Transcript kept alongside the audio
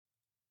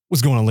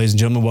What's going on, ladies and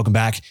gentlemen? Welcome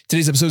back.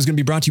 Today's episode is going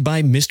to be brought to you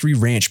by Mystery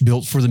Ranch,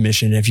 built for the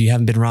mission. If you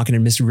haven't been rocking a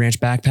Mystery Ranch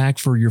backpack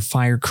for your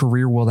fire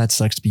career, well, that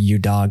sucks to be you,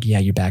 dog. Yeah,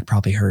 your back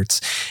probably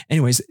hurts.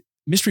 Anyways,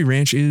 Mystery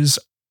Ranch is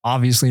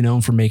obviously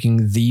known for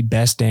making the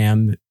best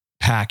damn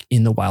pack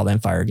in the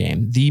wildland fire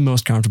game, the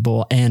most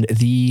comfortable and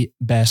the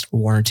best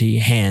warranty,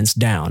 hands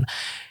down.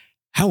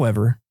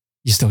 However,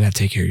 you still got to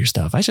take care of your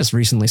stuff. I just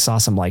recently saw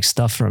some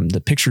stuff from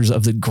the pictures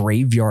of the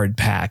graveyard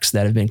packs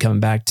that have been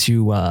coming back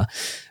to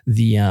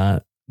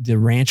the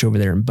ranch over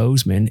there in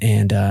Bozeman,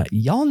 and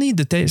y'all need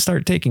to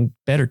start taking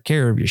better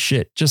care of your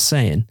shit. Just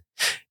saying.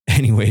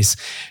 Anyways,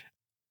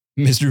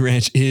 Mystery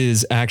Ranch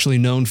is actually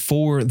known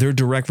for their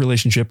direct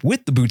relationship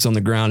with the boots on the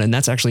ground, and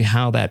that's actually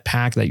how that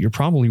pack that you're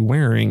probably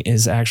wearing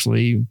is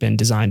actually been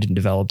designed and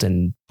developed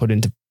and put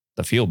into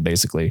the field.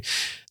 Basically,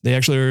 they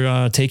actually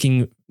are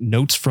taking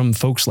notes from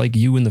folks like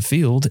you in the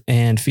field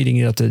and feeding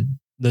it up to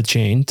the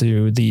chain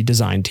to the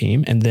design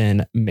team, and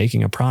then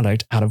making a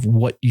product out of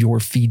what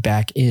your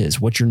feedback is,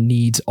 what your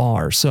needs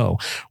are. So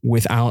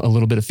without a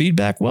little bit of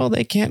feedback, well,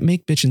 they can't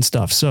make bitchin'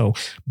 stuff. So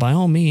by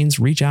all means,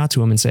 reach out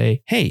to them and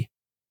say, hey,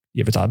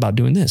 you ever thought about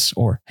doing this?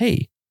 Or,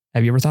 hey,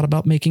 have you ever thought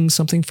about making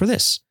something for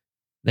this?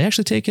 They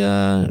actually take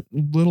a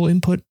little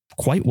input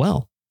quite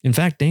well. In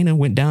fact, Dana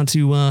went down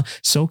to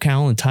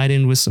SoCal and tied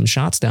in with some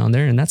shots down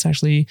there. And that's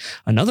actually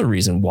another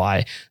reason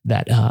why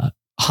that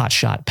Hot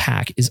Shot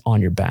pack is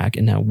on your back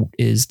and now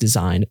is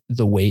designed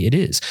the way it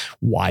is.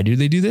 Why do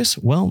they do this?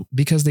 Well,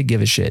 because they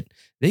give a shit.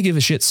 They give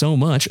a shit so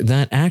much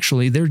that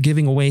actually they're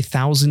giving away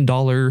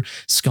 $1,000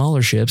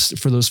 scholarships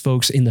for those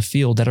folks in the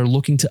field that are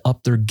looking to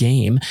up their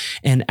game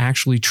and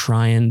actually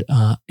try and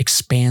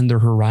expand their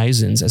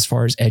horizons as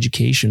far as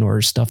education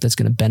or stuff that's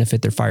going to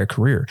benefit their fire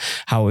career.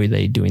 How are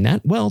they doing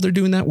that? Well, they're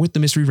doing that with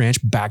the Mystery Ranch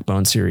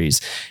Backbone series,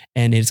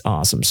 and it's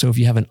awesome. So if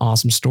you have an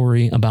awesome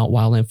story about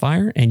wildland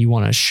fire and you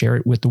want to share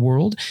it with the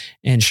world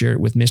and share it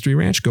with Mystery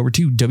Ranch, go over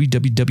to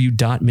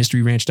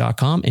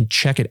www.mysteryranch.com and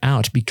check it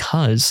out,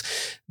 because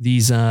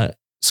these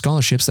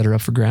scholarships that are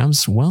up for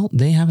grabs, well,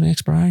 they have an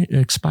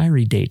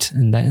expiry date,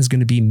 and that is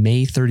going to be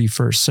May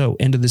 31st. So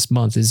end of this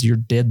month is your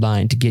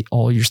deadline to get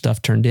all your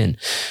stuff turned in.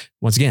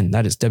 Once again,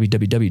 that is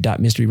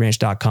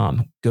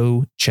www.mysteryranch.com.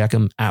 Go check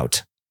them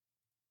out.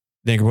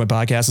 The Anchor Point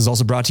Podcast is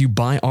also brought to you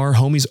by our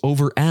homies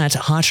over at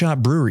Hot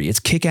Shot Brewery.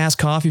 It's kick-ass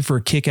coffee for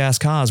a kick-ass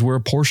cause, where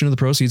a portion of the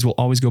proceeds will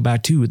always go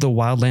back to the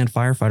Wildland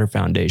Firefighter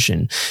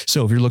Foundation.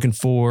 So if you're looking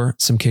for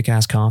some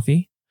kick-ass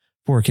coffee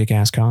for a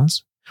kick-ass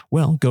cause,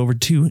 well, go over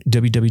to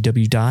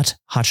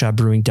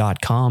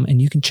www.hotshotbrewing.com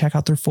and you can check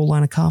out their full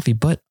line of coffee.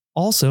 But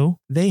also,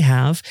 they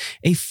have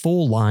a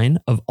full line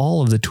of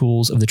all of the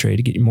tools of the trade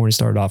to get your morning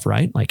started off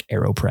right, like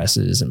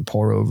AeroPresses and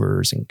pour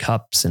overs and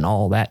cups and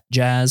all that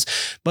jazz.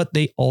 But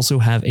they also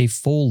have a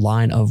full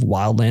line of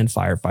wildland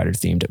firefighter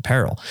themed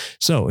apparel.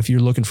 So if you're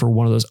looking for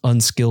one of those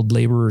unskilled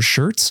laborer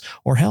shirts,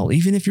 or hell,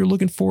 even if you're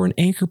looking for an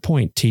Anchor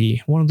Point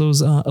tee, one of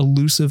those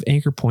elusive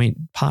Anchor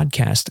Point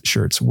podcast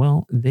shirts,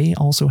 well, they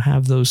also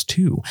have those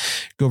too.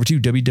 Go over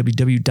to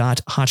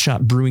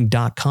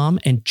www.hotshotbrewing.com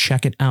and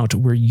check it out,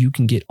 where you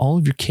can get all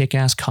of your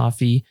kick-ass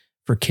coffee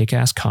for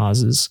kick-ass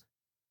causes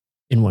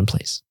in one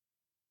place.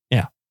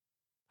 Yeah.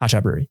 Hot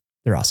Shot Brewery.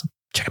 They're awesome.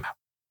 Check them out.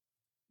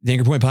 The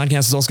Anchor Point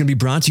Podcast is also going to be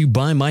brought to you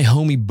by my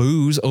homie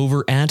Booze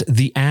over at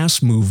the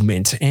Ass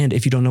Movement. And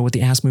if you don't know what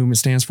the Ass Movement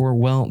stands for,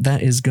 well,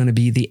 that is going to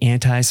be the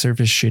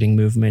anti-surface shitting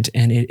movement.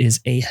 And it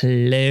is a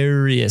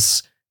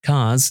hilarious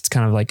cause. It's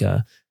kind of like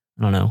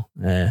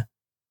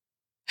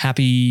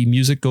happy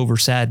music over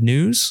sad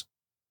news.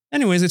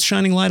 Anyways, it's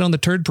shining light on the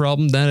turd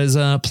problem that is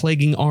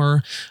plaguing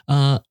our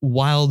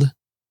wild,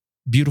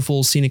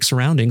 beautiful, scenic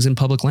surroundings in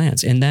public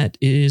lands. And that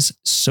is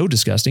so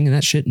disgusting, and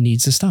that shit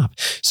needs to stop.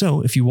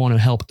 So if you want to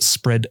help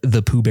spread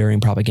the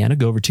poo-bearing propaganda,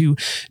 go over to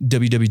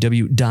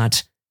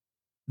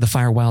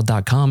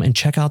www.thefirewild.com and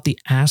check out the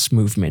Ass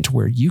Movement,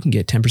 where you can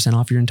get 10%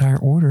 off your entire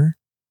order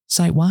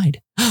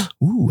site-wide.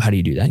 Ooh, how do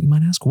you do that, you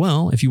might ask?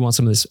 Well, if you want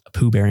some of this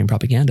poo-bearing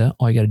propaganda,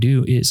 all you got to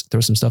do is throw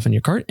some stuff in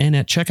your cart, and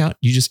at checkout,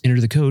 you just enter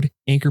the code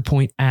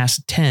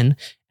AnchorPointAss10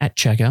 at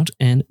checkout,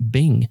 and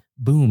bing,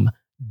 boom,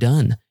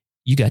 done.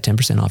 You got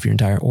 10% off your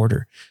entire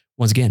order.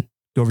 Once again,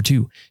 go over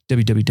to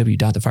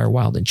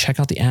www.thefirewild and check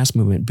out the Ass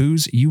Movement.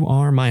 Booze, you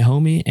are my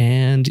homie,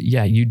 and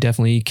yeah, you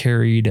definitely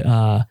carried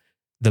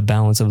the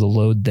balance of the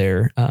load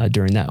there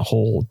during that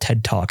whole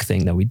TED Talk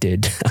thing that we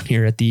did down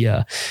here at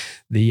the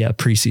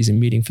preseason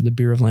meeting for the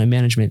Bureau of Land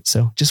Management.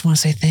 So just want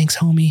to say thanks,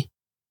 homie.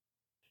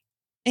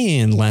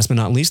 And last but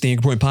not least, the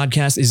Anchor Point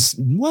Podcast is,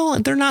 well,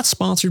 they're not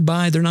sponsored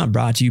by, they're not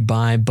brought to you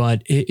by,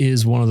 but it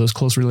is one of those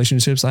close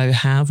relationships I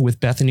have with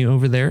Bethany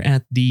over there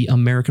at the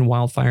American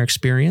Wildfire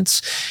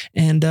Experience.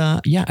 And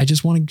yeah, I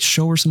just want to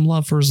show her some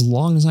love for as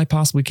long as I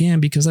possibly can,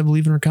 because I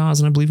believe in her cause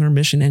and I believe in her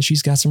mission, and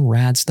she's got some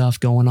rad stuff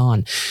going on.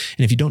 And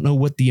if you don't know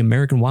what the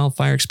American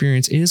Wildfire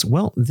Experience is,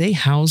 well, they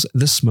house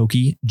the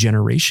Smoky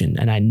Generation.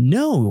 And I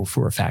know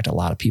for a fact a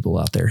lot of people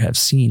out there have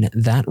seen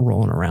that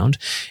rolling around.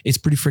 It's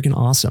pretty freaking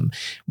awesome.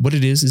 What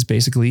it is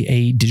basically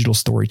a digital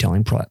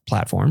storytelling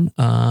platform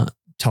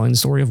telling the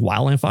story of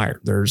wildland fire.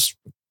 There's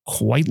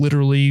quite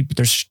literally,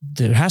 there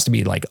has to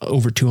be like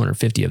over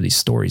 250 of these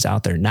stories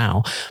out there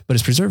now, but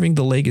it's preserving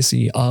the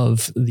legacy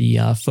of the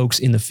folks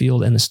in the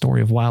field and the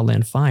story of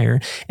wildland fire.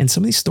 And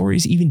some of these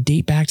stories even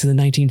date back to the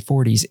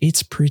 1940s.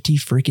 It's pretty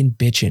freaking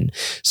bitchin'.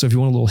 So if you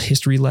want a little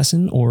history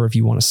lesson, or if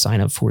you want to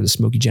sign up for the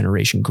Smoky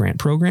Generation grant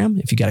program,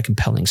 if you got a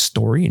compelling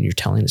story and you're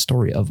telling the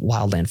story of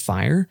wildland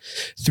fire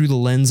through the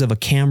lens of a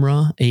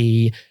camera,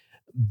 a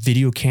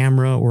video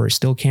camera or a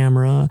still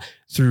camera,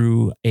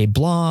 through a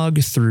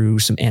blog, through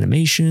some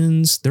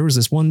animations. There was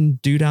this one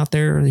dude out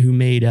there who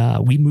made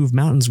We Move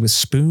Mountains with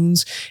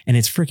Spoons, and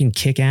it's freaking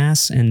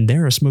kick-ass, and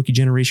they're a Smoky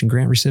Generation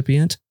grant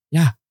recipient.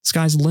 Yeah,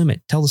 sky's the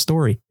limit. Tell the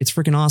story. It's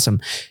freaking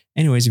awesome.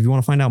 Anyways, if you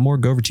want to find out more,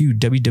 go over to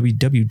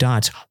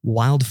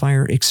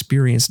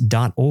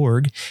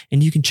www.wildfireexperience.org,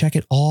 and you can check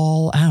it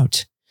all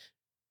out.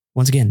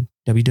 Once again,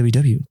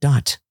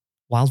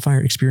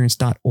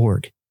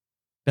 www.wildfireexperience.org.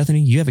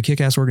 Bethany, you have a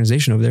kick-ass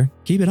organization over there.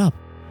 Keep it up.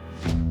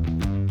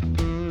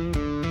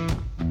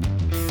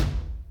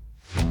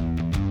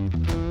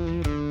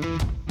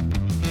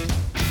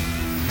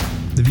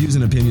 The views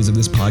and opinions of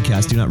this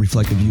podcast do not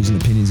reflect the views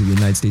and opinions of the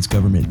United States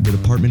government, the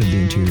Department of the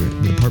Interior,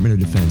 the Department of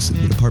Defense,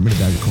 the Department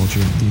of Agriculture,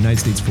 the United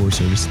States Forest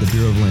Service, the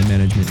Bureau of Land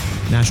Management,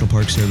 National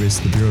Park Service,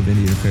 the Bureau of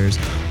Indian Affairs,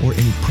 or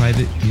any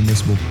private,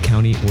 municipal,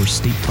 county, or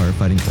state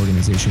firefighting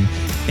organization,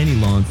 any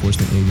law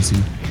enforcement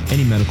agency,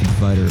 any medical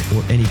provider,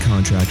 or any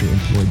contractor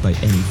employed by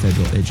any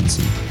federal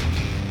agency.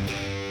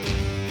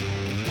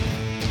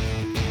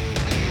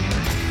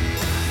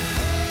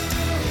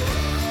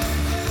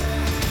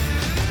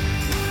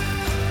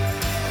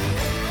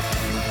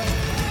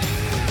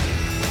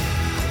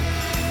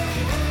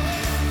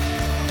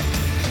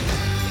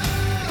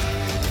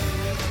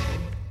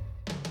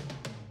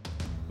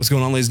 What's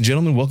going on, ladies and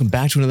gentlemen? Welcome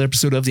back to another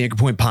episode of the Anchor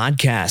Point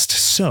Podcast.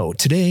 So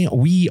today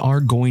we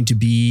are going to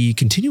be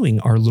continuing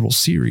our little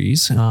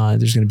series.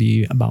 There's going to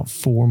be about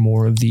 4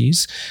 more of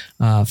these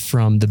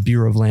from the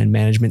Bureau of Land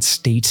Management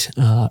state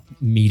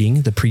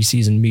meeting, the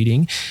preseason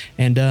meeting.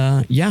 And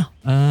I'm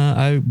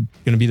going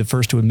to be the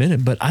first to admit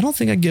it, but I don't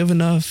think I give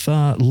enough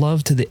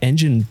love to the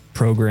engine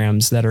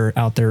programs that are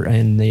out there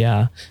in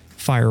the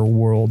fire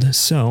world.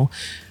 So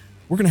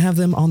we're going to have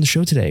them on the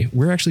show today.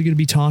 We're actually going to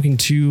be talking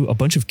to a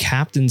bunch of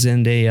captains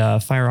and a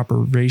fire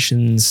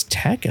operations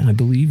tech, I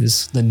believe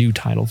is the new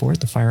title for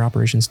it, the fire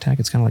operations tech.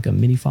 It's kind of like a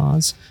mini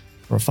FOS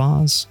or a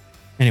FOS.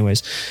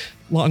 Anyways,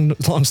 long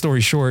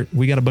story short,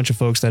 we got a bunch of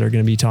folks that are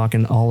going to be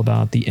talking all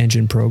about the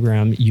engine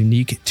program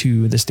unique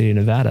to the state of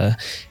Nevada,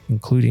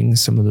 including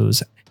some of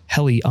those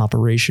heli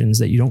operations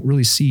that you don't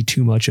really see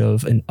too much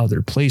of in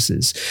other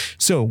places.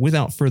 So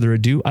without further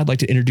ado, I'd like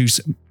to introduce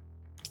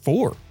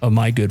 4 of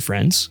my good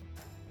friends.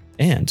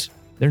 And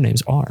their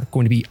names are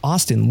going to be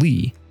Austin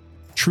Lee,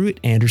 Truett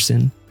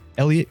Anderson,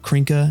 Elliot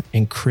Krinka,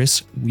 and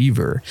Chris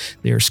Weaver.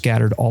 They are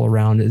scattered all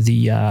around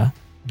the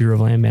Bureau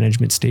of Land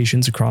Management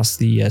stations across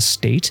the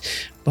state,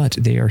 but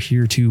they are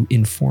here to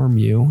inform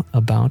you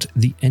about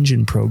the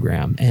engine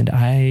program. And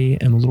I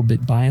am a little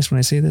bit biased when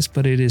I say this,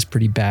 but it is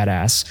pretty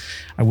badass.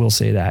 I will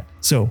say that.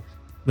 So,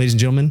 ladies and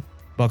gentlemen,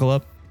 buckle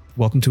up.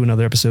 Welcome to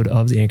another episode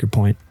of The Anchor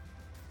Point.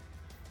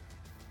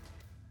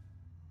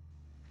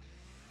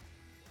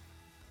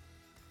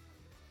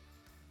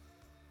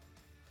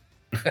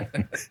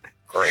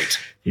 Great.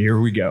 Here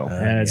we go.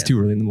 It's too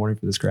early in the morning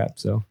for this crap.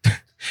 So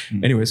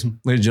anyways, ladies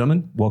and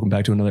gentlemen, welcome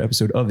back to another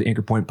episode of the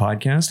Anchor Point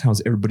Podcast.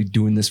 How's everybody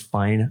doing this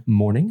fine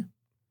morning?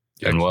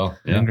 Doing well.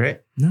 Yeah. Doing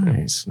great.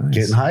 Nice.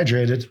 Getting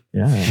hydrated.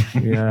 Yeah.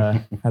 We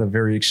had a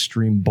very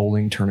extreme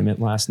bowling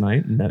tournament last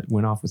night, and that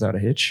went off without a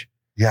hitch.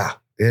 Yeah.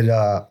 It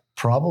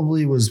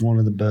probably was one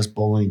of the best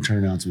bowling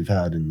turnouts we've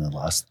had in the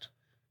last.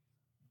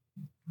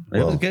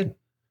 It was good.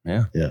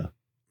 Yeah. Yeah.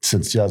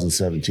 Since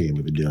 2017,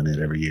 we've been doing it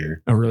every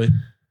year. Oh, really?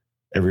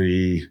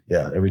 Every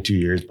 2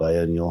 years,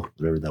 biennial,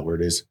 whatever that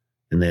word is.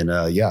 And then,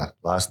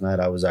 last night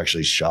I was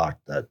actually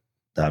shocked that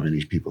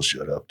many people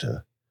showed up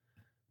to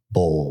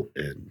bowl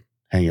and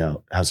hang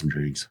out, have some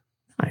drinks.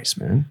 Nice,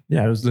 man.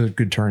 Yeah, it was a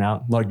good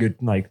turnout. A lot of good,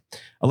 I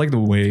like the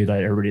way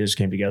that everybody just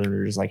came together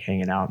and just like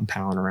hanging out and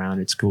pounding around.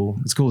 It's cool.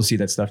 It's cool to see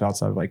that stuff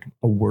outside of like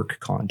a work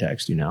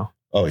context, you know?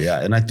 Oh,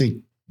 yeah. And I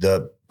think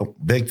the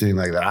big thing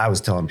like that I was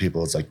telling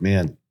people, it's like,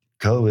 man,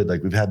 COVID,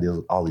 like we've had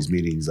all these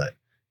meetings that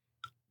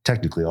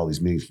technically all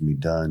these meetings can be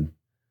done,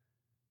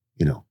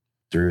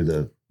 through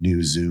the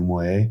new Zoom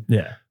way.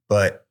 Yeah.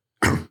 But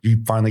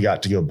you finally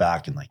got to go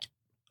back and like,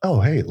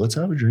 oh, hey, let's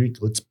have a drink.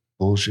 Let's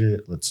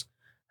bullshit. Let's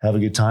have a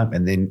good time.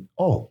 And then,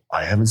 oh,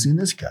 I haven't seen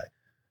this guy.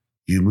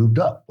 You moved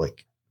up.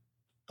 Like,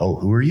 oh,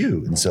 who are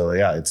you? And so,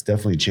 yeah, it's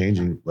definitely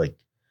changing. Like,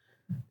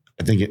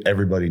 I think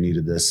everybody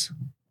needed this,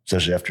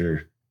 especially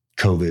after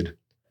COVID.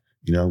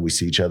 We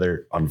see each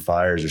other on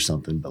fires or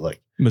something, but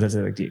that's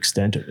like the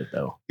extent of it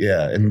though.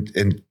 Yeah.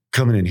 And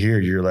coming in here,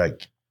 you're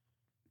like,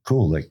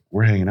 cool. Like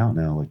we're hanging out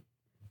now. Like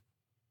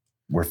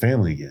we're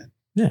family again.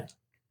 Yeah.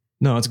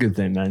 No, it's a good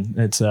thing, man.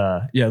 It's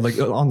like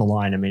on the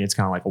line. I mean, it's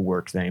kind of like a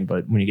work thing,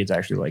 but when you get to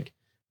actually like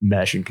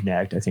mesh and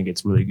connect, I think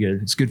it's really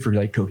good. It's good for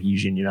like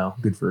cohesion,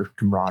 good for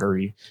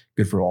camaraderie,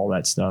 good for all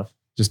that stuff.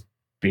 Just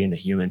being a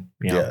human.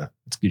 You know? Yeah.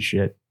 It's good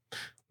shit.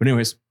 But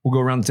anyways, we'll go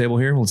around the table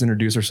here. Let's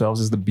introduce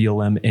ourselves as the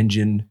BLM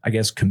engine, I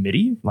guess,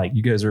 committee. Like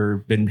you guys are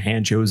been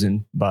hand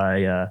chosen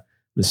by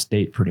the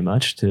state pretty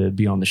much to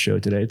be on the show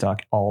today,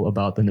 talk all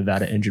about the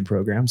Nevada engine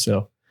program.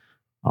 So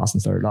Austin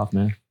started off,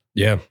 man.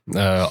 Yeah.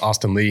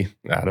 Austin Lee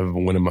out of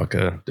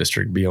Winnemucca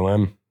District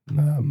BLM.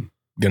 Going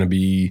to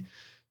be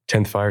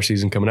 10th fire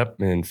season coming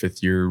up and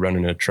 5th year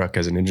running a truck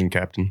as an engine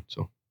captain.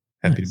 So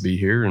happy to be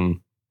here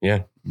and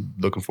yeah,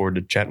 looking forward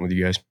to chatting with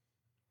you guys.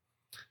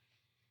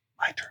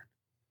 My turn.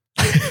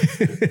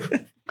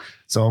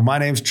 So my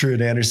name's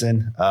Truett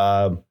Anderson.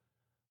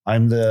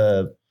 I'm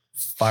the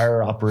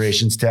fire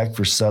operations tech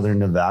for Southern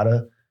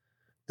Nevada.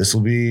 This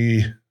will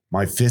be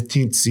my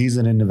 15th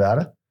season in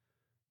Nevada.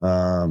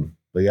 But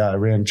yeah, I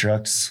ran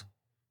trucks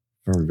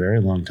for a very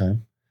long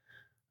time.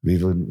 We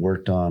even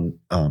worked on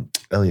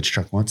Elliot's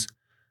truck once.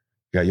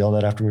 Got yelled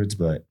at afterwards,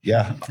 but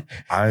yeah,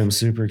 I'm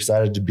super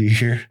excited to be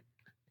here.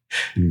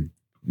 And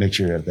make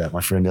sure that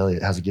my friend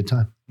Elliot has a good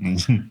time.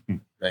 Thanks,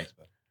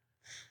 bud.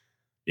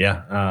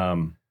 Yeah,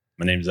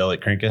 my name is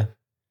Elliot Krinka.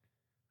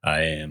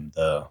 I am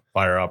the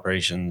fire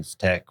operations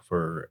tech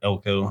for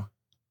Elko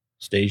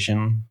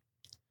Station.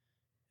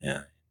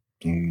 Yeah,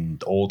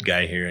 the old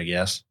guy here, I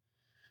guess.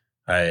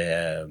 I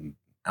am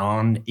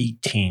on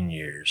 18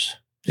 years.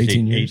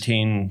 18 years?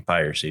 18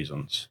 fire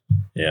seasons.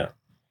 Yeah.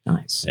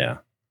 Nice. Yeah.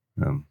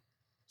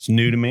 It's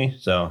new to me,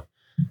 so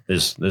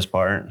this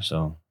part,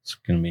 so it's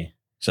going to be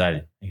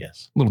exciting, I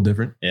guess. A little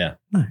different. Yeah.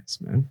 Nice,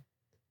 man.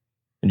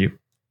 And you?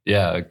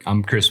 Yeah,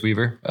 I'm Chris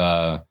Weaver,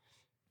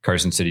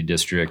 Carson City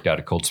District out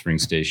of Cold Spring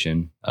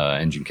Station,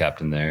 engine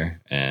captain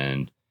there.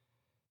 And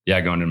yeah,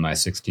 going into my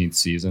 16th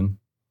season.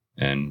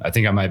 And I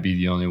think I might be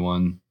the only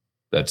one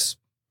that's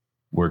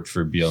worked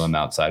for BLM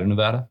outside of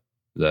Nevada.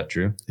 Is that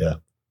true? Yeah.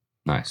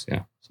 Nice.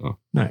 Yeah. So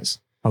Nice.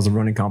 How's the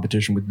running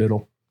competition with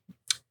Biddle?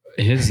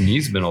 his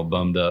knee's been all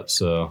bummed up,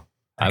 so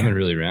I haven't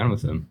really ran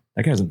with him.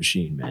 That guy's a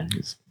machine, man.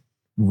 He's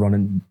a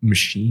running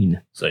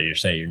machine. So you're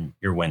saying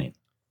you're winning.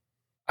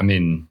 I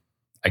mean,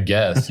 I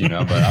guess,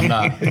 but I'm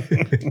not.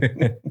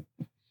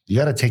 You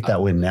got to take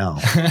that win now.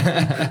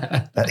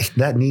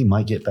 That knee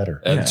might get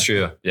better. That's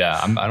true. Yeah.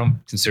 I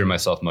don't consider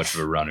myself much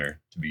of a runner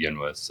to begin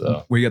with.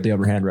 So We got the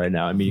upper hand right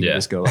now. I mean, you can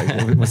just go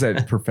like, what's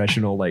that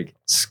professional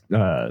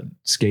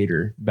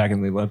skater back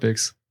in the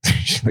Olympics?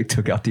 She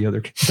took out the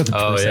other person.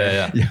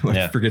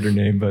 I forget her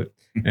name, but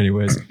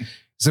anyways.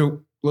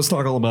 So let's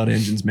talk all about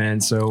engines,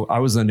 man. So I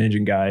was an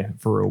engine guy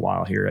for a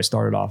while here. I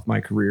started off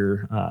my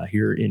career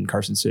here in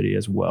Carson City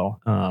as well.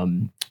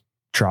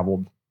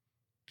 Traveled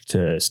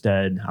to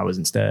Stead. I was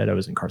in Stead. I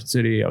was in Carson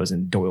City. I was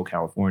in Doyle,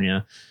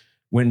 California.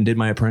 Went and did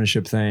my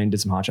apprenticeship thing, did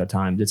some hotshot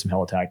time, did some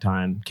heli-tac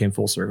time, came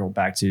full circle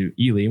back to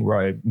Ely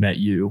where I met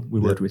you. We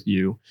worked with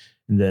you.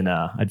 And then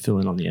I'd fill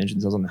in on the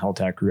engines. I was on the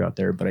heli-tac crew out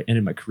there, but I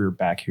ended my career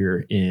back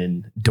here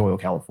in Doyle,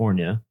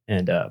 California.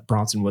 And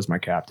Bronson was my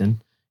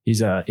captain.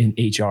 He's in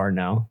HR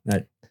now.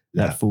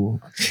 That fool.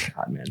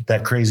 God, man.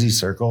 That crazy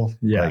circle.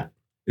 Yeah.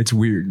 It's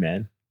weird,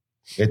 man.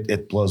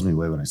 It blows me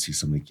away when I see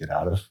somebody get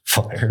out of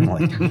fire. I'm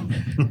like,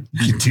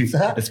 you do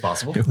that? It's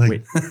possible.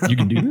 Wait, you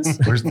can do this?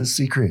 Where's the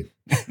secret?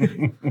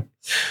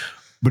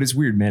 But it's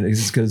weird, man.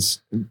 It's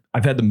because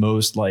I've had the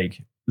most I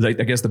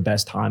guess the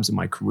best times in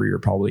my career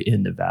probably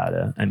in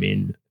Nevada. I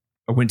mean,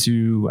 I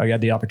got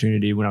the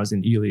opportunity when I was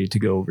in Ely to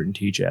go over and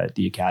teach at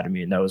the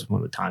academy. And that was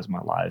one of the times of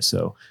my life.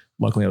 So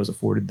luckily I was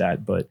afforded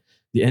that. But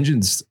the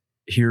engines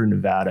here in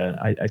Nevada,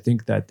 I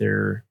think that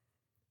they're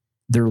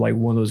like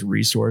one of those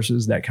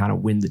resources that kind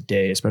of win the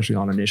day, especially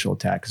on initial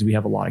attack, because we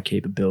have a lot of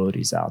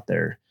capabilities out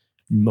there.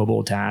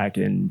 Mobile attack,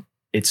 and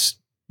it's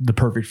the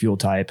perfect fuel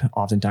type,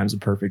 oftentimes the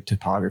perfect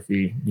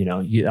topography.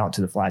 You get out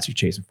to the flats, you're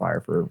chasing fire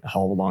for a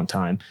hell of a long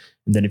time.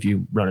 And then if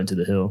you run into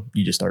the hill,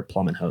 you just start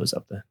plumbing hose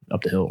up the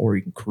hill, or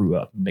you can crew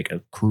up, make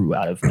a crew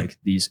out of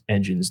these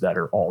engines that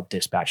are all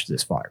dispatched to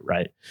this fire,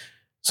 right?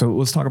 So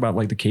let's talk about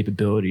the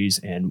capabilities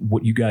and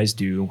what you guys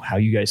do, how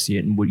you guys see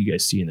it, and what you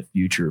guys see in the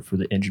future for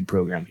the engine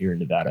program here in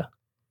Nevada.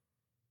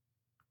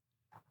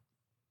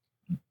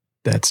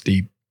 That's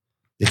deep.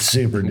 It's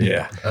super deep.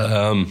 Yeah.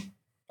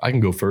 I can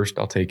go first.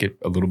 I'll take it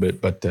a little bit,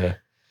 but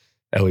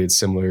Elliot's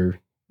similar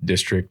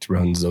district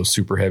runs those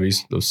super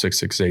heavies, those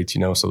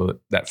 668s, so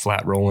that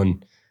flat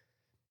rolling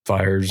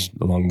fires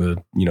along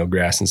the,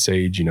 grass and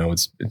sage,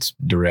 it's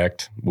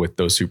direct with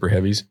those super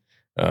heavies.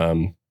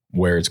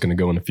 Where it's going to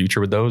go in the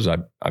future with those, I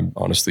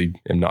honestly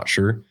am not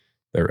sure.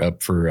 They're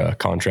up for a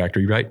contract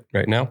rewrite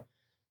right now.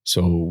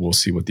 So we'll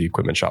see what the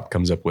equipment shop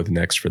comes up with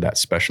next for that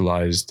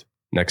specialized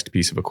next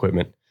piece of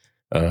equipment.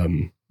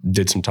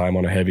 Did some time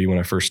on a heavy when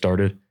I first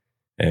started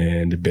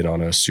and been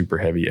on a super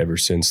heavy ever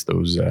since,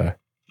 those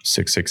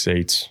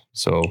 668s.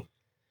 So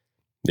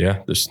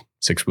yeah, there's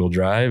 6-wheel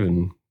drive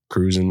and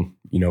cruising,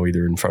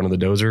 either in front of the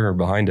dozer or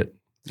behind it,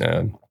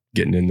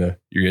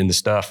 you're in the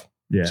stuff.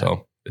 Yeah.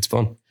 So it's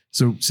fun.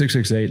 So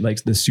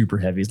 668, the super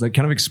heavies, kind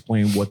of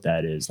explain what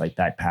that is,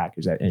 that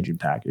package, that engine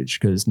package,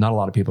 because not a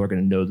lot of people are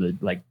going to know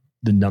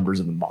the numbers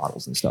of the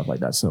models and stuff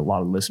like that. So a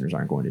lot of listeners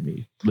aren't going to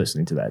be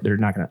listening to that. They're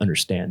not going to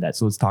understand that.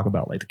 So let's talk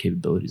about like the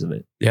capabilities of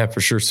it. Yeah,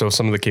 for sure. So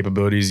some of the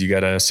capabilities, you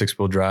got a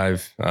 6-wheel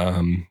drive,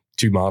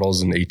 2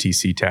 models, an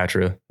ATC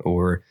Tatra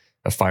or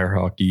a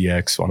Firehawk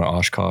EX on an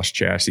Oshkosh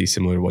chassis,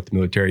 similar to what the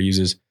military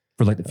uses.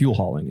 For like the fuel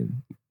hauling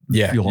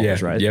and fuel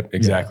haulers, right? Yep,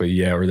 exactly.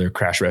 Yeah, or their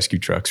crash rescue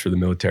trucks for the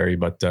military.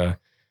 But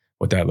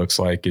what that looks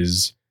like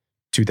is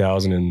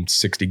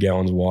 2,060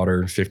 gallons of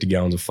water, 50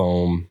 gallons of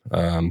foam,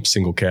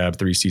 single cab,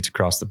 3 seats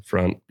across the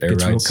front, air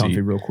It's ride real seat.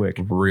 comfy, real quick.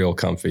 Real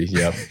comfy.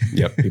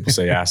 Yep. People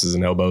say asses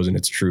and elbows, and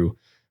it's true.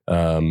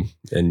 And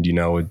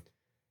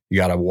you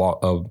got a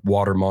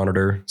water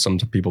monitor. Some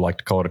people like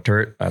to call it a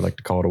turret. I like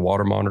to call it a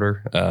water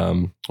monitor,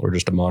 or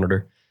just a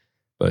monitor.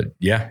 But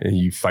yeah, and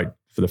you fight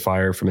for the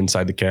fire from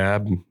inside the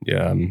cab.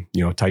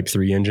 Type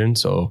 3 engine,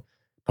 so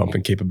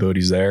pumping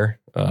capabilities there.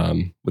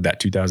 With that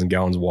 2,000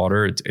 gallons of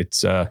water,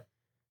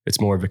 it's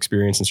more of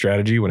experience and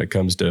strategy when it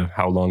comes to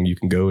how long you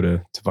can go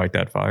to fight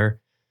that fire.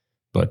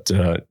 But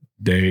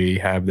they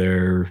have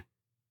their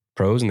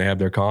pros and they have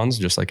their cons,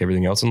 just like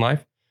everything else in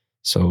life.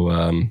 So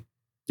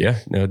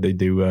they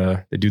do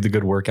the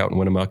good work out in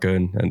Winnemucca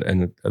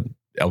and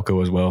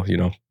Elko as well.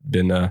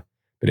 Been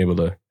able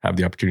to have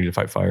the opportunity to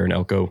fight fire in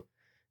Elko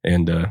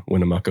and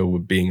Winnemucca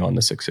with being on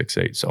the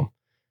 668. So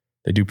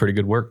they do pretty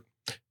good work.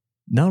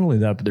 Not only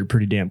that, but they're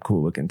pretty damn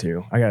cool looking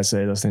too. I gotta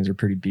say, those things are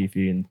pretty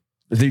beefy, and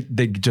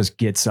they just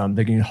get some.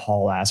 They can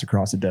haul ass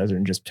across the desert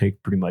and just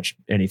take pretty much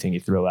anything you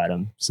throw at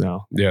them.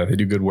 So yeah, they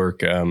do good work.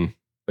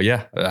 But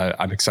yeah,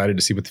 I'm excited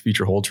to see what the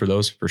future holds for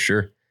those for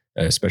sure,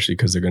 especially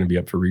because they're going to be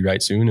up for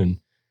rewrite soon, and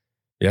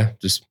yeah,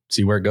 just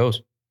see where it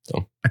goes.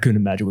 So I couldn't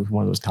imagine what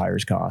one of those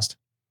tires cost.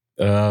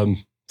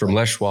 From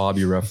Les Schwab,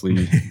 you're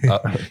roughly.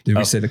 Did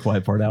we say the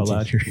quiet part out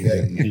loud here?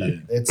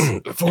 It's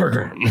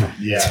 $4,000.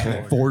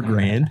 yeah,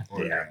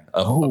 $4,000. Yeah.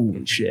 Oh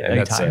shit!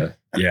 And that's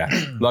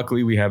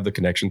luckily we have the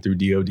connection through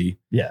DoD.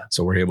 Yeah.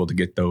 So we're able to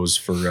get those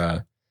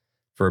for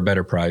a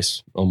better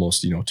price,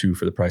 almost 2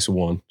 for the price of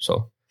 1.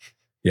 So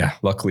yeah,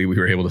 luckily we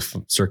were able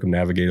to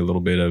circumnavigate a little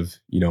bit of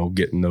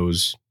getting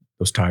those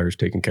tires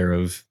taken care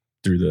of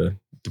through the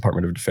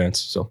Department of Defense.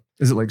 So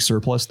is it like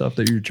surplus stuff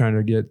that you're trying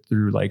to get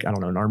through, like, I don't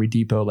know, an Army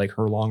depot, like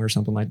Hurlong or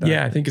something like that?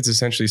 Yeah, I think it's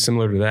essentially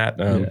similar to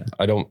that.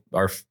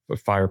 Our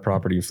fire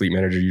property and fleet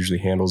manager usually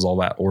handles all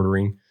that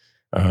ordering.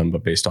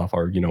 But based off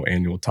our,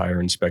 annual tire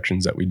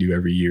inspections that we do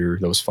every year,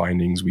 those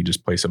findings, we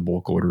just place a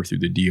bulk order through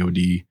the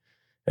DoD,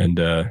 and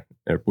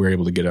we're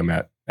able to get them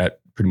at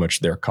pretty much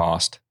their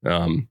cost.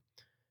 And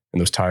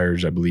those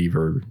tires, I believe,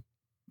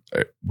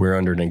 we're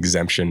under an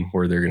exemption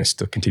where they're going to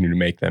still continue to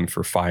make them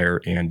for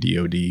fire and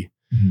DoD.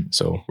 Mm-hmm.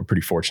 So we're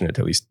pretty fortunate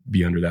to at least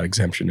be under that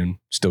exemption and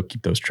still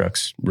keep those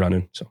trucks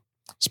running. So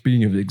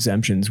speaking of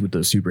exemptions with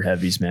those super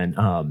heavies, man,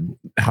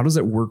 how does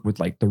that work with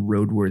like the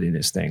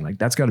roadworthiness thing? Like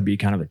that's got to be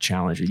kind of a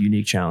challenge, a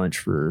unique challenge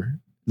for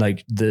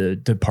like the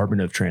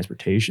Department of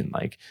Transportation.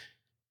 Like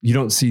you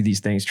don't see these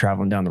things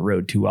traveling down the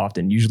road too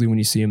often. Usually when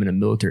you see them in a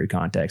military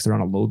context, they're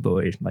on a load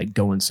boy, like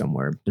going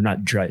somewhere. They're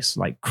not just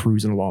like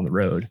cruising along the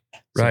road.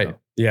 Right. So,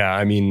 yeah.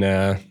 I mean,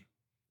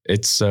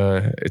 it's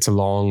a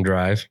long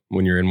drive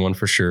when you're in one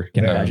for sure.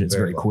 Can imagine it's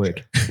very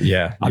quick.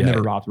 Yeah. I've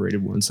never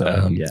operated one.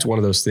 So it's one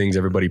of those things,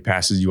 everybody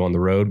passes you on the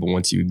road, but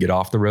once you get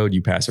off the road,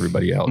 you pass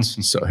everybody else.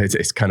 So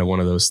it's kind of one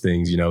of those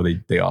things,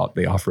 they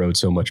off-road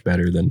so much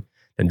better than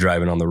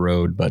driving on the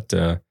road. But,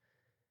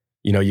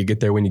 you get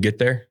there when you get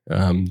there.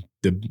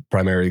 The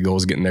primary goal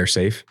is getting there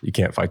safe. You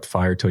can't fight the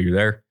fire till you're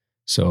there.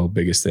 So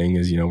biggest thing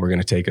is, we're going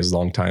to take as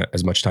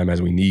much time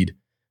as we need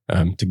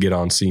to get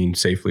on scene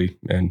safely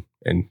and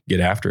get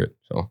after it.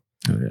 So,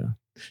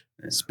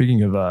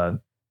 Speaking of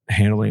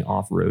handling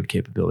off-road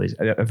capabilities,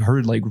 I've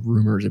heard like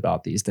rumors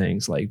about these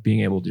things, like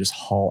being able to just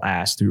haul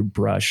ass through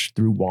brush,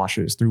 through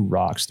washes, through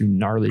rocks, through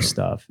gnarly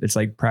stuff. It's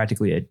like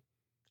practically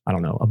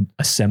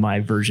a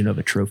semi version of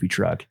a trophy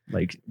truck.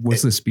 Like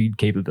what's the speed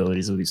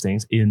capabilities of these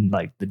things in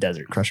like the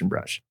desert crushing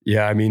brush?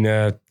 Yeah. I mean,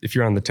 if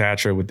you're on the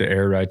Tatra with the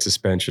air ride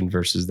suspension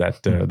versus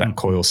that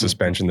coil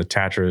suspension, the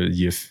Tatra,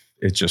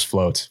 it just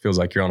floats. Feels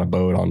like you're on a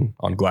boat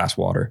on glass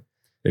water.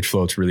 It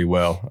floats really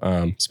well,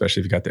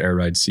 especially if you got the air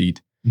ride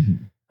seat.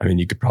 Mm-hmm. I mean,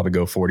 you could probably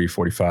go 40,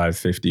 45,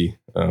 50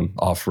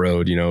 off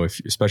road,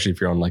 especially if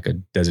you're on like a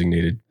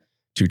designated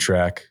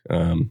 2-track,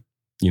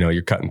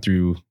 you're cutting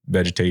through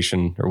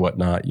vegetation or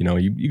whatnot,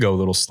 you go a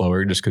little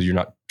slower just because you're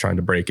not trying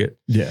to break it.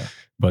 Yeah.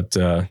 But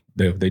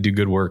they do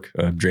good work,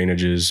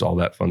 drainages, all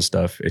that fun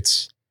stuff.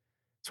 It's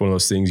one of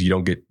those things you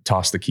don't get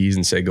tossed the keys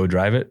and say, go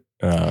drive it.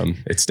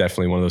 It's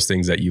definitely one of those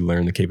things that you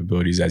learn the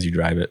capabilities as you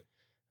drive it.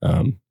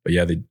 But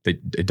yeah,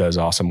 it does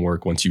awesome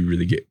work once you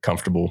really get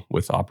comfortable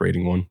with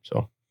operating one.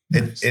 So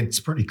it's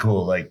pretty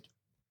cool. Like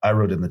I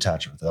rode in the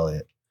Tatra with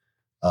Elliot,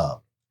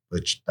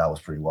 which that was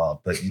pretty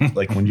wild. But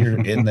like when you're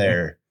in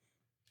there,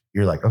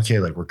 you're like, okay,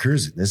 like we're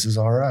cruising. This is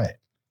all right.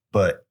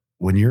 But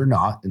when you're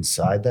not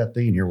inside that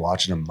thing and you're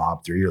watching them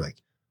mob through, you're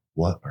like,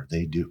 what are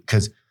they doing?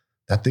 Because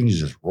that thing is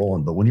just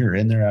rolling. But when you're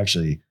in there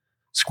actually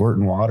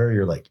squirting water,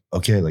 you're like,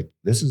 okay, like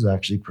this is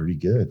actually pretty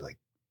good. Like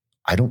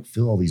I don't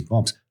feel all these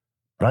bumps.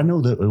 But I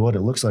know that what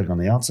it looks like on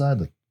the outside.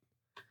 Like,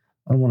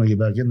 I don't want to get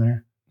back in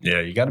there. Yeah,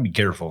 you got to be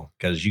careful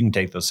because you can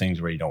take those things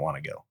where you don't want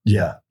to go.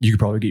 Yeah. You could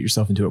probably get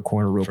yourself into a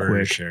corner real For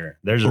quick. sure.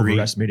 There's a reason.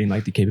 Overestimating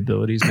like the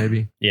capabilities,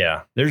 maybe.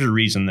 Yeah, there's a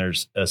reason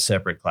there's a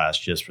separate class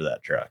just for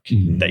that truck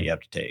Mhm. that you have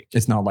to take.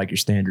 It's not like your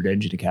standard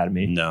engine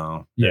academy.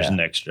 No, there's Yeah. an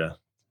extra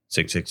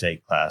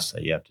 668 class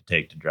that you have to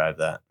take to drive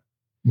that.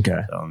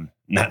 Okay. So, and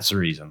that's the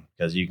reason,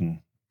 because you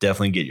can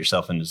definitely get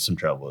yourself into some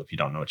trouble if you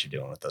don't know what you're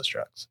doing with those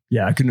trucks.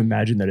 Yeah. I couldn't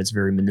imagine that it's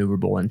very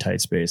maneuverable in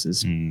tight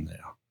spaces. Yeah.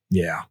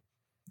 Yeah.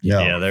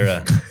 Yeah,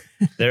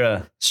 they're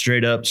a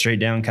straight up, straight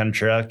down kind of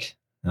truck.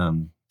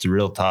 It's a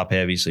real top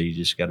heavy, so you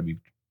just got to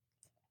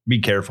be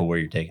careful where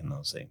you're taking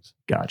those things.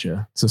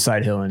 Gotcha. So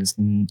side hilling's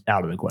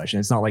out of the question.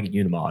 It's not like a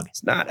Unimog.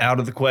 It's not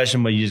out of the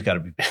question, but you just got to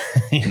be,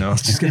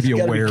 Just gotta be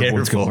aware of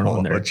what's going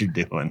on there. What you're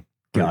doing.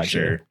 For Gotcha.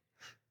 sure.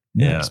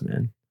 Nice,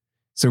 man.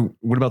 So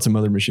what about some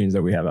other machines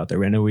that we have out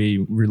there? I know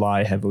we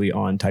rely heavily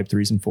on Type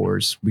 3s and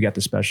 4s. We got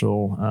the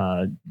special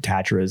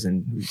Tatras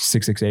and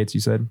 668s,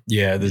 you said?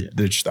 Yeah,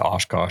 just the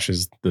Oshkosh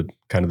is the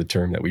kind of the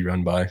term that we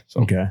run by.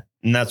 So Okay.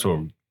 And that's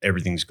where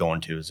everything's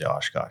going to is the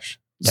Oshkosh.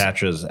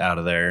 Tatra's out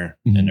of there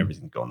Mhm. and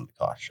everything's going to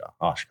the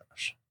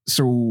Oshkosh.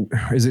 So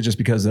is it just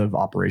because of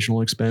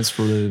operational expense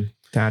for the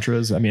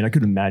Tatras? I mean, I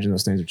could imagine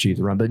those things are cheap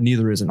to run, but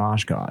neither is an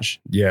Oshkosh.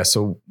 yeah,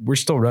 so we're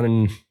still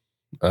running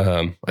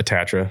a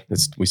Tatra.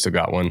 We still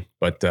got one,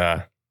 but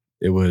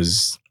it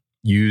was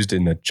used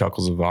in the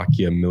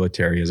Czechoslovakia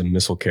military as a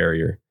missile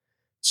carrier.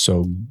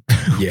 So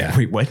yeah,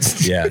 Wait,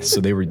 what? yeah.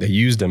 So they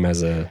used them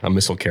as a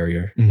missile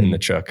carrier in the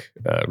Czech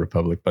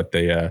Republic, but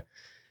they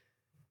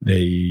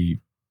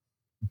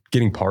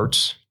getting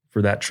parts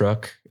for that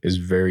truck is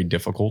very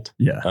difficult.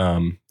 Yeah.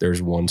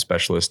 There's one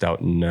specialist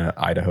out in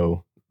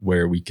Idaho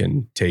where we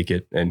can take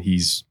it, and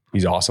he's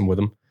awesome with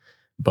them.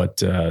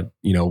 But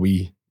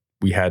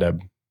we had a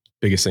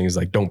biggest thing is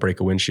like, don't break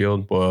a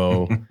windshield.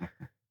 Well,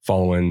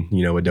 following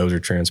a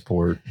dozer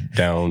transport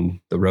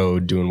down the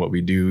road, doing what we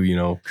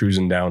do,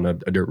 cruising down a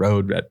dirt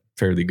road at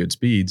fairly good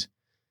speeds.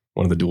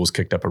 One of the duels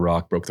kicked up a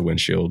rock, broke the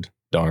windshield.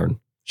 Darn.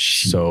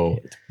 So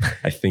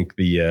I think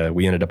we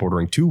ended up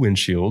ordering 2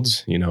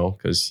 windshields,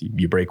 because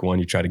you break one,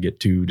 you try to get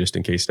 2 just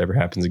in case it ever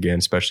happens again,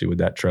 especially with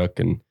that truck.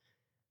 And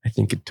I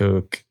think it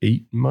took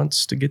 8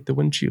 months to get the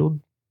windshield.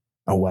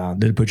 Oh, wow.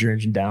 Did it put your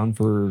engine down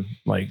for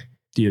like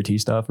DOT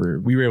stuff, or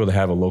We were able to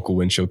have a local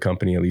windshield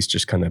company at least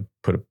just kind of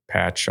put a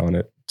patch on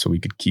it so we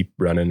could keep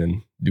running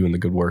and doing the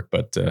good work.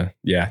 But the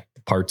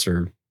parts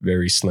are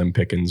very slim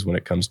pickings when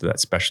it comes to that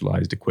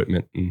specialized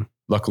equipment. And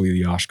luckily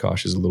the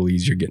Oshkosh is a little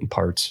easier getting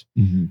parts.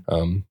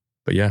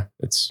 But yeah,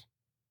 that's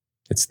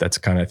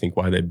kind of, I think,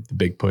 why the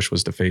big push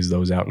was to phase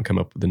those out and come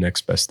up with the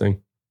next best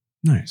thing.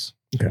 Nice.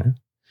 Okay.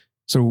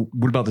 So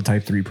what about the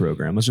Type 3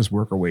 program? Let's just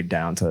work our way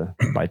down to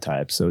by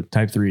type. So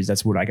Type 3s,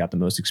 that's what I got the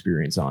most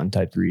experience on.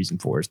 Type 3s and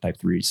 4s. Type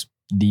 3s,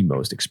 the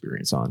most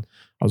experience on.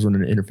 I was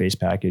running an interface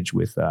package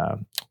with, I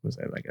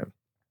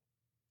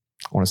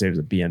want to say it was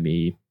a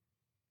BME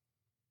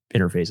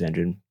interface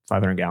engine,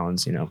 500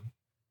 gallons,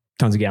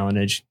 tons of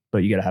gallonage, but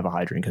you got to have a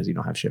hydrant because you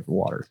don't have shit for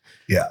water.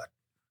 Yeah.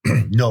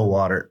 No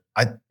water.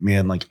 I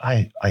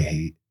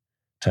hate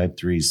Type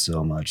 3s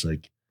so much.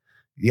 Like,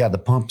 yeah, the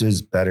pump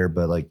is better,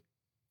 but like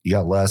you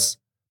got less.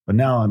 But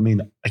now,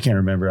 I can't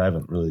remember. I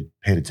haven't really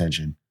paid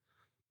attention.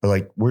 But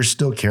like, we're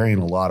still carrying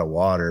a lot of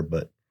water,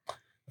 but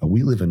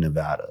we live in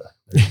Nevada.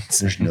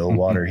 There's no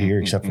water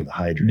here except for the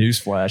hydrant.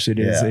 Newsflash, it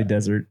is a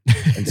desert.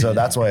 And so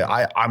that's why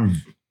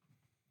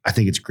I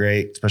think it's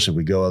great, especially if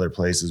we go other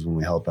places when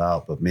we help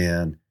out. But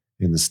man,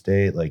 in the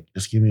state, like,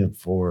 just give me a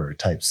 4 or a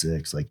Type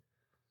 6. Like,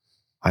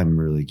 I'm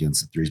really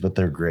against the 3s, but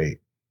they're great.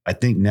 I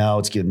think now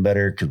it's getting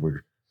better because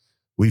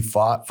we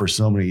fought for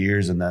so many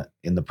years in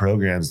the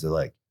programs that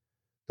like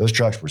those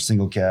trucks were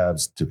single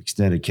cabs to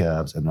extended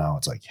cabs, and now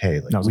it's like, hey,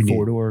 like, That was a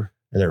 4-door.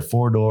 They're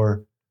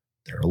 4-door.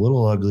 They're a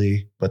little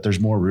ugly, but there's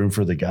more room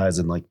for the guys,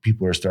 and like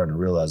people are starting to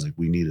realize like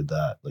we needed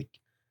that. Like,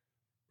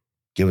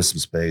 give us some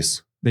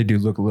space. They do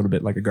look a little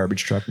bit like a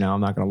garbage truck now,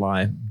 I'm not going to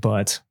lie,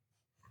 but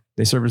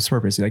they serve its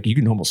purpose. Like, you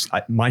can almost,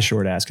 my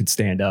short ass could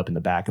stand up in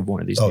the back of one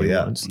of these new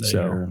ones.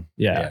 So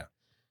yeah.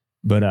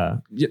 But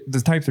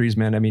the Type 3s,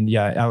 man,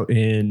 out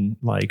in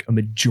like a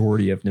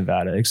majority of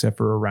Nevada, except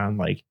for around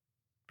like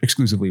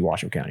exclusively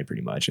Washoe County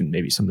pretty much, and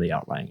maybe some of the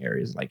outlying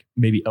areas, like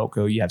maybe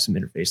Elko, you have some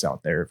interface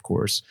out there, of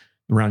course,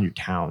 around your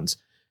towns.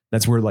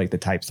 That's where like the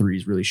Type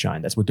 3s really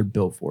shine. That's what they're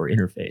built for,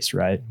 interface,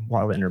 right?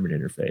 Wild and urban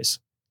interface.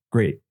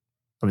 Great.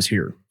 I was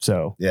here.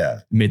 So yeah,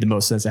 it made the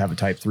most sense to have a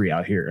Type 3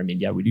 out here.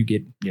 We do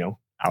get,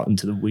 out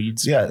into the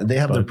weeds. Yeah, they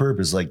have their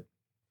purpose. Like,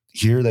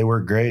 here they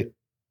work great.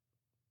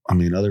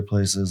 Other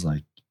places,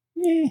 like,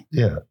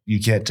 yeah, you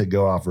can't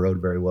go off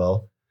road very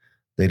well.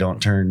 They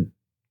don't turn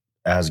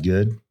as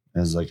good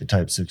as like a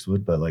Type 6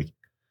 would, but like,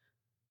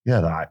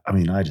 yeah,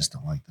 I just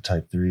don't like the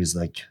Type 3s.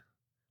 Like,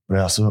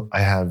 but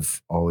I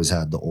have always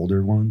had the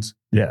older ones.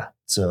 Yeah.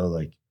 So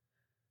like,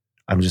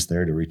 I'm just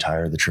there to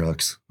retire the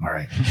trucks. All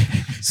right.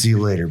 See you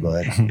later,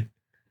 bud.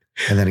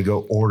 And then I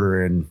go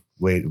order and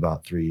wait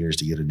about 3 years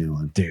to get a new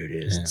one. Dude,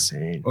 it is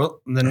insane. Well,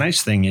 the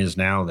nice thing is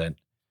now that,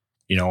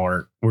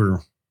 we're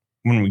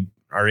when we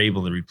are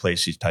able to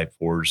replace these Type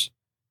 4s,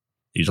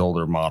 these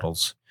older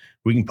models,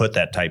 we can put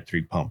that Type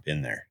 3 pump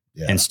in there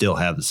and still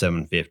have the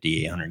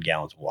 750, 800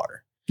 gallons of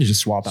water. You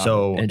just swap out.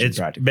 So it's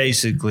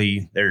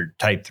basically they're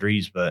Type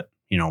 3s, but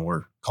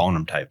we're calling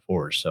them Type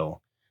 4s.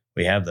 So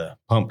we have the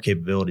pump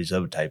capabilities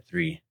of a Type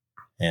 3,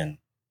 and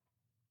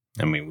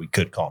I mean we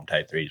could call them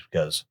Type 3s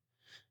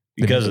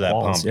because of that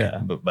walls, pump. Yeah.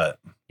 But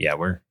yeah,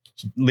 we're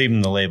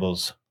leaving the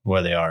labels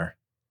where they are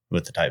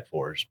with the Type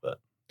 4s, but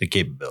the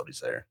capabilities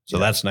there. So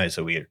that's nice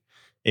that we're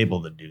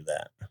able to do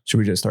that. Should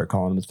we just start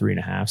calling them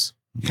the 3.5s?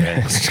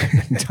 Yeah.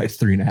 Type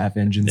 3.5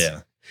 engines.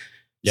 Yeah.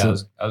 Yeah,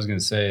 so, I was going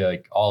to say,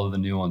 like, all of the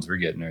new ones we're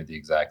getting are the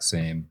exact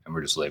same, and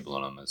we're just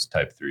labeling them as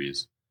Type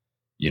 3s.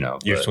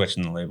 You're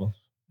switching the label?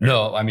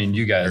 No, I mean,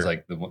 you guys,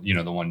 like, the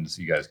ones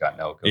you guys got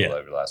in Elko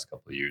over the last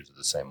couple of years are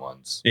the same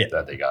ones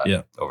that they got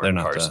over in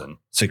Carson.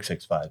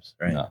 665s,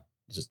 right? No.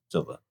 Just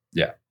still the...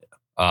 Yeah.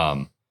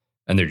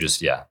 And they're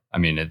just, I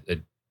mean,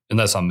 it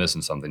unless I'm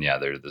missing something,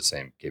 they're the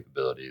same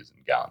capabilities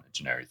and gallonage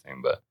and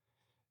everything. But,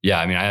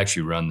 I mean, I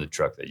actually run the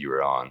truck that you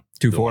were on.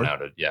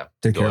 2.4?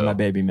 Take care of my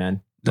baby,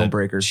 man. Don't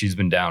break her. She's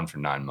been down for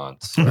 9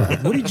 months.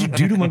 What did you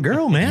do to my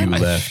girl, man? You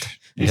left.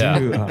 Yeah.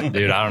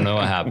 Dude, I don't know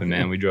what happened,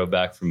 man. We drove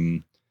back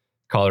from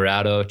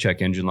Colorado.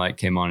 Check engine light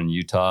came on in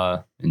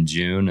Utah in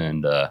June.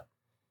 And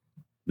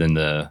then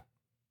the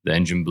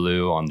engine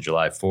blew on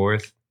July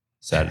 4th.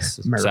 Sat at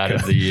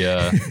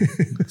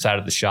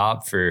the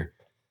shop for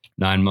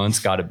 9 months,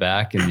 got it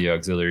back, and the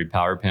auxiliary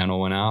power panel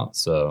went out.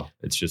 So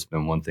it's just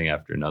been one thing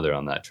after another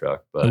on that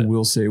truck. But I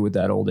will say with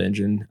that old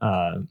engine,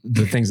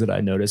 the things that I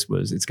noticed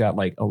was it's got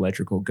like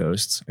electrical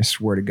ghosts. I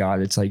swear to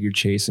God, it's like you're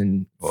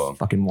chasing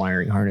fucking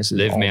wiring harnesses.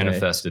 They've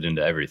manifested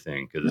into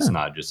everything because it's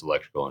not just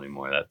electrical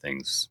anymore. That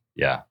thing's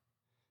Yeah,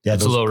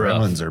 it's those a little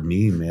Gremlins rough. are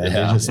mean, man. They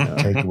just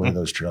take away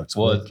those trucks.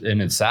 Well,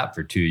 and it sat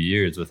for 2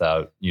 years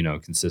without,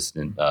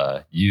 consistent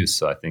use.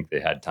 So I think they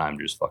had time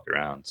to just fuck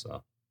around.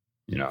 So,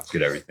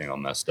 get everything all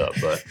messed up.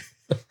 But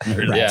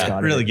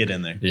really get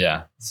in there.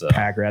 Yeah. So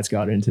pack rats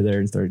got into there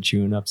and started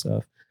chewing up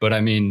stuff. But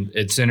I mean,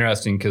 it's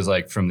interesting because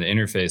like from the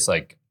interface,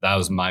 like that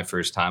was my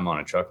first time on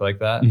a truck like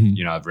that.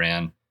 Mm-hmm. I've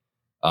ran,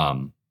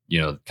 kind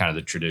of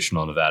the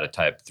traditional Nevada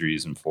Type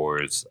 3s and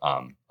 4s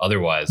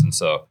otherwise. And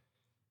so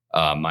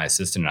my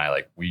assistant and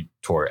I, we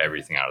tore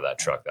everything out of that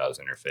truck that was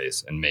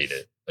interface and made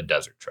it a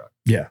desert truck.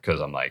 Yeah. Because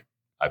I'm like,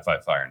 I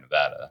fight fire in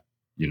Nevada.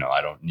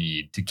 I don't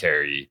need to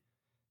carry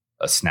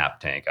a snap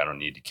tank. I don't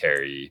need to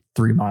carry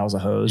 3 miles of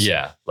hose.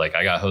 Yeah. Like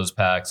I got hose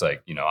packs. I'm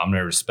going to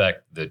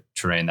respect the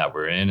terrain that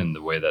we're in and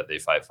the way that they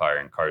fight fire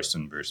in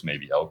Carson versus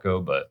maybe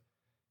Elko. But,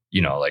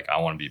 I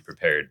want to be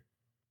prepared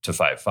to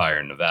fight fire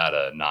in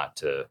Nevada, not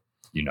to,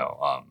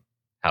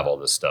 have all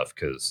this stuff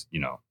because,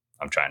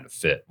 I'm trying to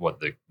fit what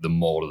the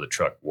mold of the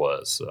truck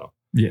was. So,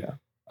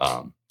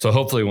 so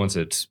hopefully once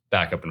it's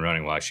back up and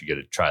running, we'll actually get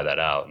to try that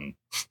out and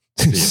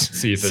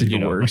see if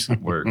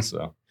it works.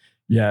 So,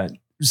 yeah.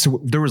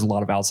 So there was a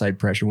lot of outside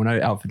pressure when I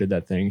outfitted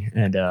that thing,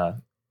 and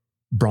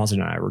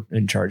Bronson and I were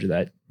in charge of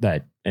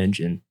that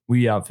engine.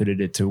 We outfitted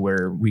it to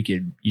where we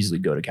could easily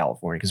go to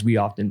California because we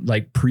often,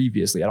 like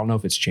previously, I don't know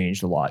if it's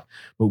changed a lot,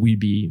 but we'd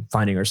be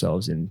finding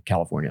ourselves in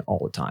California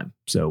all the time.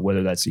 So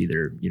whether that's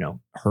either,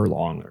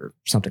 Hurlong or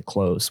something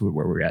close where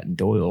we're at in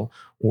Doyle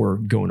or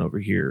going over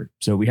here.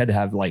 So we had to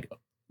have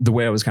the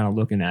way I was kind of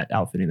looking at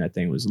outfitting that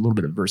thing was a little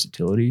bit of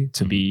versatility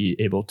to be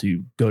able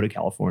to go to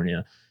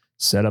California,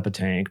 set up a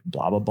tank,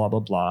 blah, blah, blah,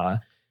 blah, blah.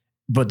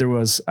 But there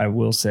was, I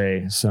will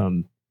say,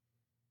 some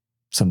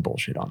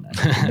bullshit on that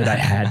that I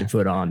had to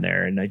put on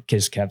there. And I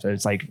just kept it.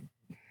 It's like,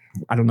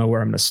 I don't know where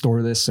I'm going to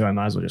store this, so I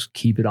might as well just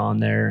keep it on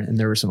there. And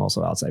there were some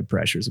also outside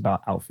pressures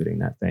about outfitting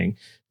that thing.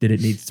 Did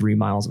it need 3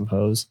 miles of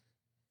hose?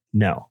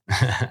 No.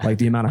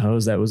 The amount of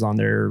hose that was on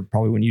there,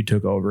 probably when you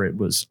took over, it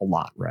was a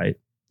lot, right?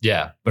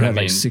 Yeah. But I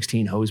mean,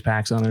 16 hose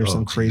packs on there,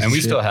 some crazy and we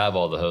shit. still have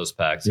all the hose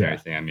packs and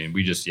everything. I mean,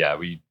 we just,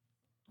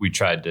 we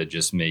tried to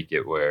just make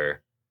it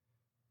where,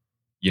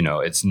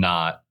 it's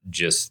not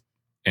just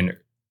an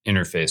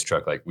interface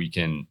truck. Like we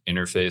can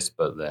interface,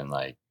 but then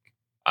I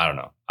don't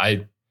know.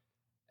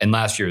 And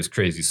last year was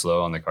crazy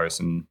slow on the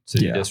Carson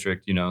City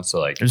District,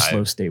 so it was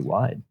slow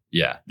statewide.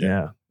 Yeah.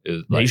 Yeah. It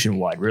was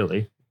nationwide,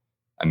 really.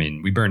 I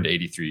mean, we burned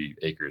 83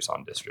 acres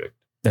on district.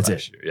 That's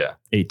it. Year. Yeah.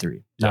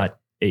 83, not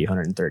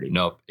 830.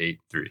 Nope.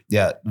 83.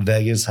 Yeah.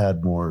 Vegas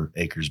had more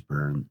acres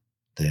burned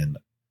than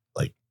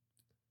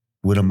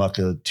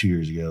Winnemucca 2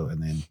 years ago.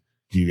 And then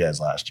you guys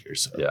last year.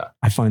 So yeah,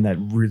 I find that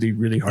really,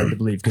 really hard to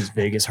believe because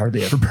Vegas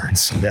hardly ever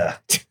burns. Yeah,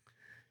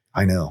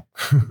 I know.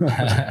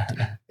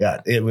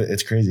 Yeah,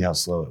 it's crazy how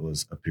slow it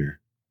was up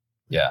here.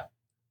 Yeah.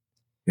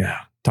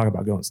 Talk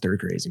about going stir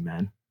crazy,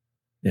 man.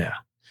 Yeah,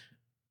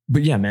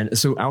 but yeah, man.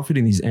 So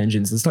outfitting these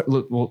engines,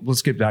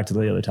 let's get back to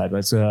the other type.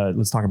 Let's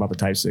talk about the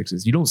Type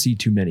 6s. You don't see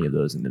too many of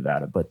those in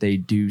Nevada, but they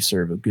do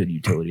serve a good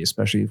utility,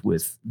 especially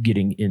with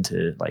getting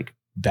into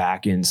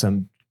back in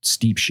some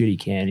steep shitty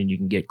canyon. You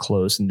can get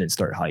close and then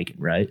start hiking,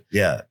 right?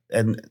 Yeah.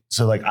 And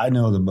so I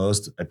know the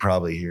most I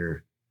probably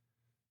hear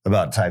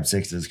about Type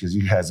 6s because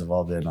you guys have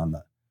all been on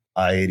the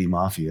I-80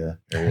 Mafia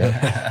area.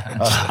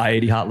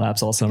 I-80 hot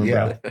laps all summer,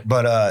 Yeah. bro.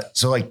 But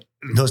so like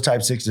those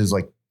type 6s,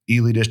 like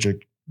Ely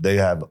District, they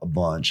have a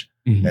bunch.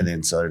 Mhm. And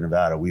then Southern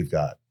Nevada, we've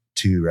got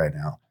 2 right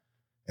now.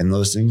 And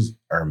those things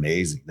are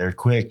amazing. They're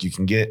quick. You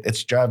can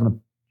it's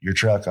driving your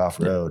truck off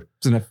road.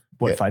 It's an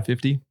Yeah.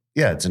 550?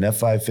 Yeah, it's an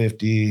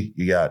F550.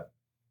 You got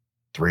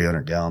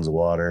 300 gallons of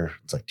water.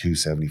 It's like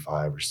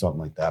 275 or something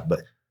like that.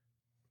 But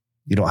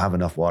you don't have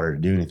enough water to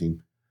do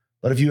anything.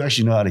 But if you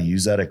actually know how to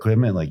use that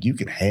equipment, like you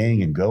can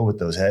hang and go with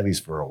those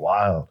heavies for a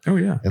while. Oh,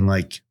 yeah. And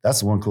like,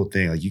 that's the one cool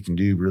thing. Like you can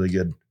do really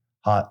good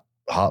hot,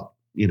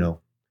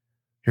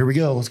 here we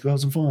go. Let's go have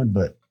some fun.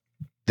 But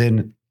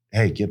then,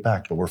 hey, get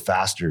back. But we're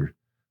faster.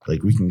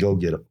 Like we can go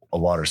get a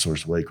water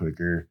source way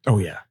quicker. Oh,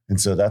 yeah. And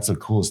so that's the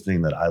coolest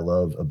thing that I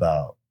love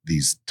about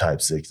these type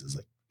 6s.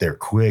 Like they're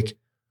quick.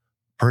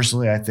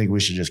 Personally, I think we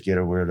should just get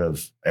rid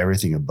of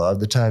everything above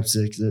the type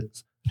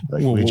 6s.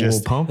 Like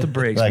we'll pump the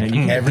brakes, like, man.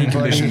 You can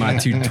everybody- recondition my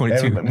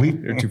 222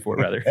 everybody- or 24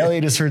 rather.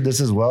 Elliot has heard this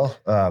as well.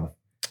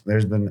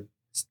 There's been,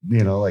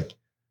 like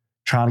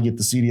trying to get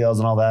the CDLs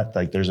and all that.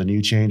 Like there's a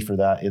new change for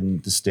that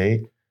in the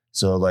state.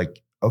 So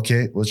like,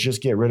 okay, let's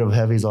just get rid of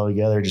heavies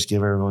altogether. Just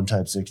give everyone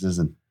type 6s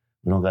and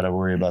we don't got to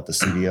worry about the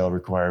CDL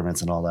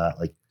requirements and all that.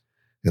 Like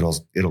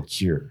it'll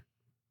cure,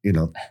 it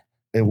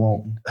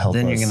won't help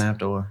Then us. you're going to have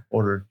to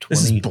order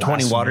This is 20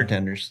 blasphemy. water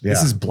tenders. Yeah.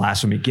 This is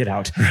blasphemy. Get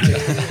out.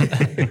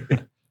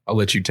 I'll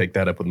let you take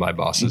that up with my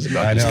bosses I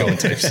about just know. going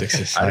type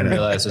 6s. I didn't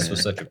realize this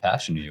was such a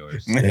passion of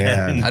yours.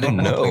 Man. I didn't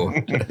know.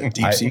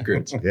 Deep I-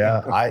 secrets.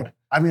 Yeah.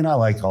 I mean, I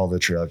like all the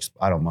trucks.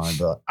 I don't mind,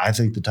 but I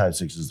think the type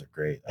 6s are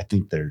great. I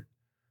think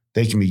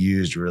they can be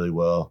used really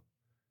well,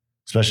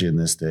 especially in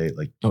this state.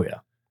 Like, Oh, yeah.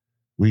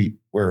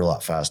 we're a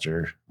lot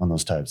faster on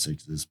those type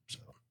 6s. So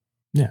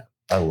Yeah.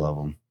 I love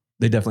them.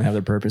 They definitely have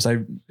their purpose. I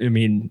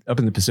mean, up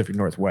in the Pacific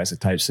Northwest, a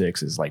Type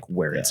 6 is like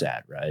where it's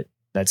at, right?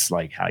 That's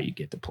like how you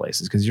get to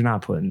places because you're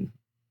not putting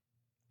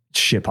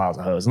shit piles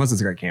of hose unless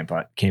it's like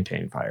a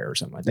campaign fire or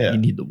something like that. Yeah. You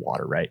need the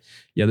water, right?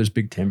 Yeah, there's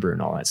big timber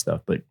and all that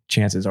stuff, but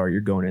chances are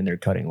you're going in there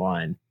cutting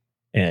line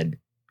and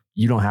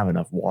you don't have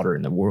enough water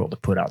in the world to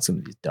put out some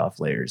of these duff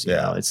layers. You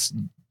know,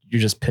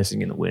 you're just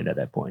pissing in the wind at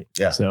that point.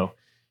 Yeah. So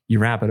you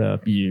wrap it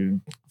up,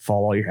 you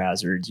fall all your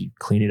hazards, you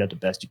clean it up the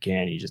best you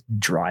can, you just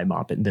dry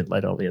mop it and then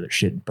let all the other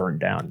shit burn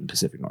down in the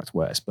Pacific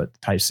Northwest. But the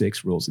Type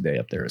 6 rules the day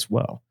up there as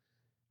well.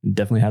 It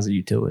definitely has a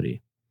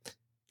utility.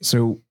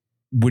 So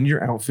when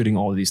you're outfitting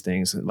all of these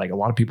things, like a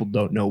lot of people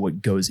don't know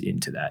what goes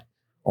into that,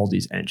 all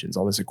these engines,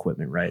 all this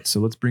equipment, right? So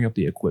let's bring up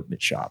the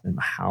equipment shop and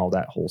how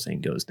that whole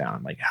thing goes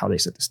down, like how they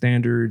set the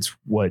standards,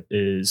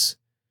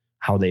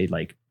 how they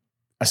like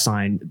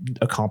assign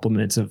a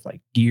complements of like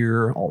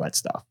gear, all that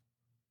stuff.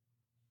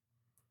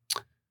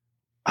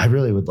 I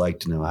really would like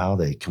to know how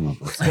they come up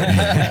with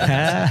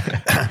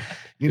that.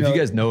 If you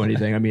guys know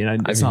anything, I mean,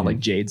 it's not like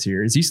Jade's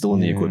here. Is he still in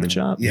the equipment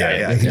shop?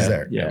 Yeah, he's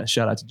there. Yeah,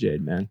 shout out to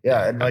Jade, man.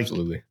 Yeah, and like,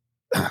 Absolutely.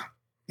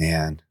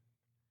 man,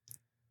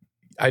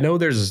 I know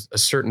there's a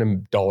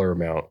certain dollar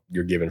amount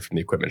you're given from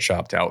the equipment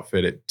shop to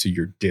outfit it to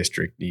your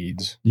district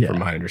needs, Yeah. from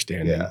my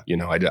understanding. Yeah. You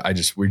know,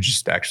 we're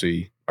just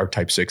actually, our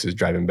Type 6 is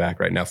driving back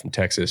right now from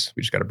Texas.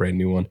 We just got a brand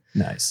new one.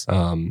 Nice.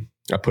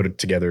 I put it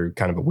together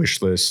kind of a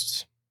wish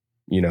list,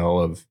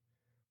 of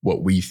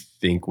what we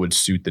think would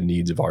suit the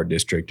needs of our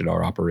district and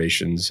our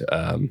operations,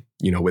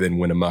 within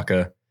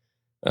Winnemucca.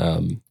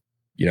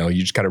 You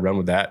just kind of run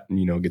with that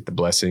and, get the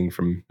blessing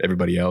from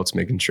everybody else,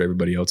 making sure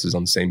everybody else is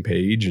on the same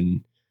page.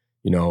 And,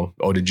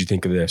 oh, did you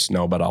think of this?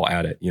 No, but I'll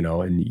add it,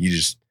 and you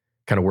just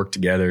kind of work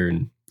together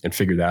and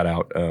figure that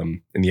out.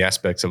 In the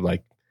aspects of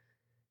like,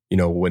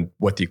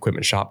 what the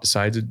equipment shop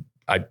decides,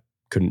 I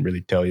couldn't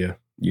really tell you,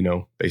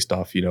 based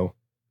off,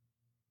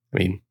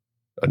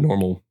 a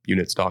normal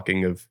unit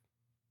stocking of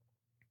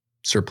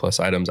surplus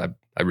items.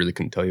 I really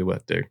couldn't tell you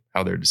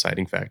how their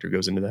deciding factor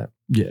goes into that.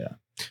 Yeah.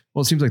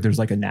 Well, it seems like there's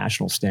like a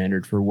national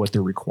standard for what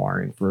they're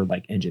requiring for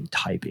like engine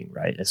typing,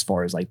 right? As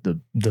far as like the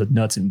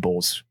nuts and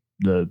bolts,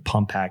 the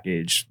pump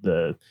package,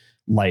 the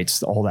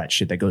lights, all that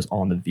shit that goes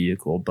on the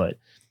vehicle.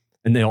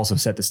 And they also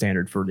set the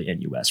standard for the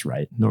NUS,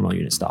 right? Normal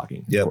unit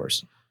stocking, Yep. of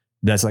course.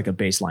 That's like a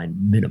baseline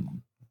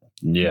minimum.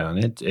 Yeah,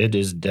 and it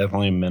is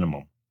definitely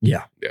minimum.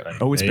 Yeah. Yeah.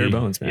 Oh, it's bare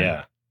bones, man.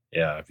 Yeah.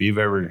 Yeah. If you've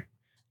ever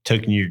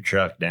taken your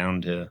truck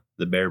down to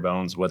the bare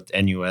bones, what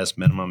the NUS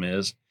minimum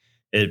is,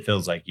 it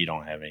feels like you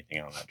don't have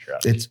anything on that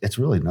truck. it's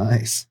really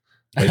nice.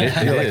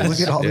 It You're like, is, look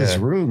at all this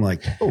yeah. room.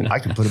 Like, oh, I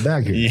can put a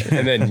bag here. Yeah.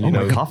 And then,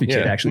 My coffee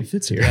kit yeah. actually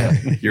fits here.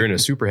 You're in a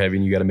super heavy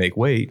and you got to make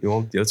weight.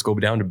 Well, let's go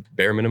down to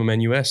bare minimum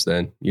NUS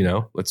then,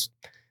 let's,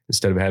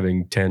 instead of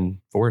having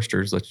 10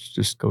 Foresters, let's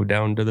just go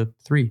down to the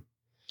 3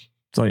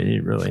 That's all you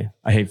need, really.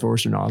 I hate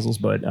Forester nozzles,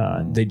 but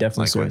they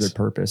definitely serve Likewise. their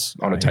purpose.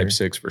 on a out Type here.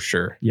 6 for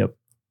sure. Yep.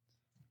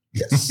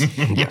 Yes.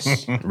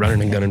 Yes.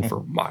 Running and gunning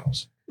for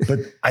miles. But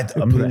I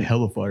Put a mean,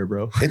 hell of fire,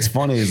 bro. it's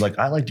funny is like,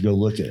 I like to go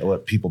look at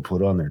what people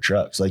put on their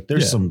trucks. Like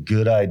there's Yeah. some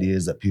good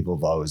ideas that people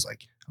have always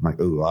like, I'm like,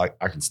 oh,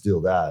 I can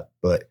steal that.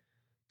 But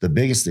the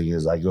biggest thing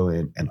is I go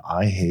in and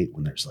I hate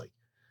when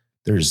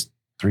there's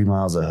 3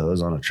 miles of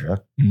hose on a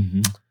truck.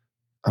 Mm-hmm.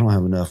 I don't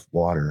have enough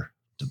water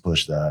to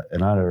push that.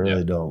 And I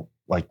really don't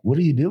like, what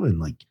are you doing?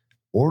 Like,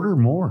 order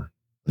more.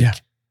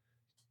 Like,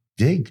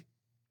 dig.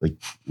 Like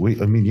we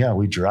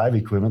drive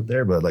equipment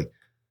there, but like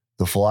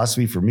the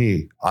philosophy for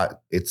me,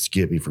 it's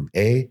get me from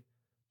A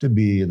to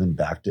B and then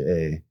back to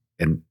A.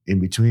 And in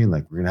between,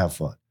 like, we're going to have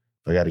fun.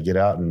 If I got to get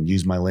out and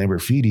use my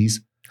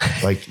Lamborghinis,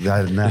 like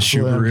that's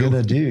what I'm going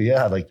to do.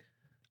 Yeah. Like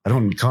I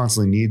don't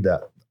constantly need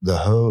the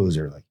hose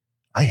or like,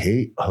 I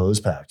hate hose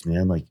packs,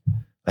 man. Like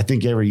I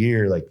think every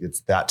year, like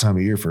it's that time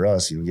of year for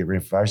us, get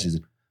ready for fire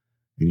season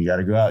and you got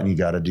to go out and you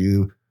got to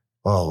do,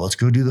 let's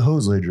go do the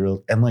hose lay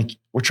drill. And like,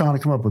 we're trying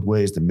to come up with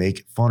ways to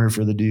make it funner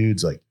for the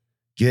dudes, like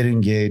get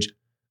engaged.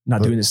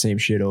 Not doing the same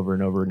shit over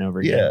and over and over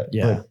again.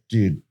 Yeah. But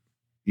dude,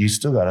 you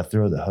still got to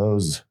throw the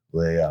hose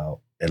layout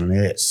and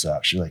it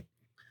sucks. You're like,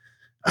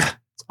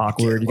 it's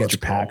awkward. You got your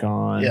pack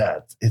on. Yeah.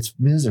 It's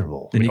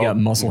miserable. Then you got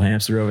muscle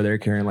hamster over there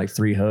carrying like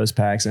 3 hose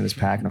packs and is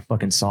packing a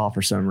fucking saw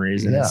for some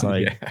reason. It's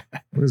like,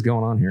 what is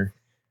going on here?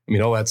 I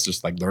mean, all that's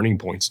just like learning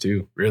points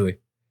too, really.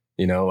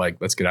 Like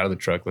let's get out of the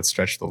truck, let's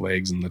stretch the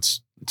legs and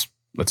let's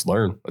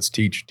learn, let's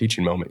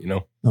teaching moment,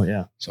 Oh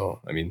yeah.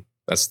 So, I mean,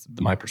 that's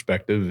my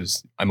perspective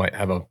is I might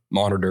have a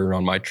monitor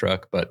on my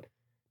truck, but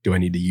do I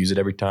need to use it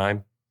every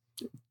time?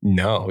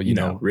 No,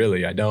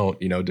 really, I don't,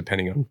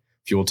 depending on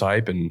fuel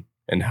type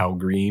and how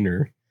green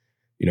or,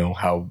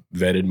 how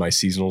vetted my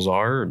seasonals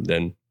are,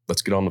 then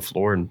let's get on the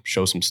floor and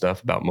show some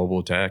stuff about mobile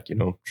attack,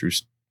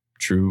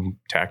 true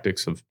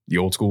tactics of the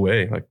old school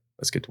way. Like,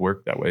 let's get to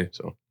work that way.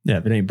 So yeah,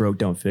 if it ain't broke,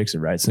 don't fix it,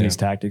 right? Some of these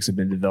tactics have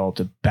been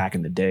developed back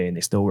in the day and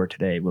they still work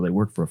today. Well, they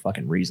work for a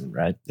fucking reason,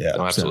 right? Yeah,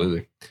 no,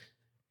 absolutely. So,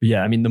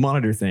 yeah, I mean, the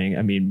monitor thing,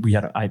 I mean,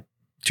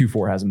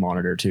 2.4 has a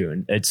monitor too.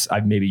 And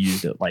I've maybe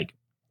used it like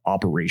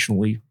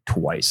operationally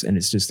twice. And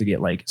it's just to get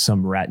like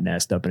some rat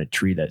nest up in a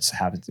tree that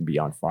happens to be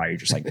on fire. You're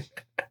just like,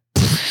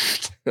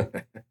 all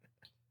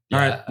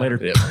right, later.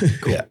 Yeah,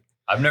 cool. Yeah.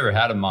 I've never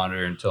had a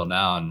monitor until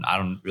now. And I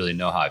don't really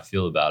know how I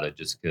feel about it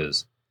just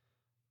because,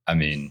 I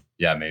mean,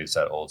 yeah, maybe it's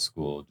that old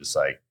school, just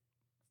like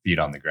feet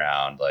on the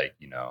ground, like,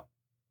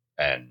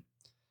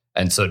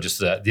 and so just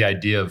the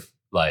idea of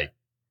like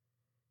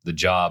the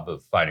job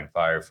of fighting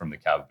fire from the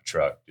cab of a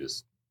truck,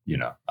 just,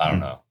 I don't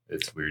know.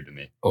 It's weird to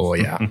me. Oh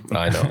yeah,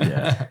 I know.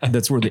 Yeah.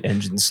 That's where the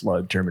engine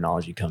slug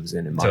terminology comes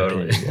in my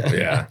opinion.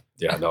 Yeah.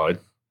 Yeah.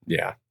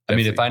 I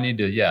mean, if I need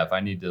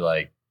to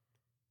like,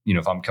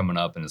 if I'm coming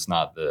up and it's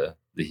not the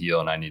heel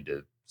and I need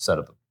to set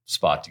up a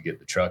spot to get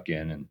the truck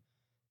in and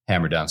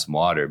hammer down some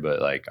water,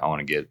 but like I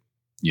want to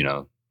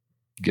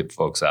get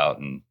folks out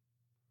and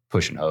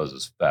pushing hose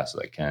as fast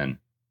as I can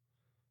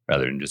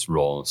rather than just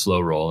slow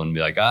roll and be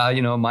like,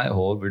 might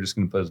hold. We're just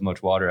going to put as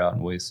much water out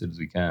and waste it as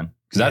we can.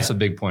 Because that's a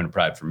big point of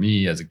pride for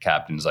me as a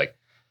captain is like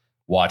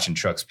watching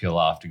trucks peel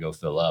off to go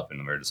fill up.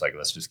 And we're just like,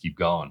 let's just keep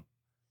going.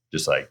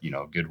 Just like,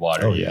 good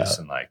water use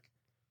and like,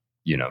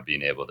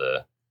 being able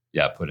to,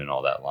 put in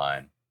all that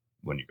line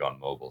when you're going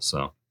mobile.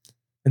 So.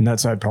 And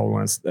that's I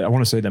want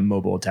to say that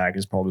mobile attack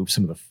is probably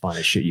some of the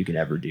funnest shit you can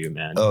ever do,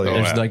 man. Oh, yeah.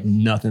 There's like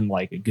nothing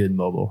like a good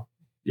mobile.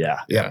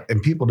 Yeah. Yeah.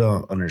 And people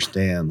don't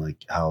understand like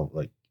how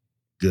like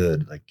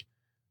good, like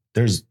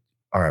there's,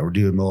 all right, we're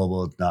doing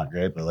mobile. It's not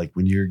great. But like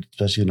when you're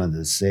especially on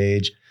the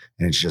sage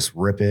and it's just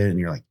ripping and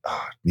you're like,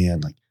 oh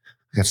man, like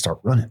I got to start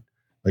running.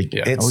 Like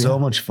it's so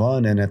much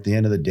fun. And at the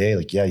end of the day,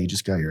 like, you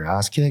just got your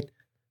ass kicked.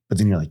 But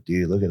then you're like,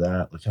 dude, look at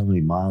that. Look how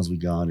many miles we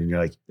gone. And you're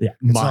like,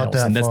 miles.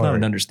 And that's not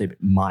an understatement.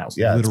 Miles.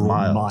 Yeah, literal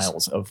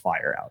miles of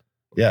fire out.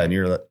 Yeah. And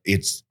you're like,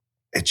 it's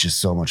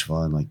just so much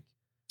fun. Like,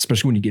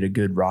 especially when you get a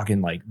good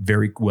rocking, like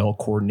very well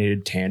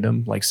coordinated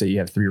tandem, like say you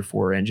have 3 or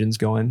 4 engines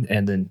going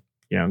and then,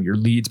 your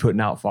lead's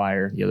putting out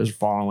fire. The others are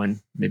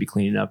following, maybe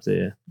cleaning up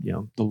the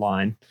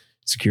line,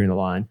 securing the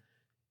line.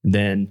 And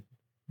then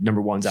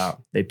number 1's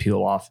out. They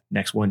peel off.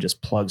 Next one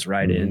just plugs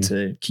right in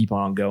to keep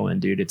on going,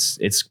 dude. It's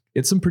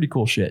some pretty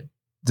cool shit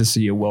to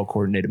see a well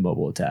coordinated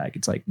mobile attack.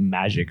 It's like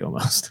magic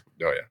almost.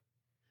 Oh yeah.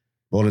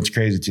 Well, it's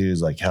crazy too,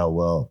 is like how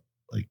well,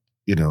 like,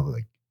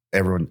 like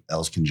everyone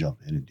else can jump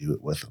in and do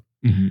it with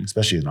them,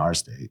 especially in our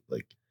state.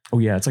 Like, oh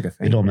yeah, it's like a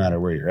thing. It don't matter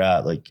where you're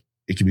at. Like,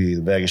 it could be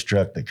the Vegas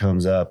truck that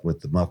comes up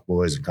with the Muck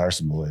boys and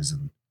Carson boys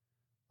and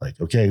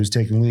like, okay, who's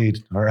taking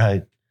lead? All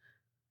right.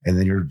 And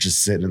then you're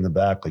just sitting in the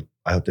back. Like,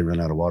 I hope they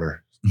run out of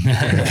water.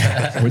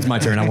 When's my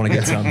turn? I want to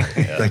get some.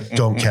 Like,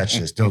 don't catch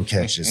this. Don't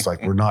catch this.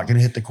 Like, we're not going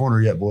to hit the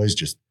corner yet, boys.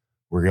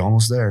 We're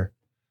almost there.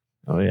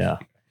 Oh yeah.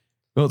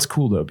 Well, it's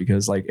cool though,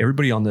 because like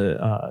everybody on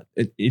the,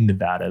 in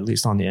Nevada, at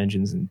least on the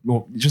engines and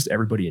just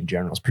everybody in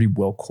general is pretty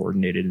well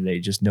coordinated and they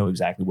just know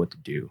exactly what to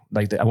do.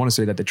 Like I want to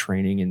say that the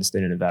training in the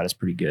state of Nevada is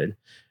pretty good.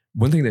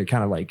 One thing that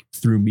kind of like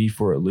threw me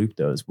for a loop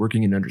though is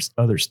working in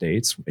other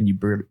states and you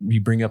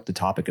bring up the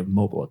topic of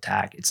mobile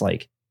attack. It's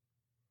like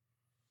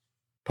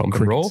pump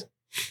and roll.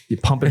 You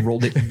pump and roll.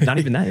 Not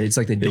even that. It's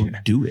like they don't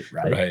do it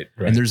right. Right.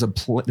 And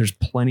there's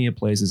plenty of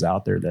places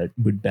out there that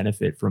would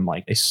benefit from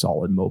like a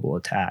solid mobile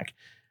attack,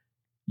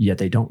 yet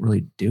they don't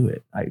really do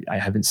it. I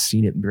haven't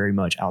seen it very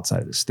much outside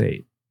of the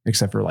state,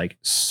 except for like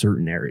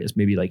certain areas,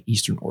 maybe like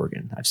Eastern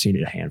Oregon. I've seen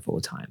it a handful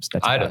of times.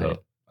 That's Idaho.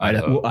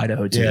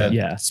 Idaho too.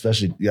 Yeah.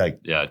 Especially like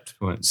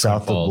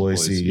south of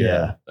Boise.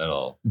 Yeah. That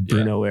all.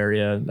 Bruno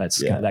area.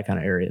 That's kind of that kind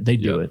of area. They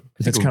do it.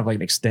 That's kind of like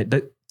an extent.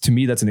 To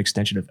me, that's an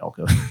extension of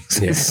Elko.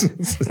 There's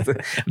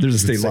a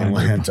state line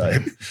land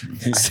type.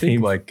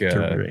 Same like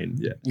terrain.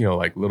 Yeah. You know,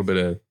 like a little bit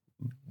of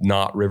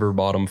not river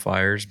bottom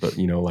fires, but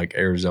you know, like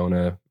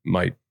Arizona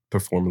might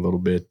perform a little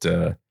bit.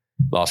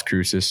 Las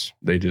Cruces,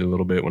 they did a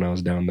little bit when I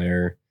was down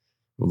there,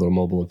 a little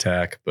mobile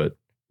attack. But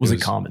was it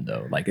common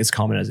though? Like as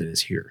common as it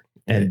is here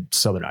in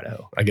Southern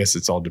Idaho? I guess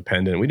it's all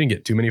dependent. We didn't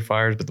get too many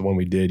fires, but the one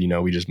we did, you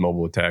know, we just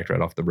mobile attacked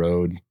right off the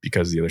road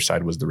because the other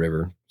side was the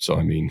river. So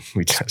I mean,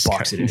 we just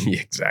box it in. Yeah,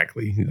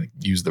 exactly. Like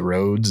use the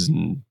roads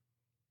and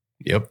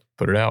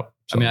put it out.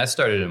 So, I mean, I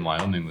started in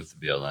Wyoming with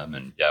the BLM,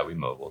 and we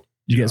mobiled.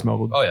 You guys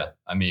mobiled? Oh yeah.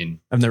 I mean,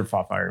 I've never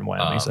fought fire in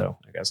Wyoming, so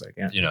I guess I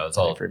can't. You know, it's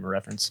all frame of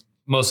reference.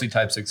 Mostly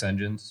Type 6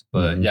 engines,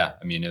 but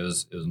I mean, it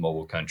was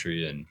mobile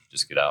country and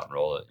just get out and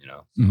roll it, you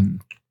know.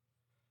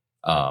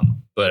 So.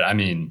 But I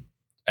mean,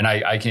 and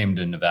I came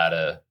to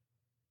Nevada,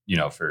 you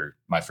know, for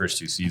my first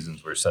 2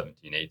 seasons were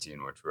 17,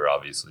 18, which were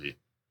obviously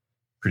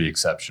pretty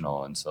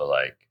exceptional. And so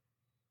like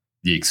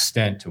the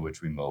extent to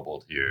which we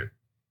mobiled here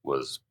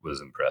was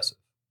impressive.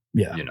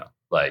 Yeah. You know,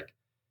 like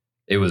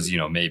it was, you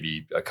know,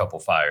 maybe a couple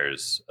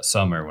fires a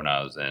summer when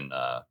I was in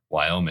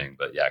Wyoming,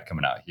 but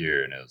coming out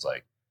here and it was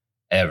like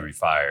every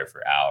fire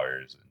for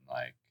hours and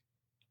like,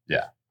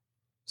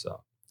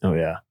 so. Oh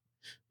yeah.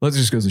 Well, it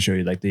just goes to show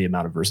you like the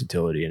amount of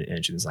versatility in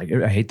engines. Like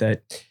I hate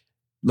that.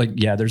 Like,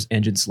 there's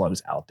engine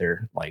slugs out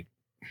there. Like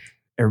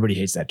everybody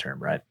hates that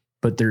term, right?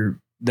 But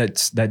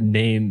that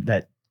name,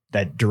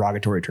 that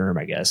derogatory term,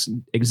 I guess,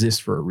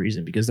 exists for a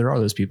reason because there are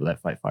those people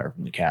that fight fire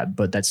from the cab,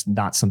 but that's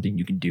not something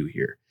you can do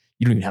here.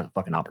 You don't even have the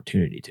fucking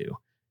opportunity to.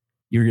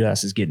 Your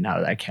ass is getting out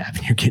of that cab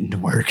and you're getting to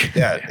work.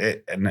 Yeah.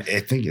 And I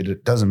think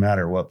it doesn't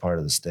matter what part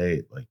of the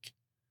state, like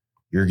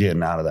you're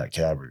getting out of that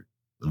cab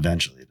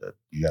eventually that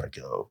you got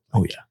to go.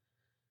 Oh yeah.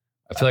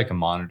 I feel like a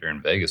monitor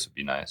in Vegas would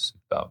be nice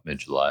about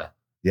mid-July.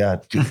 Yeah.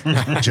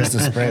 Just to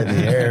spray in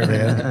the air,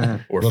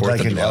 man. Or look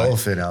like an July.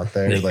 elephant out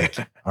there. Like,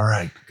 all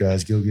right,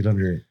 guys, go get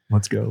under it.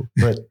 Let's go.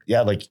 But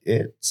like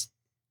you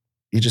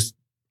just,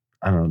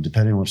 I don't know,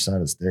 depending on which side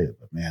of the state,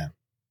 but man,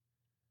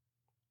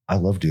 I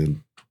love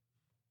doing.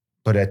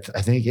 But I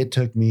think it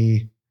took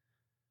me.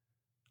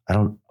 I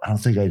don't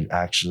think I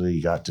actually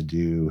got to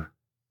do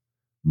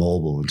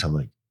mobile until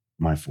like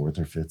my 4th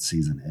or 5th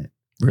season hit.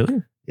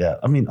 Really? Yeah.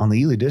 I mean, on the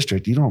Ely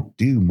district, you don't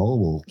do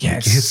mobile. Yeah,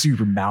 like, it's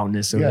super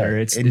mountainous over there.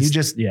 You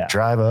just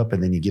drive up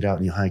and then you get out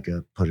and you hike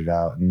up, put it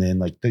out, and then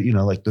like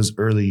like those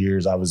early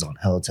years, I was on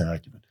Heli-Ops and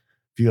a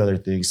few other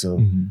things.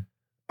 So,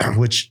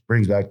 which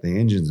brings back the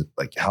engines,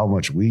 like how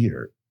much we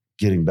are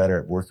getting better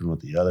at working with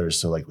the others.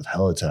 So, like with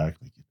Heli-Ops, like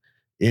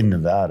in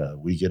Nevada,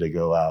 we get to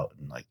go out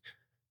and like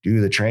do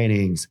the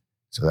trainings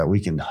so that we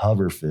can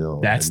hover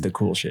fill. That's the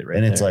cool shit, right?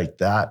 And there. it's like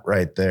that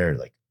right there.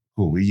 Like,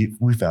 cool.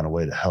 We found a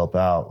way to help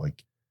out,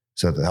 like,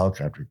 so the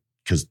helicopter,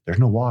 because there's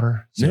no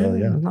water. So,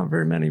 there's not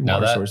very many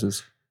water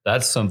sources.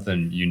 That's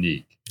something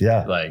unique.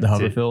 Yeah. Like the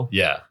hover fill?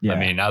 Yeah. I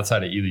mean,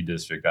 outside of Ely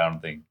district, I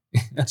don't think.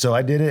 So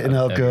I did it in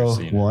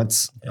Elko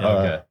once.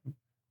 Okay.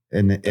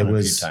 And it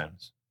was, a few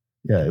times.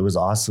 Yeah, it was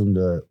awesome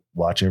to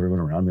watch everyone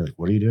around me. Like,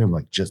 what are you doing? I'm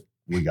like,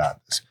 we got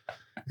this.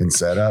 And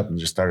set up and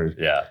just started.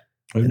 Yeah.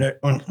 We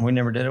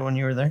never did it when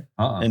you were there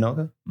in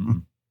Elko?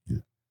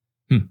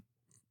 Yeah.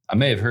 I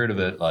may have heard of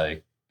it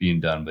like being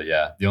done, but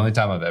the only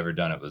time I've ever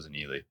done it was in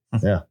Ely.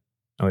 Yeah.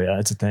 Oh yeah,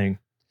 that's a thing.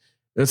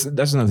 That's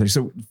another thing.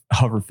 So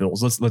hover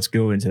fills. Let's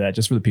go into that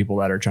just for the people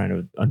that are trying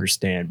to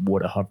understand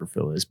what a hover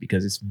fill is,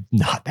 because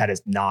that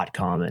is not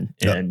common.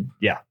 And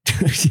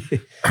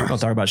I'll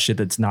talk about shit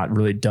that's not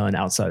really done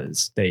outside of the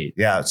state.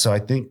 Yeah. So I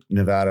think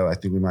Nevada,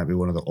 we might be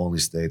one of the only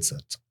states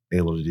that's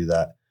able to do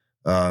that.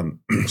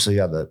 So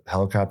the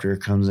helicopter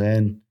comes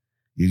in,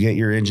 you get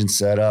your engine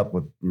set up,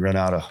 run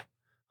out a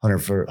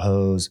 100-foot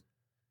hose,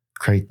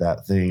 crate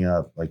that thing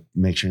up, like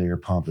make sure your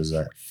pump is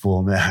at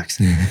full max.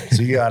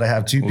 So you got to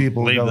have 2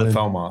 people leave the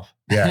foam off.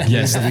 Yeah.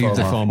 Yes, leave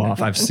the foam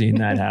off. I've seen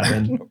that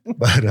happen.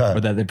 But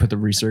or that they put the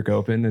recirc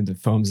open and the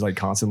foam's like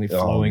constantly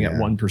flowing at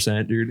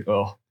 1%, dude.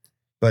 Oh.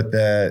 But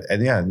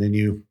and then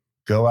you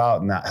go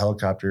out in that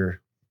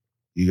helicopter,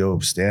 you go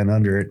stand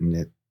under it and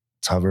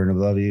it's hovering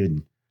above you,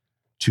 and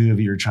 2 of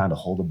you are trying to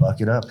hold a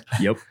bucket up.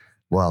 Yep.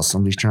 While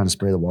somebody's trying to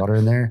spray the water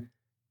in there,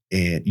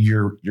 and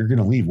you're going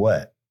to leave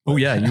wet. Oh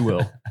yeah, you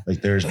will.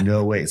 Like there's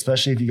no way,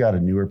 especially if you got a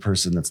newer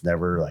person that's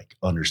never like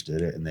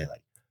understood it, and they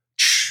like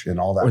and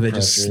all that. Or they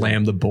just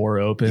slam the bore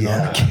open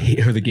on the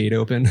gate, or the gate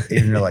open.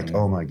 And you're like,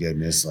 oh my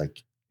goodness,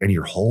 like, and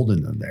you're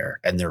holding them there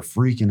and they're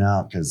freaking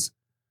out because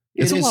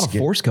there's a lot of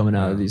force coming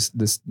out of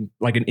this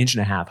like an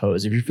 1.5-inch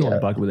hose. If you're filling a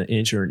bucket with an 1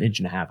 inch or an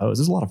 1.5-inch hose,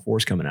 there's a lot of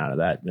force coming out of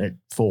that at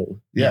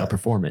full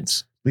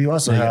performance. But you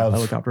also have a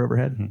helicopter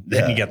overhead.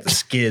 Then you got the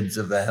skids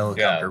of the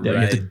helicopter. Yeah, you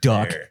have to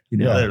duck. There. You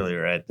know? Literally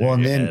right there. Well,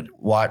 and then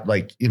what?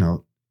 Like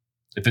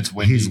if it's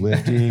windy, he's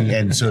lifting,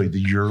 and so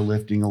you're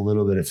lifting a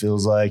little bit. It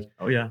feels like,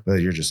 oh yeah,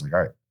 but you're just like, all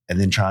right, and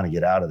then trying to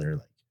get out of there.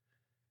 Like,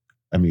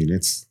 I mean,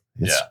 it's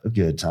a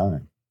good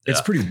time.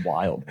 It's pretty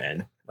wild,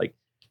 man. Like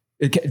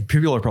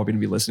People are probably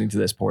going to be listening to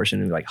this portion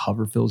and be like,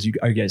 hoverfills,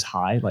 are you guys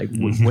high? Like,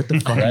 what the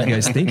fuck are you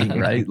guys thinking,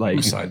 right? Like,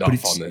 Who signed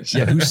off on this?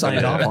 Yeah, who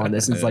signed off on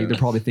this? It's like they're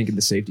probably thinking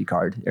the safety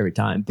card every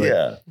time.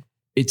 But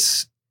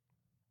it's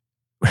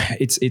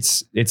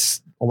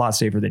a lot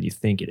safer than you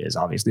think it is.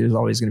 Obviously, there's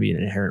always going to be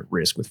an inherent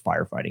risk with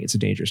firefighting. It's a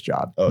dangerous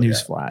job.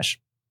 Newsflash.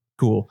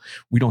 Cool.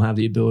 We don't have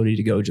the ability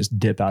to go just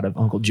dip out of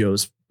Uncle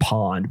Joe's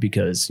pond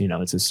because,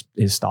 it's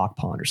his stock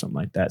pond or something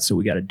like that. So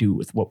we got to do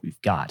with what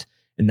we've got.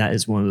 And that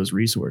is one of those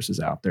resources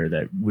out there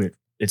that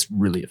it's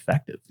really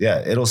effective.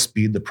 Yeah, it'll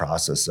speed the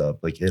process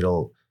up. Like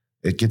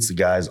it gets the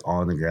guys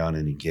on the ground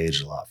and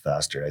engaged a lot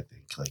faster, I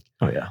think. Like,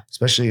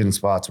 especially in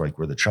spots like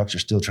where the trucks are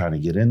still trying to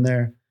get in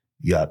there.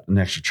 You got an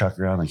extra truck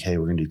around, like, hey,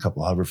 we're gonna do a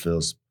couple hover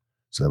fills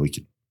so that we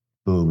can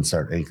boom and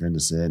start anchoring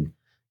this in.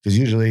 Because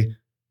usually,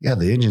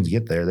 the engines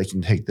get there, they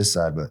can take this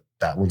side, but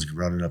that one's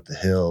running up the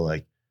hill.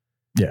 Like,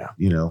 you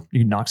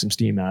can knock some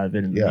steam out of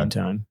it in the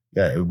meantime.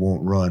 Yeah, it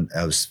won't run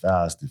as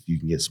fast if you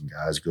can get some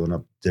guys going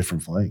up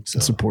different flanks. So.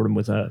 Support them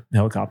with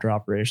helicopter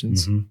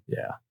operations. Mm-hmm.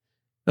 Yeah.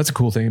 That's a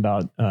cool thing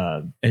about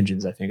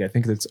engines, I think. I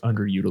think that's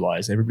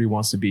underutilized. Everybody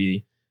wants to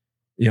be,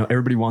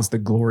 everybody wants the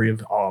glory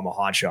of, I'm a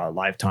hotshot,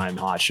 lifetime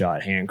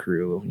hotshot, hand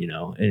crew,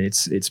 and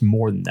it's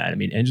more than that. I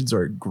mean, engines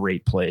are a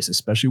great place,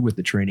 especially with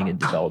the training and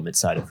development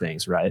side of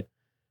things, right?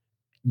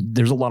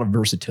 There's a lot of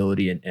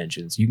versatility in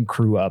engines. You can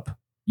crew up.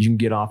 You can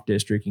get off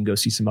district, you can go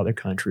see some other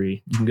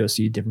country, you can go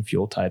see different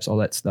fuel types, all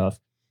that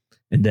stuff.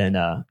 And then,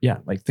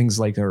 like things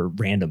like are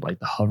random, like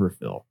the hover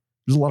fill.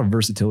 There's a lot of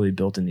versatility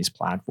built in these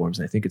platforms.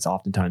 And I think it's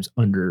oftentimes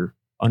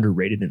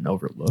underrated and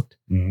overlooked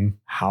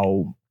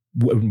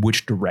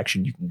which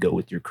direction you can go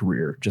with your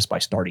career just by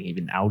starting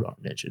even out on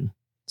an engine.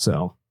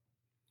 So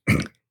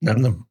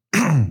the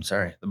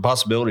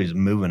possibilities of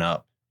moving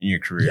up in your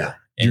career. Yeah.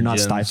 You're not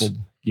stifled,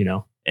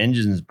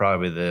 Engines is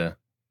probably the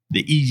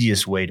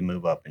easiest way to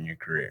move up in your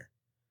career.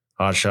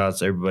 Hot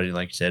shots, everybody,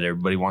 like you said,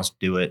 everybody wants to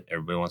do it.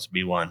 Everybody wants to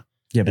be one.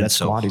 Yeah, but that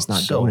squad is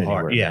not going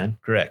anywhere. Yeah, man.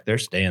 Correct. They're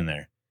staying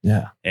there.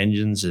 Yeah.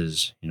 Engines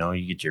is,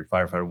 you get your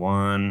firefighter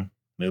 1,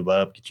 move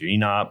up, get your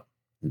ENOP.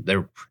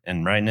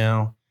 And right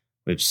now,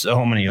 we have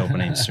so many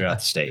openings throughout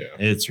the state.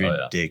 It's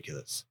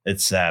ridiculous.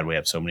 It's sad we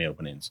have so many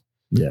openings.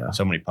 Yeah.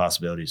 So many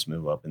possibilities to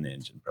move up in the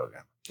engine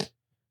program.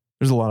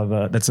 There's a lot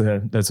of that's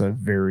a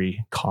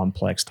very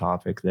complex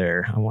topic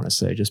there, I want to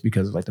say, just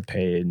because of like the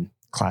pay and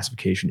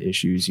classification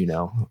issues,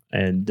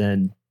 and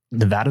then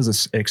Nevada's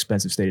an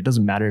expensive state. It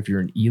doesn't matter if you're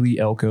in Ely,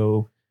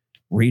 Elko,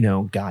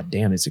 Reno. God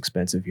damn, it's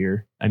expensive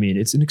here. I mean,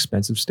 it's an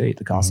expensive state.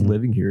 The cost of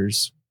living here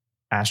is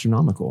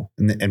astronomical.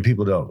 And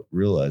people don't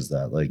realize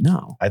that. Like,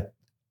 no, I've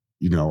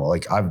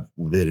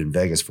been in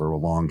Vegas for a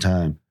long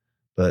time,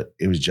 but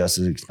it was just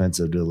as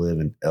expensive to live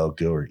in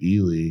Elko or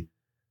Ely.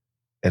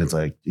 And it's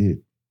like,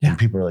 dude, and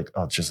people are like,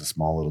 oh, it's just a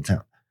small little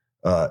town.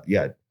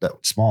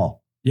 That's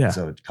small. Yeah.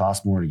 So it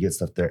costs more to get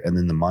stuff there. And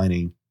then the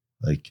mining,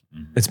 like,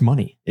 it's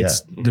money.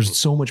 There's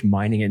so much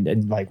mining.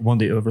 And like one of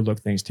the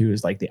overlooked things too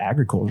is like the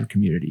agriculture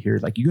community here.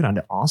 Like you go down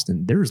to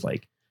Austin, there's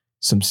like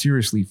some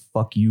seriously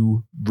fuck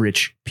you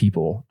rich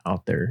people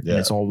out there. Yeah.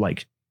 And it's all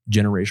like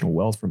generational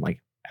wealth from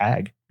like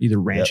ag, either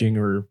ranching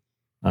or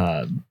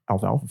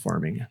alfalfa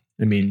farming.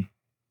 I mean,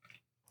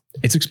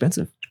 it's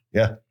expensive.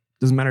 Yeah.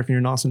 Doesn't matter if you're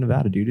in Austin,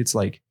 Nevada, dude. It's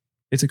like,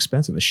 it's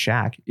expensive. A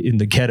shack in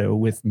the ghetto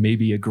with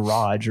maybe a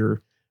garage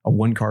or a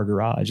 1-car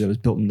garage that was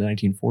built in the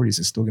 1940s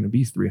is still going to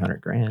be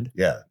 $300,000.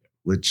 Yeah,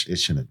 which it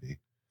shouldn't be.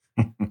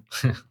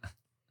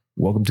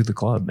 Welcome to the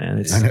club, man.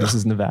 This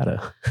is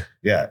Nevada.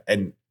 Yeah,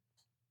 and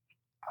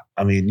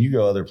I mean, you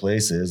go other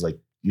places, like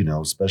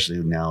especially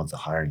now with the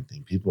hiring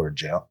thing, people are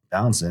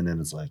bouncing,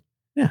 and it's like,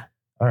 yeah,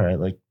 all right,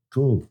 like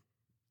cool.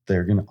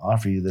 They're going to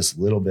offer you this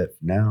little bit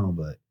now,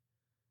 but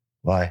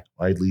why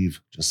leave?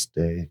 Just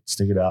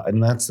stick it out,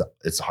 and it's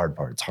the hard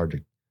part. It's hard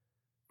to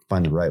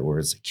find the right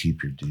words to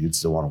keep your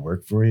dudes that want to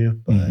work for you.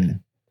 But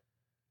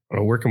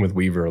I'm working with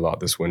Weaver a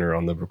lot this winter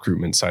on the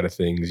recruitment side of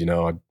things.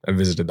 I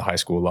visited the high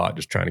school a lot,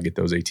 just trying to get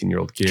those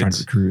 18-year-old kids. Trying to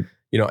recruit.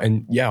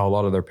 And a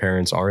lot of their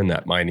parents are in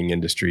that mining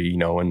industry,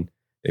 and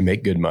they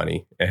make good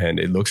money and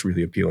it looks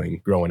really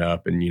appealing growing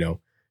up. And,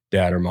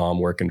 dad or mom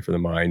working for the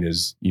mine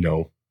is,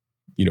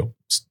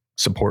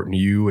 supporting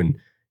you and,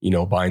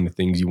 buying the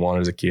things you want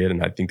as a kid.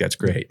 And I think that's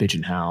great.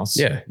 Bitchin' house.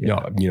 Yeah.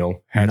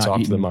 Hats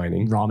off to the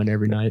mining. Ramen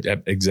every night.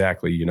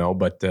 Exactly.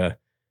 But,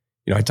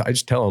 I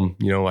just tell them,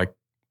 like,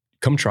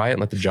 come try it and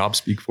let the job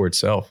speak for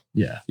itself.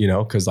 Yeah.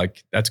 Cause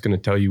like, that's going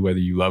to tell you whether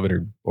you love it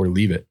or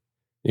leave it,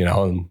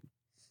 and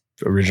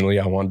originally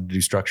I wanted to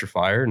do structure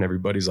fire and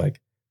everybody's like,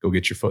 go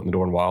get your foot in the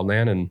door in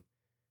wildland. And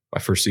my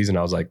first season,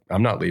 I was like,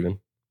 I'm not leaving.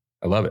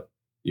 I love it,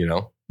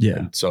 Yeah.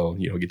 And so,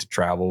 get to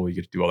travel, you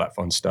get to do all that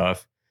fun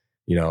stuff,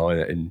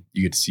 and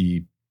you get to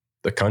see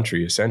the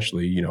country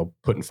essentially,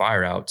 putting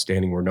fire out,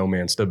 standing where no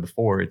man stood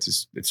before. It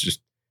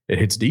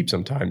hits deep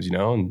sometimes,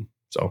 and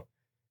so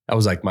that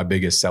was like my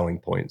biggest selling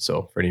point.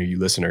 So for any of you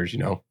listeners,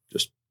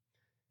 just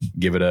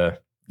give it a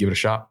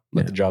shot.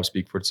 Let the job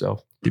speak for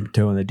itself. Dip your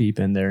toe in the deep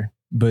end there.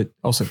 But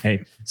also,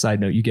 hey, side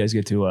note, you guys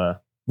get to,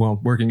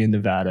 working in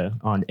Nevada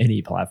on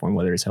any platform,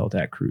 whether it's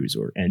Hellcat Cruise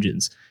or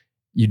engines,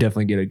 You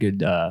definitely get a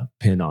good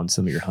pin on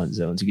some of your hunt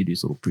zones. You could do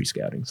some little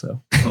pre-scouting.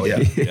 So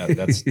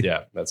That's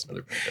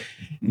another benefit.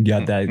 you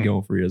got that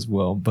going for you as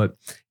well. But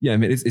yeah, I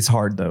mean, it's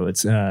hard though.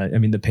 It's I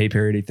mean, the pay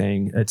parity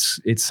thing,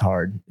 it's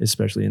hard,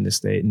 especially in this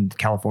state. And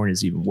California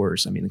is even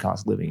worse. I mean, the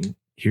cost of living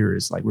here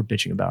is like, we're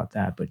bitching about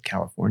that, but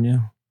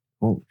California,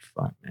 holy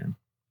fuck, man,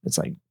 it's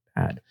like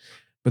bad.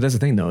 But that's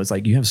the thing though. It's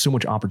like, you have so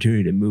much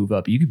opportunity to move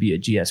up. You could be a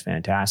GS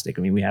Fantastic.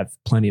 I mean, we have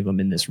plenty of them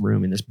in this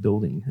room, in this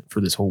building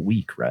for this whole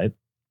week. Right.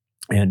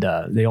 And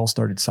they all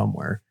started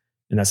somewhere.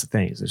 And that's the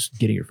thing, is just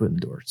getting your foot in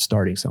the door,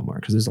 starting somewhere,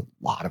 because there's a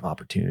lot of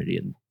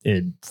opportunity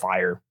in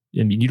fire.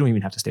 I mean, you don't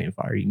even have to stay in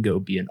fire. You can go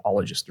be an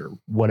ologist or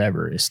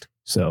whateverist.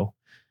 So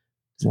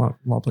there's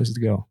a lot of places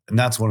to go. And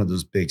that's one of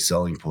those big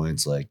selling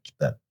points, like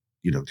that,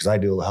 you know, because I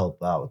do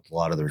help out with a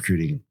lot of the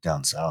recruiting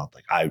down south.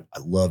 Like I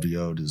love to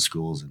go to the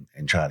schools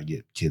and try to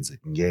get kids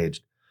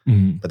engaged.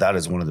 Mm-hmm. But that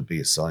is one of the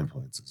biggest selling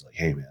points. It's like,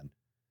 hey, man,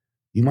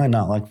 you might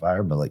not like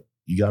fire, but like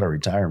you got a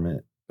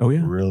retirement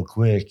real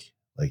quick.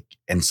 Like,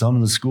 and some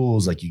of the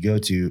schools like you go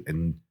to,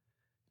 and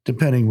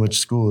depending which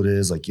school it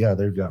is, like, yeah,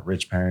 they've got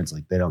rich parents,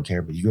 like they don't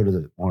care. But you go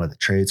to one of the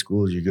trade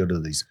schools, you go to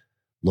these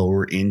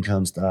lower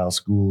income style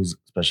schools,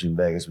 especially in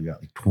Vegas, we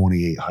got like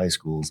 28 high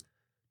schools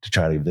to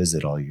try to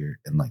visit all year.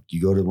 And like,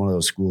 you go to one of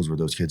those schools where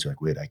those kids are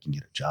like, wait, I can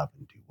get a job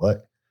and do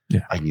what?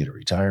 Yeah. I can get a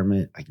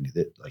retirement. I can do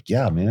that. Like,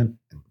 yeah, man.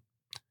 And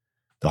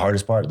the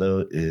hardest part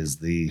though is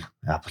the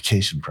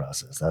application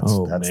process. That's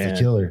the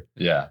killer.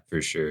 Yeah,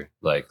 for sure.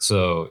 Like,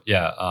 so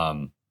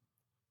yeah,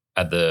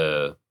 at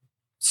the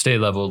state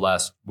level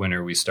last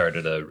winter, we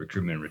started a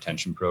recruitment and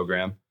retention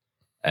program.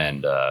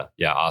 And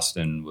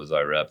Austin was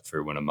our rep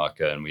for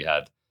Winnemucca, and we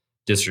had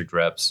district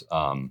reps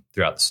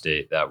throughout the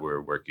state that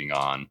were working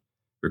on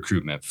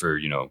recruitment for,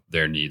 you know,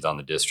 their needs on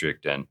the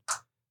district. And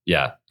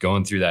yeah,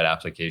 going through that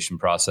application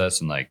process,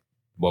 and like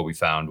what we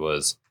found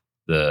was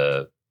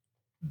the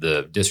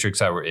districts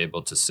that were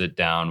able to sit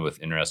down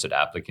with interested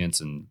applicants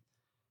and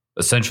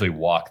essentially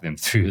walk them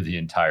through the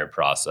entire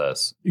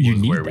process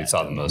was where we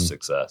saw the most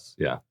success.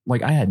 Yeah.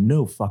 Like, I had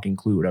no fucking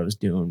clue what I was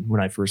doing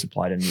when I first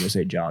applied in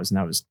USA Jobs, and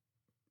that was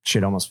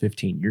almost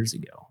 15 years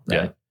ago.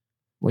 Right? Yeah.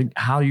 Like,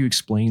 how do you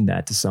explain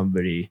that to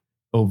somebody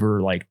over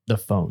like the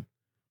phone?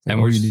 Like,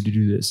 And you need to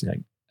do this.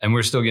 Like, and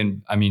we're still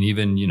getting, I mean,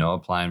 even, you know,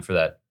 applying for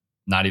that,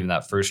 not even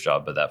that first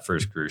job, but that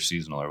first career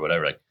seasonal or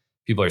whatever, like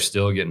people are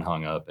still getting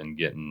hung up and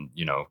getting,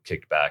 you know,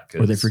 kicked back.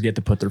 Or they forget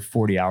to put their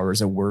 40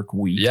 hours a work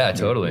week. Yeah,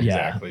 totally.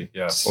 Yeah. Exactly.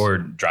 Yeah. Or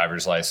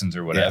driver's license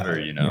or whatever,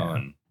 you know,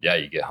 Yeah.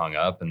 and you get hung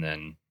up, and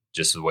then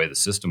just the way the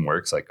system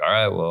works, like, all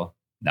right, well,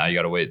 now you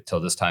got to wait till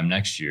this time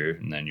next year.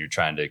 And then you're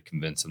trying to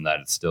convince them that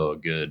it's still a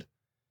good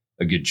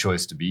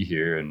choice to be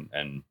here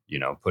and, you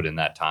know, put in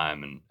that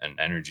time and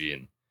energy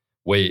and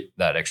wait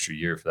that extra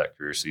year for that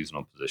career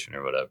seasonal position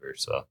or whatever.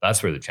 So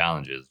that's where the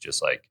challenge is,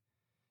 just like,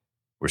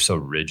 we're so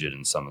rigid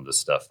in some of the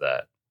stuff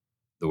that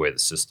the way the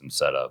system's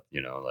set up,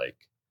 you know,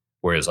 like,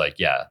 whereas like,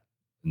 yeah,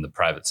 in the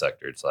private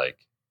sector, it's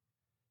like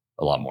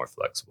a lot more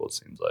flexible, it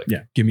seems like.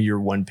 Yeah. Give me your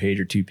 1-page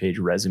or 2-page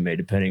resume,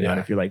 depending on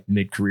if you're like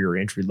mid-career or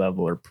entry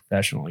level or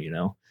professional, you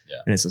know? Yeah.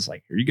 And it's just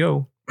like, here you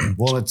go.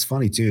 Well, it's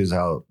funny too, is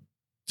how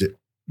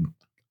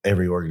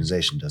every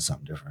organization does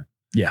something different.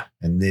 Yeah.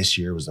 And this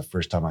year was the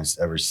first time I've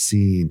ever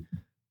seen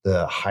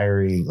the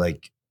hiring,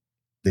 like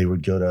they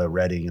would go to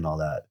Reading and all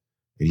that,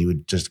 and you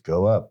would just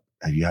go up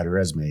and you had a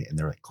resume and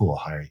they're like, cool, I'll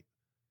hire you.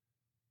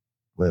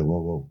 Wait,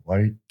 whoa.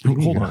 Why?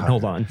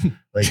 Hold on.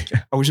 Like,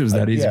 I wish it was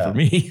that easy for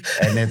me.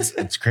 And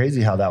it's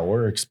crazy how that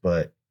works.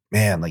 But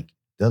man, like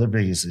the other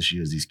biggest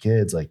issue is these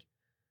kids, like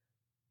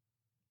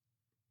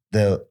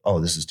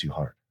this is too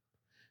hard,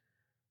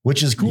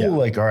 which is cool. Yeah.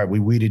 Like, all right, we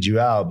weeded you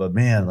out, but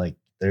man, like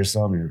there's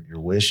some you're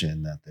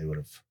wishing that they would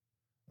have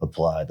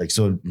applied. Like,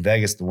 so in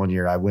Vegas, the one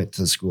year I went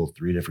to school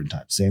 3 different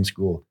times, same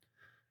school.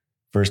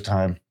 First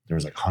time there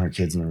was like 100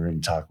 kids in the room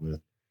to talk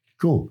with.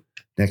 Cool.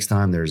 Next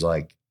time there's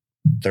like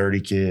 30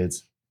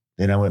 kids.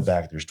 Then I went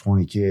back, there's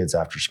 20 kids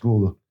after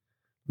school,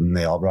 and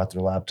they all brought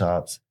their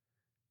laptops,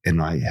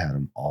 and I had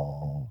them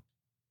all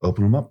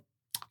open them up,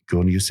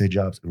 go into USA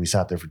Jobs. And we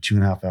sat there for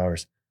 2.5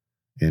 hours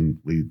and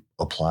we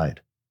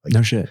applied. Like,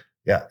 No shit.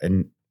 yeah.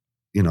 And,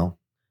 you know,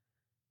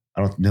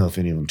 I don't know if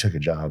any of them took a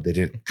job. They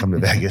didn't come to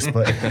Vegas,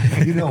 but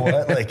you know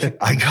what? Like,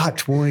 I got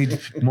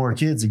 20 more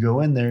kids to go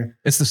in there.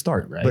 It's the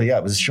start, right? But yeah,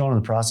 it was showing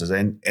the process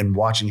and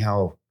watching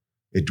how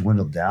it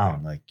dwindled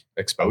down. Like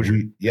Exposure.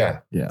 Yeah.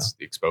 It's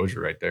the exposure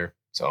right there.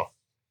 So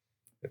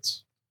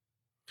it's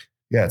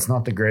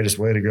not the greatest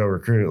way to go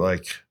recruit.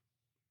 Like,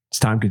 it's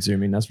time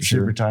consuming. That's for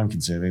super sure. time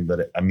consuming.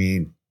 But I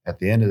mean, at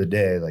the end of the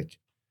day, like,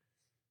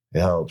 it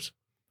helps.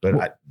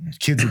 But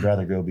kids would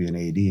rather go be an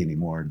AD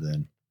anymore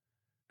than.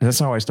 That's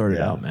how I started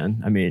out,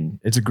 man. I mean,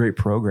 it's a great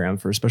program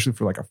especially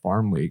for like a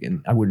farm league.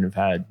 And I wouldn't have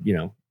had, you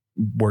know,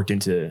 worked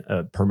into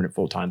a permanent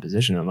full-time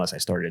position unless I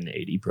started in the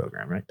AD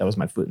program, right? That was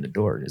my foot in the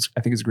door. And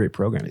I think it's a great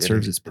program. It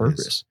serves its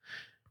purpose.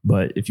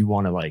 But if you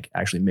want to like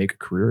actually make a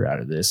career out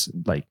of this,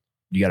 like,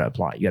 you got to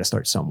apply. You got to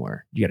start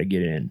somewhere. You got to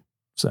get in.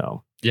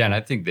 So yeah, and I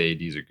think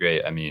the ADs are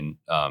great. I mean,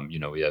 you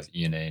know, we have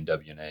ENA and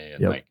WNA,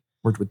 and like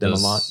Worked with them a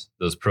lot.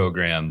 Those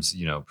programs,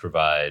 you know,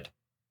 provide,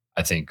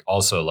 I think,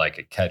 also like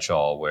a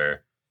catch-all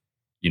where,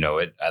 you know,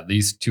 at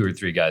least 2 or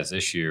 3 guys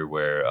this year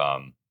where,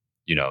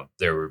 you know,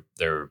 there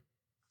were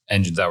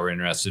engines that were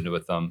interested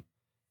with them.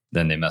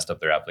 Then they messed up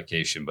their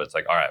application, but it's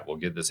like, all right, we'll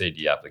get this AD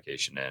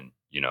application in,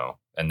 you know,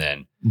 and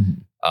then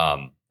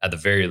at the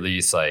very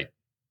least, like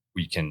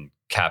we can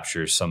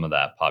capture some of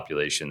that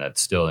population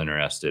that's still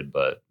interested,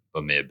 but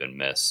may have been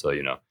missed. So,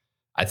 you know,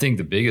 I think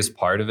the biggest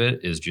part of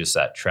it is just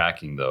that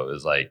tracking though,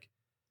 is like,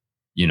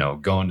 you know,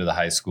 going to the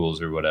high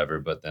schools or whatever,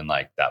 but then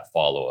like that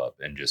follow up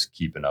and just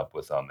keeping up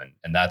with them.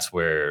 And that's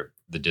where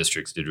the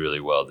districts did really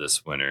well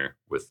this winter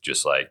with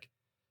just like,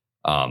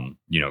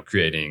 you know,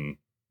 creating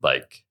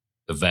like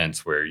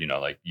events where, you know,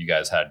 like you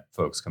guys had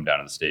folks come down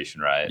to the station,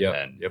 right?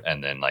 Yeah.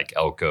 And then like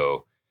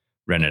Elko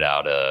rented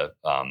out a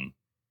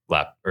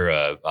lab or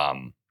a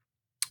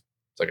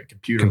it's like a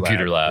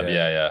computer lab.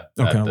 Yeah.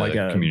 Okay, At the like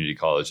a community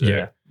college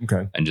there. Yeah.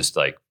 Okay. And just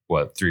like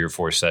 3 or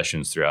 4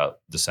 sessions throughout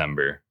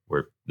December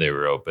where they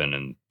were open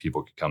and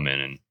people could come in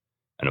and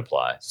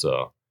apply.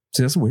 So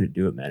that's the way to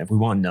do it, man. If we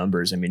want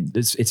numbers, I mean,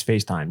 it's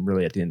FaceTime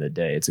really at the end of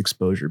the day. It's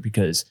exposure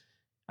because,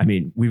 I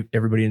mean,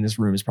 everybody in this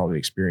room has probably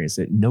experienced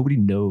it. Nobody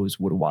knows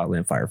what a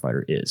wildland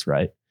firefighter is,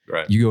 right?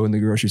 Right. You go in the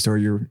grocery store,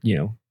 you're, you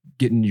know,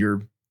 getting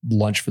your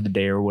lunch for the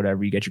day or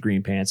whatever. You got your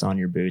green pants on,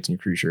 your boots and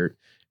your crew shirt.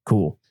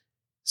 Cool.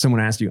 Someone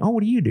asks you, oh,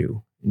 what do you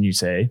do? And you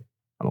say,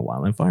 I'm a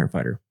wildland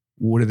firefighter.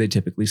 What do they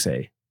typically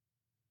say?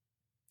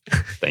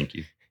 thank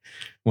you.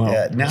 Well,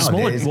 Yeah,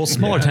 nowadays,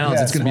 smaller towns,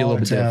 it's going to be a little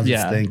bit different.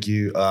 Yeah. Thank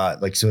you.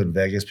 Like, so in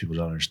Vegas, people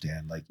don't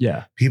understand. Like,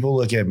 Yeah. people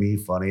look at me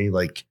funny,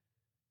 like,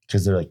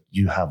 because they're like,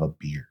 you have a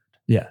beard.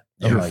 Yeah.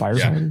 You're a like,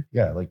 firefighter?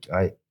 Yeah. Like,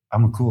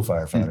 I'm a cool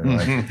firefighter.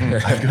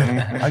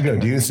 Like, I go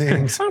do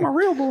things. I'm a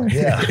real boy.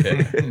 Yeah.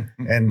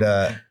 And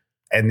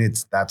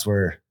that's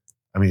where,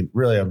 I mean,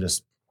 really, I'm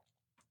just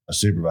a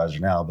supervisor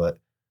now. But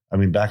I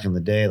mean, back in the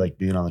day, like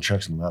being on the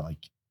trucks and that, like,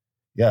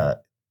 yeah,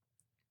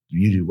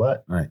 you do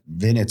what? Right.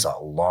 Then it's a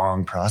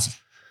long process.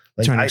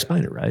 Like, Trying to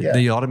explain it, right? Yeah.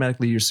 They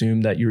automatically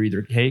assume that you're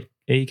either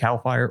A, Cal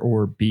Fire,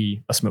 or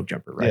B, a smoke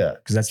jumper, right? Yeah.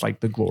 Because that's like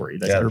the glory.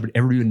 That's Yeah.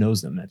 everybody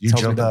knows them. That You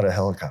tells jump me out that- of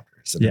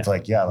helicopters. And Yeah. it's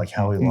like, yeah, like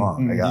Howie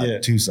Long. I got Yeah.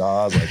 2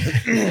 saws. Like,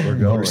 we're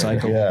going.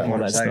 Motorcycle. Yeah. All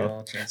that stuff.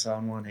 Motorcycle, chainsaw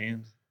in one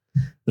hand.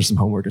 There's some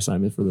homework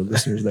assignment for the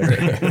listeners there.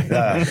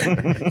 Yeah.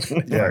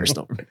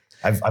 Firestorm.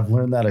 I've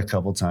learned that a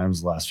couple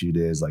times the last few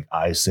days. Like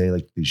I say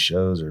like these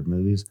shows or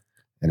movies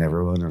and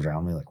everyone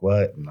around me like,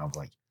 what? And I'm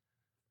like,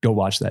 Go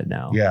watch that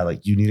now. yeah,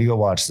 like you need to go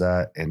watch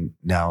that. And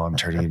now I'm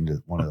turning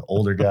into one of the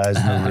older guys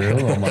in the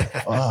room. I'm like,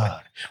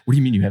 ah, What do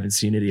you mean you haven't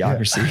seen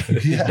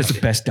Idiocracy? Yeah. It's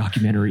the best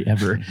documentary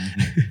ever.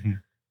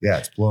 yeah,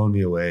 it's blowing me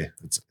away.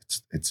 It's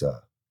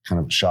kind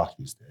of a shock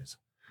these days.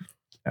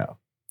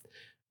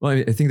 Well,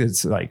 I think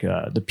that's like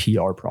the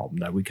PR problem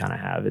that we kind of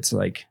have. It's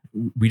like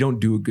we don't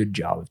do a good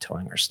job of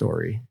telling our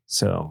story.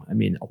 So, I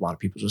mean, a lot of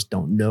people just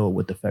don't know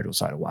what the federal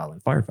side of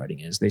wildland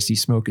firefighting is. They see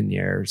smoke in the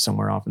air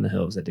somewhere off in the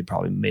hills that they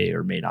probably may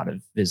or may not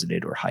have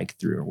visited or hiked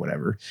through or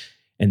whatever.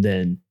 And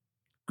then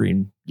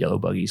green, yellow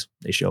buggies,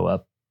 they show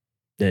up.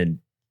 Then,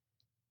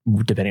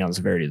 depending on the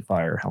severity of the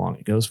fire, how long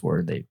it goes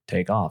for, they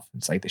take off.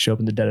 It's like they show up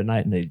in the dead of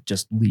night and they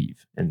just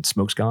leave and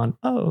smoke's gone.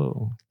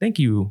 Oh, thank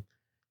you.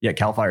 Yeah,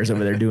 Cal Fire's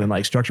over there doing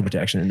like structure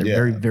protection and they're Yeah.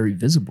 very, very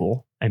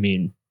visible. I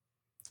mean,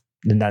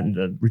 and that in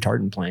the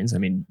retardant planes, I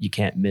mean, you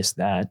can't miss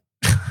that.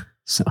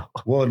 So,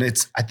 Well, and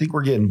I think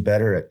we're getting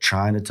better at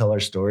trying to tell our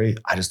story.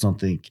 I just don't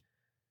think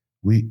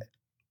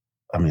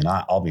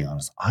I'll be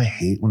honest. I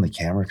hate when the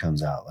camera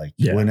comes out, like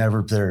Yeah.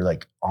 whenever they're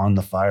like on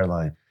the fire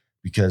line,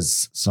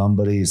 because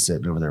somebody is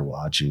sitting over there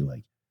watching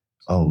like,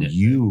 oh, Yeah.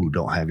 you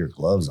don't have your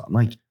gloves on.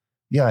 Like,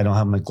 yeah, I don't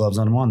have my gloves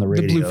on. I'm on the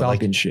radio. the Blue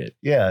Falcon Like, shit.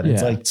 yeah. And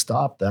it's Yeah. like,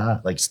 stop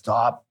that. Like,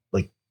 stop.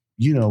 Like,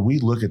 we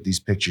look at these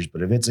pictures,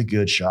 but if it's a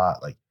good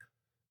shot, like,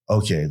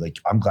 okay, like,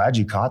 I'm glad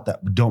you caught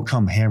that, but don't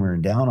come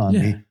hammering down on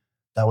Yeah. me.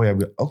 That way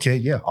okay,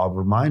 yeah, I'll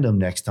remind them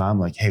next time,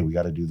 like, hey, we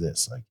got to do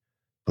this. Like,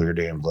 put your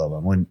damn glove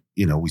on. When,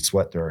 we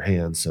sweat through our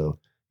hands. So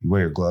you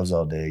wear your gloves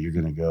all day, you're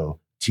going to go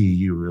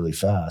TU really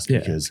fast Yeah.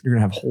 because, You're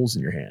going to have holes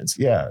in your hands.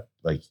 yeah,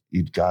 like,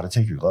 you got to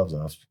take your gloves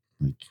off.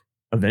 Like,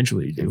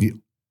 Eventually you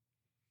do.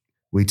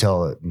 we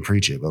tell it and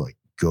preach it, but like,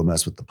 go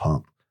mess with the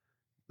pump.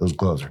 Those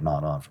gloves are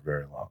not on for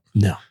very long.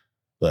 No.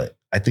 But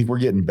I think we're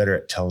getting better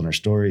at telling our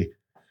story.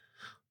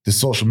 The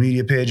social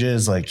media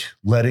pages, like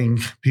letting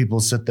people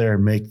sit there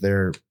and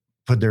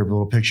put their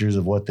little pictures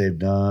of what they've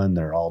done.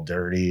 They're all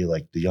dirty.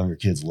 Like the younger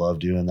kids love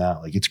doing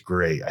that. Like it's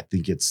great. I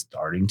think it's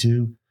starting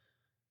to,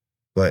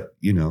 but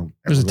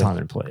There's a time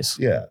and place.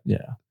 Yeah.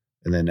 Yeah.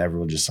 And then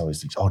everyone just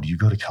always thinks, oh, do you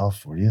go to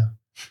California?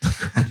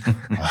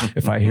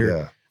 If I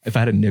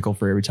had a nickel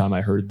for every time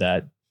I heard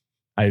that,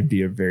 I'd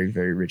be a very,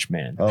 very rich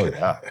man. Oh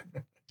yeah.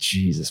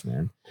 Jesus,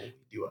 man.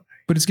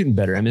 But it's getting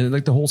better. I mean,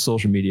 like the whole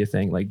social media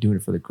thing, like doing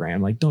it for the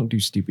gram, like don't do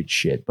stupid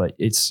shit. But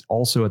it's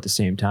also at the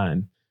same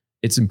time,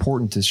 it's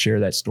important to share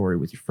that story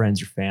with your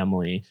friends, your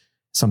family.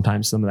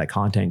 Sometimes some of that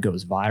content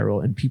goes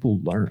viral and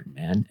people learn,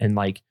 man. And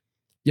like,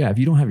 yeah, if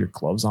you don't have your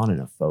gloves on in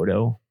a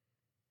photo,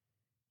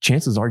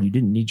 chances are you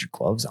didn't need your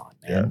gloves on,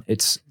 man. Yeah.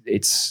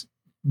 It's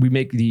we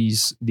make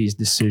these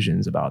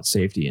decisions about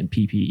safety and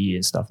PPE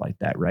and stuff like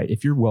that, right?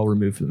 If you're well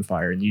removed from the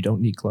fire and you don't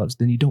need gloves,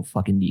 then you don't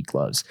fucking need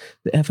gloves.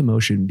 The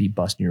FMO shouldn't be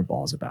busting your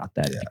balls about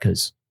that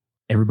because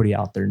everybody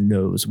out there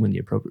knows when the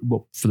appropriate,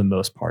 well, for the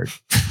most part,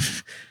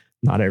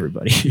 not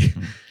everybody,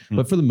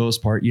 but for the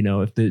most part, you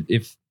know,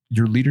 if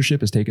your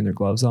leadership is taking their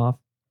gloves off,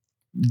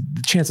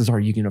 the chances are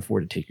you can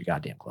afford to take your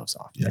goddamn gloves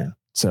off. Yeah. Man.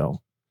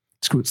 So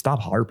stop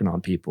harping on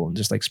people and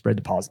just like spread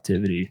the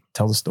positivity,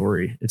 tell the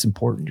story. It's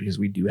important because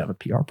we do have a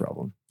PR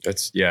problem.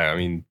 I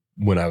mean,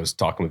 when I was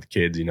talking with the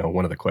kids, you know,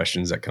 one of the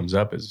questions that comes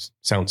up is,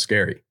 sounds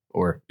scary,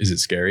 or is it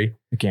scary?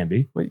 It can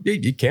be. Well,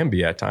 it can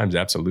be at times,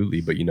 absolutely.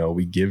 But, you know,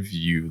 we give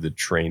you the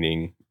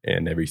training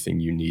and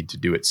everything you need to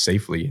do it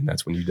safely. And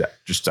that's when you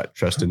just start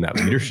trusting that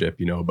leadership,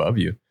 you know, above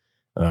you.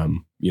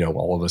 You know,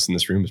 all of us in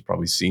this room has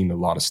probably seen a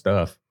lot of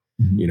stuff,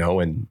 you know,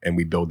 and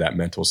we build that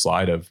mental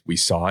slide of, we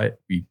saw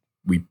it,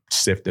 we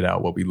sifted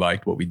out what we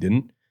liked, what we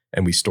didn't,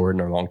 and we store it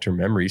in our long-term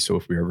memory. So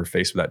if we're ever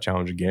faced with that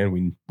challenge again,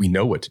 we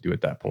know what to do at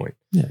that point.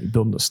 Yeah, you're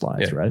building those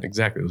slides, right?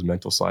 Exactly. Those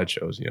mental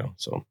slideshows, you know,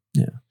 so.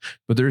 Yeah.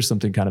 But there is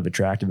something kind of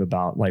attractive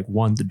about like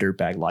one, the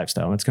dirtbag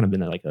lifestyle. And it's kind of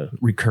been like a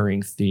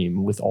recurring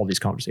theme with all these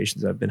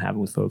conversations I've been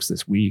having with folks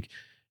this week.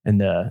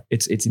 And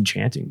it's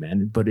enchanting,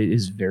 man. But it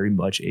is very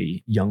much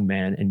a young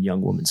man and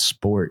young woman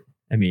sport.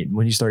 I mean,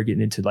 when you start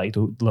getting into like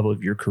the level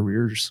of your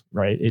careers,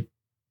 right?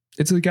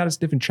 It's got its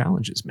different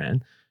challenges,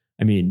 man.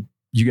 I mean,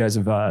 you guys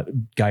have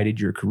guided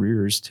your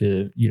careers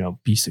to, you know,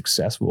 be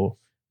successful,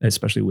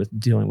 especially with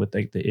dealing with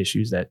like the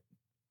issues that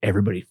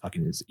everybody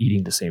fucking is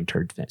eating the same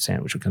turd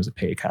sandwich when it comes to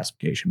pay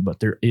classification.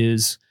 But there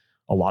is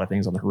a lot of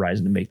things on the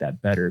horizon to make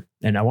that better.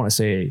 And I want to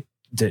say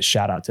to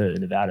shout out to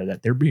Nevada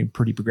that they're being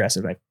pretty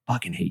progressive. I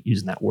fucking hate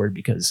using that word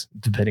because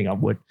depending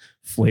on what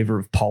flavor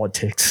of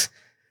politics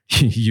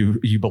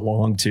you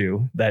belong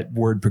to, that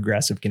word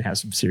progressive can have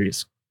some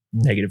serious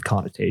negative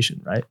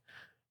connotation, right?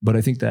 But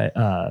I think that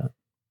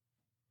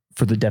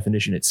for the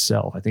definition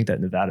itself, I think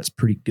that Nevada's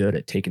pretty good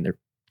at taking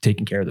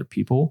care of their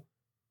people,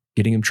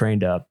 getting them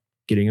trained up,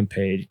 getting them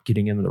paid,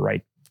 getting them the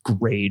right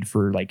grade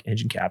for like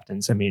engine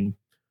captains. I mean,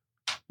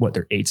 what,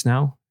 they're 8s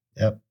now?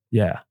 Yep.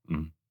 Yeah.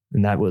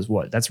 And that was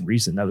that's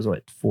recent. That was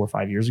 4 or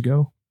 5 years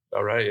ago.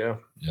 All right. Yeah.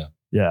 Yeah.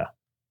 Yeah.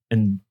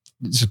 And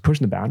just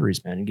pushing the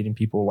boundaries, man, and getting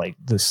people like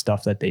the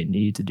stuff that they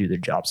need to do their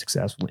job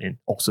successfully and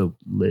also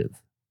live.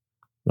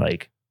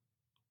 Like,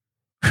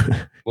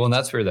 well, and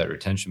that's where that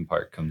retention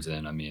part comes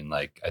in. I mean,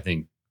 like, I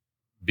think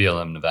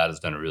BLM Nevada's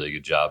done a really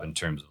good job in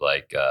terms of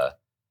like,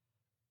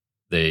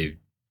 they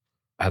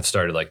have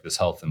started like this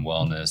health and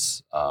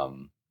wellness,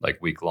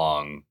 like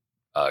week-long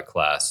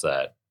class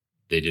that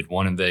they did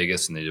one in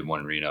Vegas and they did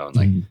one in Reno. And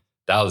like,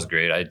 that was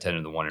great. I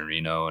attended the one in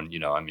Reno and, you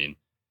know, I mean,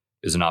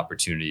 is an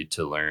opportunity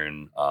to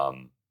learn,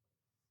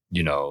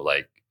 you know,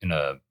 like in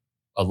a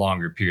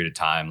longer period of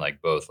time, like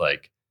both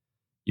like,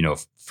 you know,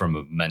 from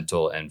a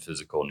mental and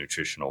physical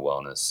nutritional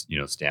wellness, you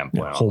know,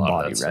 standpoint. Whole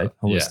body, right?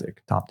 Holistic,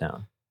 top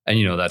down. And,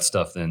 you know, that's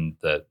stuff then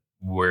that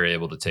we're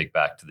able to take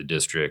back to the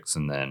districts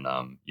and then,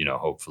 you know,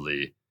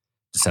 hopefully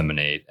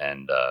disseminate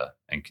and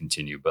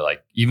continue. But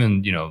like,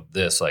 even, you know,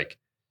 this, like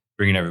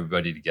bringing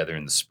everybody together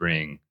in the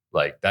spring,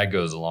 like that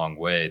goes a long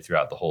way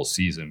throughout the whole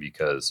season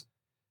because,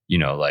 you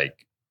know,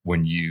 like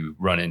when you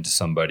run into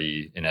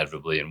somebody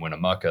inevitably in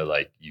Winnemucca,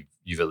 like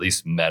you've at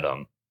least met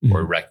them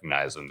or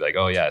recognize them, like,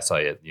 oh yeah, I saw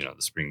you at, you know,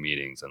 the spring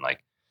meetings. And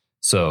like,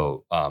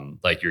 so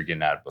like you're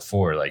getting at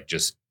before, like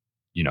just,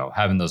 you know,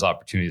 having those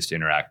opportunities to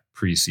interact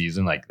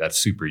preseason, like that's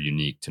super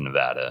unique to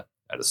Nevada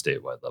at a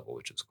statewide level,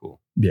 which is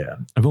cool. Yeah.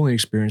 I've only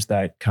experienced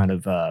that kind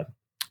of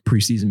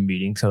preseason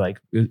meeting. So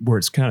like where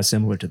it's kind of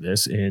similar to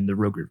this in the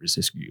Rogue River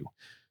Siskiyou.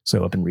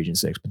 So up in Region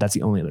 6, but that's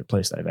the only other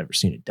place that I've ever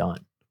seen it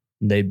done.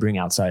 And they bring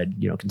outside,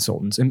 you know,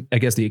 consultants and I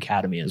guess the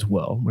academy as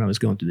well when I was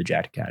going through the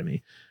Jack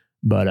Academy.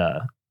 But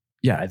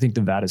yeah, I think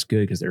Nevada's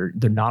good because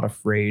they're not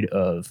afraid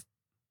of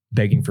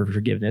begging for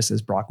forgiveness,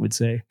 as Brock would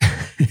say.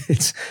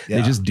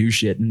 They just do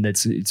shit, and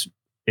it's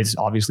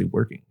obviously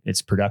working.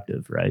 It's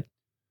productive, right?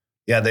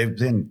 Yeah, they've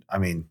been. I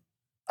mean,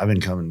 I've been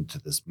coming to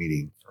this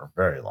meeting for a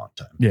very long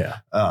time. Yeah,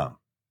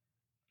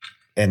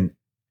 and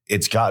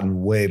it's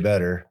gotten way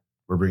better.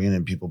 We're bringing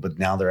in people, but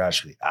now they're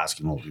actually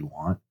asking what we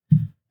want,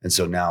 and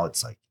so now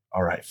it's like,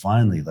 all right,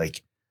 finally,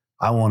 like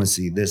I want to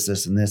see this,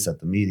 and this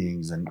at the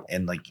meetings,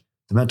 and like.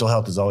 The mental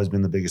health has always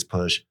been the biggest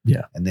push.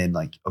 Yeah. And then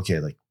like, okay,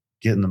 like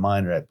getting the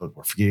mind right, but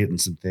we're forgetting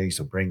some things.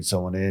 So bring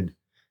someone in,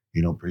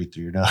 you know, breathe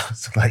through your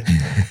nose. like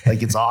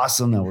it's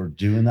awesome that we're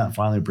doing that.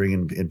 Finally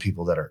bringing in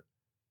people that are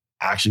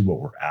actually what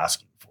we're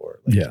asking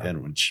for. Like, yeah.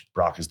 And which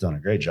Brock has done a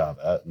great job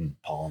at and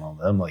Paul and all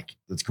them, like,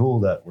 it's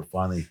cool that we're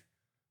finally,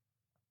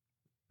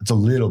 it's a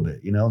little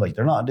bit, you know, like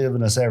they're not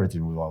giving us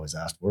everything we've always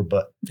asked for,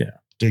 but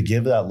to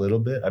give that little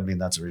bit, I mean,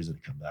 that's a reason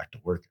to come back to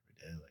work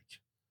every day. Like,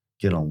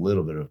 getting a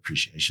little bit of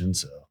appreciation.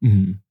 So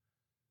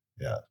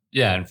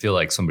yeah. And feel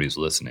like somebody's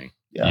listening,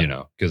 you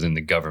know, because in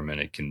the government,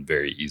 it can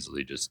very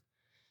easily just,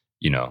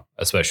 you know,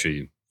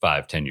 especially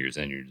 5-10 years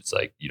in, you're just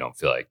like, you don't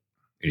feel like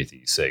anything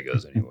you say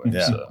goes anywhere.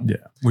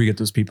 Where you get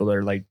those people that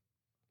are like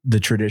the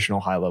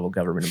traditional high level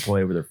government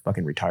employee where they're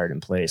fucking retired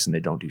in place and they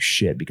don't do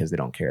shit because they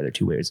don't care. They're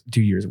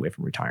 2 years away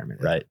from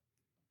retirement, right?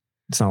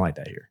 It's not like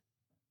that here.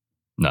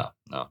 No,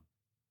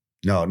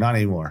 not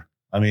anymore.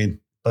 I mean,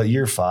 but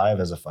year 5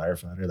 as a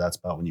firefighter, that's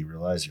about when you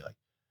realize you're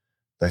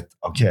like,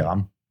 okay,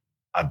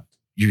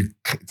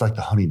 it's like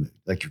the honeymoon.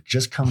 Like you're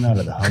just coming out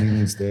of the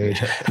honeymoon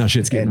stage. No,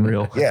 shit's getting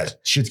real. Yeah,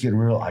 shit's getting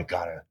real. I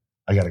got a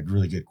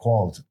really good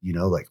quality,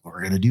 like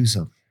we're going to do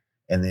something.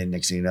 And then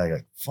next thing you know, you're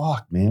like,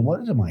 fuck, man,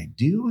 what am I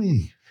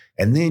doing?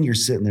 And then you're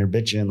sitting there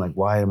bitching, like,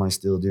 why am I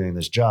still doing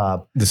this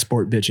job? The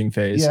sport bitching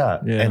phase. Yeah.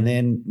 And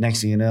then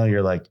next thing you know,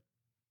 you're like,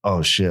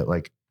 oh shit,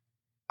 like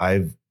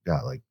I've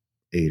got like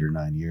 8 or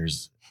 9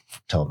 years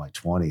till my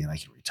 20 and I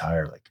can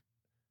retire. Like,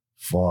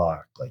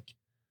 fuck, like,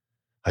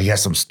 I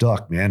guess I'm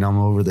stuck, man. I'm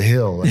over the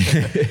hill.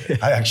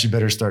 Like, I actually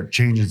better start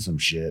changing some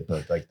shit.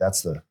 But like,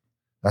 that's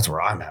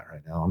where I'm at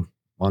right now. I'm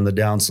on the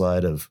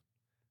downside of,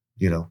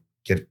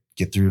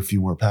 get through a few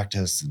more pack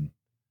tests and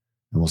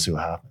we'll see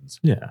what happens.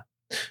 Yeah.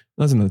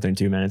 That's another thing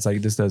too, man. It's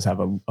like, this does have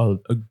a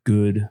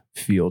good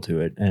feel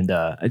to it. And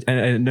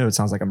I know it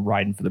sounds like I'm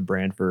riding for the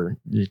brand for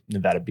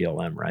Nevada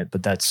BLM, right?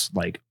 But that's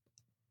like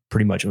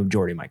pretty much a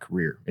majority of my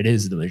career. It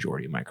is the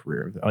majority of my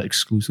career, not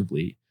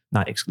exclusively,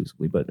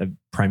 but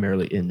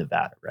primarily in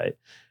Nevada, right?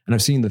 And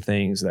I've seen the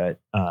things that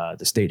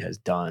the state has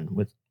done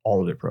with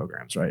all of their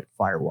programs, right?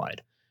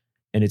 Firewide.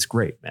 And it's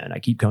great, man. I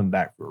keep coming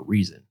back for a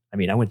reason. I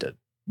mean, I went to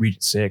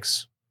Region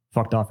 6,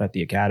 fucked off at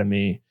the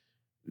academy.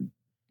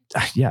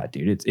 Yeah,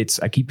 dude,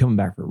 I keep coming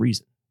back for a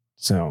reason.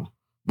 So,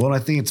 well, and I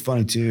think it's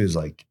funny too, is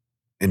like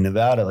in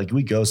Nevada, like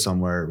we go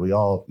somewhere, we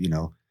all,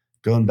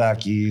 going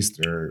back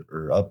east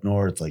or up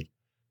north, like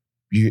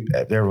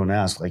everyone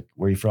asks, like,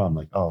 where are you from?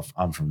 Like, oh,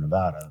 I'm from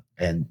Nevada.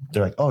 And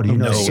they're like, oh, do you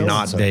know? No,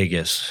 not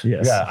Vegas.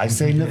 Yes. Yeah, I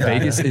say Nevada.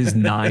 Vegas is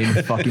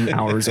 9 fucking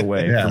hours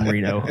away from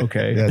Reno.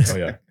 Okay.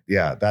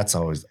 Yeah, that's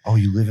always, oh,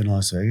 you live in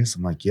Las Vegas?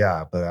 I'm like,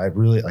 yeah, but I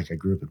grew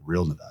up in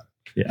real Nevada.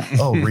 Yeah.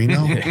 Oh,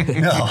 Reno?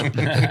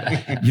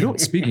 No.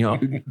 Speaking of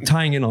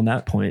tying in on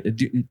that point,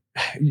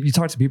 you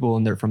talk to people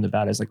and they're from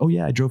Nevada. It's like, oh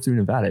yeah, I drove through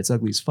Nevada. It's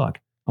ugly as fuck.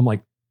 I'm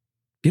like,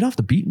 get off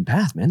the beaten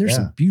path, man. There's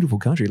some beautiful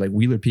country like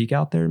Wheeler Peak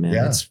out there, man.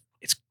 Yeah.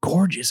 It's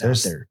gorgeous out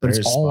there, but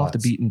it's all off the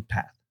beaten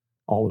path.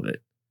 All of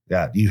it.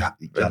 Yeah, you got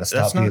to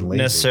stop being lazy. That's not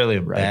necessarily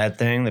a bad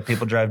thing that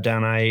people drive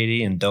down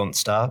I-80 and don't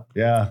stop.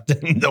 Yeah.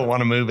 Don't want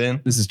to move in.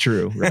 This is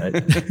true, right?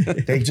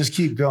 They just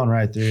keep going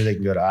right through. They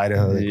can go to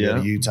Idaho. They can go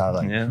to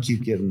Utah.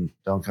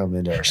 Don't come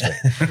into our state.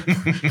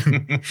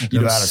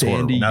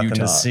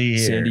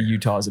 Sandy,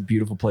 Utah is a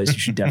beautiful place. You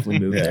should definitely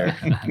move there.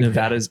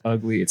 Nevada's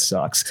ugly. It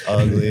sucks. It's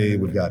ugly.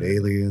 We've got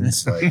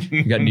aliens. Like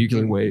we got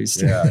nuclear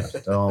waste. Yeah.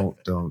 Don't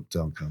come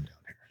down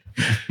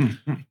here.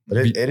 But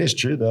it is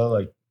true though.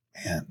 Like,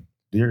 man,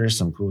 there is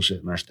some cool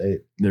shit in our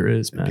state. There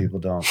is, man. People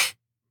don't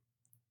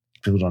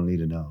need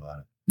to know about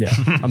it.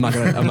 Yeah, I'm not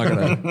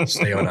gonna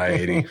stay on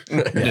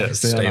I-80.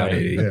 Stay on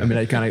I-80. Yeah. I mean,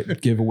 I kind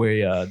of give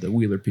away the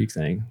Wheeler Peak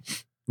thing.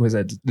 Was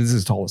that this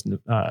is the tallest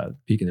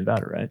peak in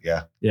Nevada, right?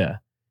 Yeah, yeah.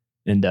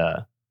 And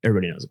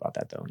everybody knows about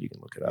that, though. You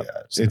can look it up.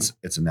 Yeah,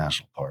 it's a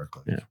national park.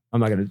 Like, yeah,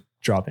 I'm not gonna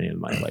drop any of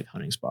my like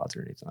hunting spots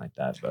or anything like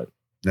that, but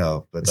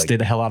stay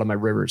the hell out of my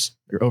rivers.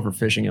 You're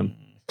overfishing them.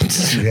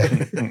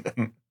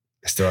 Yeah.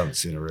 I still haven't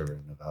seen a river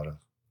in Nevada.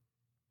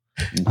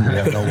 We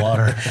have no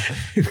water.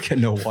 We got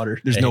no water.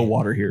 There's no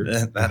water here.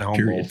 That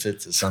Humboldt,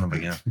 it's a son of a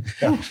gun.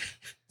 Yeah.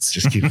 It's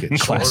just keep getting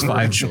Class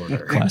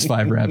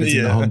 5 rabbits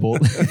in the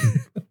Humboldt.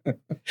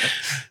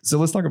 So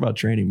let's talk about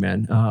training,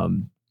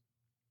 man.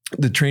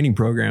 The training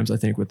programs, I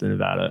think, with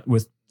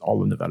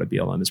all of Nevada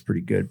BLM is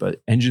pretty good,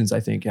 but engines, I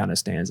think, kind of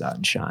stands out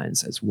and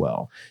shines as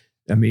well.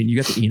 I mean, you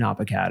got the ENOP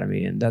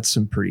Academy, and that's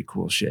some pretty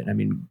cool shit. I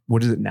mean,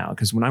 what is it now?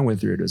 Because when I went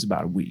through it, it was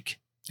about a week.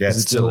 Yeah, is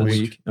it still a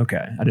week? Okay.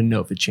 I didn't know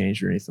if it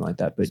changed or anything like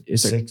that, but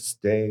it's 6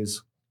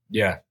 days.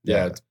 Yeah.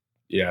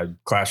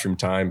 Classroom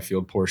time,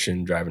 field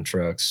portion, driving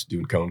trucks,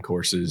 doing cone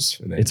courses.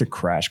 And then it's a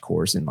crash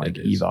course in like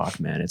evoc,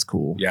 man. It's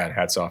cool. Yeah. And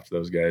hats off to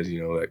those guys,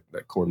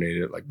 that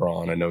coordinated it, like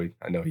Braun. I know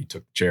he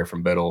took the chair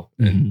from Biddle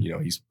and,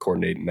 he's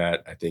coordinating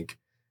that, I think,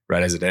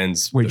 right as it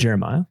ends. Wait,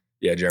 Jeremiah?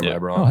 Yeah, Jeremiah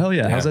Braun. Oh, hell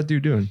yeah. How's that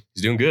dude doing?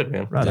 He's doing good,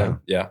 man. Right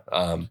on. Yeah.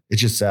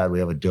 It's just sad. We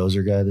have a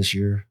dozer guy this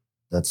year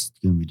that's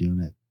going to be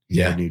doing it. He's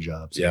got a new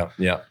job. So.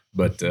 Yeah.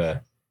 But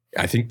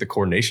I think the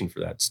coordination for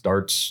that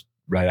starts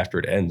right after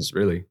it ends,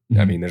 really. Mm-hmm.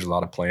 I mean, there's a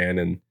lot of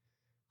planning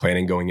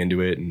going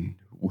into it and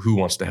who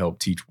wants to help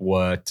teach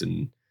what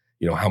and,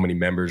 how many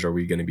members are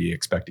we going to be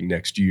expecting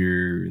next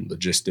year and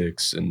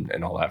logistics and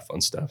all that fun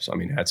stuff. So, I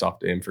mean, hats off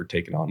to him for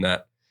taking on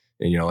that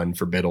and, and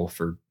for Biddle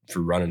for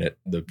running it.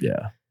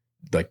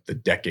 Like the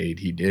decade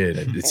he did.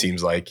 It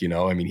seems like,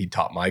 he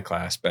taught my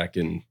class back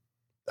in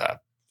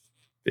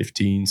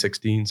 15,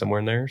 16, somewhere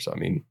in there. So, I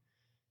mean,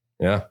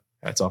 yeah,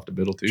 hats off to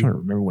Biddle too. I'm trying to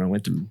remember when I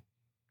went to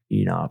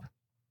ENOP.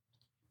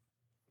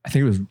 I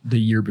think it was the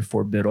year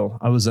before Biddle.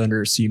 I was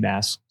under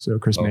CMAS, so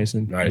Chris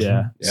Mason. Nice.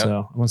 Yeah.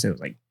 So I want to say it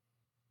was like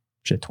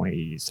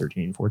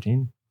 2013,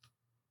 14.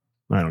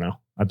 I don't know.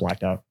 I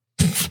blacked out.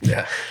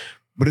 Yeah.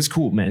 But it's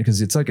cool, man, because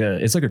it's like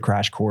a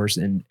crash course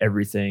in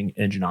everything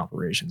engine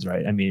operations,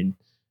 right? I mean,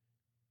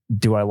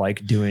 Do I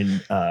like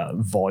doing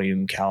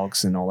volume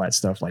calcs and all that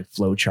stuff, like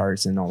flow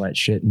charts and all that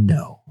shit?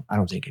 No, I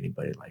don't think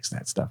anybody likes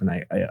that stuff. And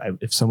I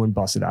if someone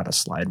busted out a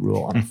slide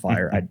rule on a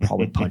fire, I'd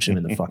probably punch him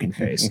in the fucking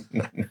face.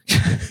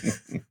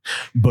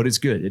 But it's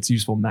good. It's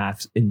useful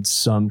math in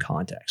some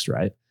context,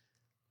 right?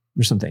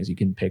 There's some things you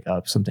can pick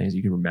up, some things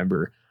you can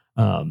remember.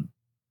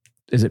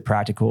 Is it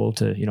practical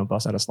to,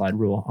 bust out a slide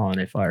rule on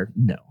a fire?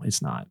 No,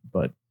 it's not.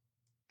 But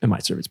it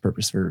might serve its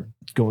purpose for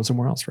going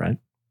somewhere else, right?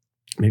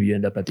 Maybe you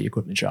end up at the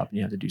equipment shop and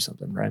you have to do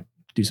something, right?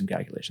 Do some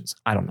calculations.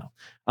 I don't know.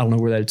 I don't know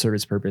where that'd serve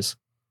its purpose.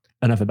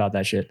 Enough about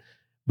that shit.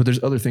 But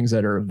there's other things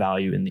that are of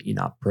value in the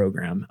ENOP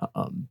program.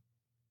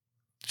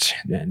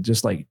 And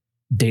just like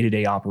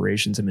day-to-day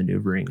operations and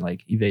maneuvering,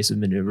 like evasive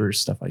maneuvers,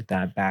 stuff like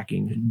that,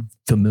 backing,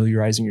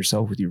 familiarizing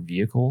yourself with your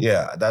vehicle.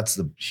 Yeah, that's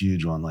the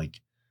huge one.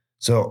 Like,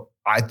 so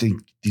I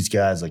think these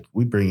guys, like,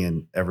 we bring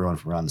in everyone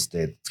from around the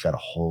state that's got a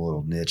whole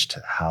little niche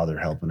to how they're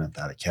helping at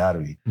that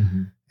academy.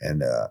 Mm-hmm.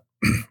 And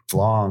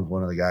Flong,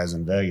 one of the guys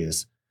in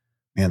Vegas,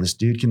 man, this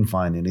dude can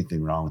find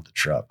anything wrong with the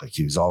truck. Like,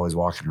 he was always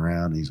walking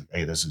around and he's like,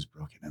 hey, this is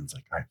broken. And it's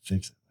like, all right,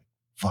 fix it.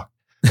 Like, fuck.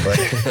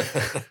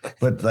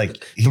 But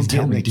like, he's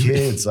getting the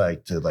kids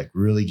like to like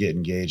really get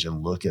engaged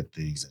and look at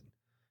things.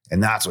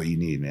 And that's what you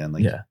need, man.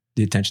 Like, yeah,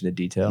 the attention to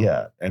detail.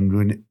 Yeah. And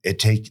when they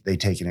take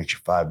an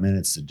extra 5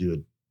 minutes to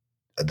do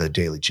the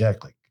daily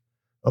check, like,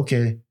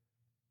 okay,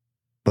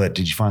 but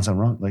did you find something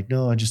wrong? Like,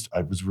 no,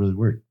 I was really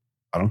worried.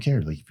 I don't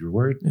care. Like, if you're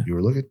worried, you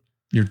were looking.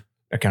 You're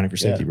accounting for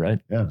safety, right?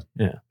 Yeah.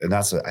 Yeah. And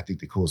that's, I think,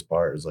 the coolest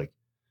part is like,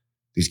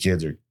 these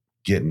kids are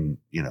getting,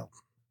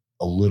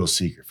 a little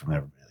secret from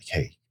everybody. Like,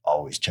 hey,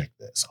 always check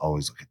this.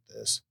 Always look at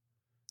this.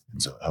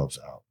 And so it helps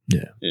out.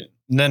 Yeah.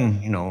 And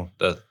then,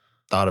 the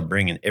thought of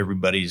bringing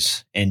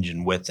everybody's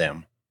engine with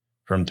them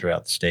from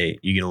throughout the state,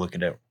 you get to look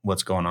at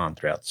what's going on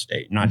throughout the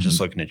state, not just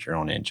looking at your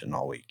own engine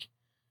all week.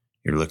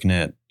 You're looking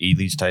at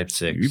Ely's Type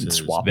 6, You're even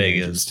swapping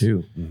engines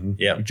too. Mm-hmm.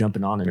 Yeah. You're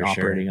jumping on and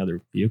operating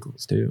other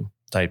vehicles too.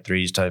 Type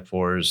 3s, Type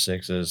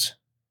 4s, 6s.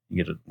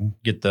 You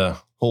get the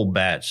whole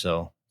batch.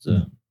 So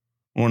it's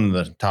one of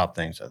the top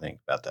things I think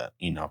about that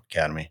ENOP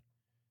Academy.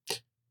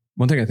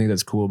 One thing I think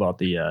that's cool about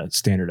the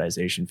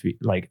standardization,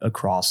 like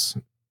across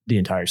the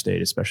entire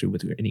state, especially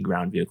with any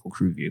ground vehicle,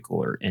 crew vehicle,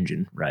 or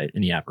engine, right?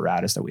 Any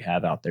apparatus that we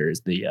have out there,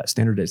 is the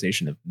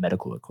standardization of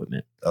medical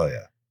equipment. Oh,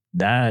 yeah.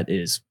 That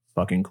is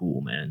fucking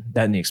cool, man.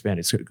 That and the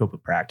expanded scope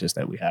of practice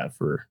that we have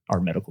for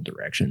our medical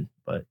direction.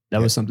 But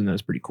that was something that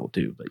was pretty cool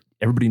too. But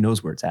everybody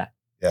knows where it's at.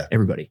 Yeah.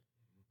 Everybody.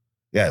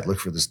 Yeah. Look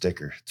for the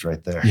sticker. It's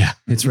right there. Yeah.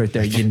 It's right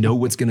there. You know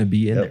what's going to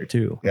be in there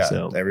too. Yeah.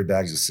 So every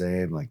bag's the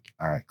same. Like,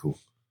 all right, cool.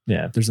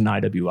 Yeah. If there's an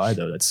IWI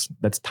though,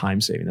 that's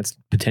time saving. That's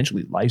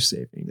potentially life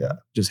saving. Yeah.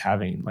 Just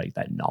having like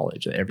that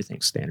knowledge that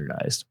everything's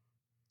standardized.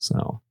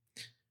 So,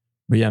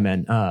 but yeah,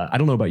 man, I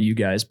don't know about you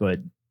guys, but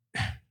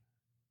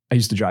I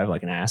used to drive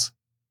like an ass.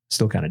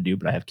 Still kind of do,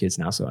 but I have kids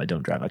now, so I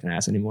don't drive like an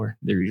ass anymore.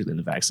 They're usually in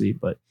the backseat.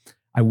 But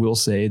I will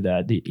say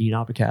that the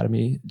ENOP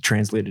Academy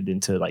translated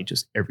into like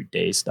just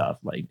everyday stuff.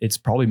 Like, it's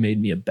probably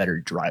made me a better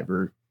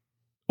driver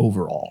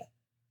overall.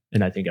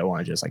 And I think I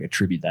want to just like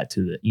attribute that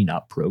to the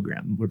ENOP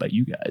program. What about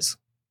you guys?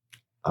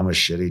 I'm a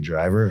shitty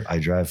driver. I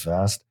drive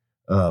fast.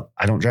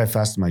 I don't drive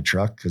fast in my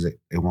truck because it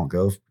won't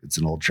go. It's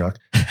an old truck.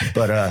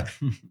 But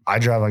I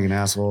drive like an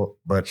asshole.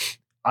 But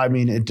I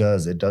mean, it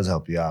does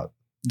help you out.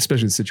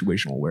 Especially the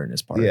situational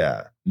awareness part.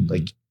 Yeah.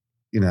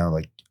 Mm-hmm.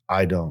 Like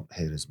I don't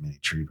hit as many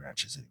tree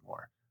branches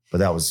anymore, but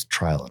that was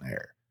trial and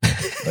error.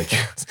 Like,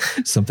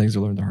 some things are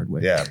learned the hard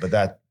way. Yeah. But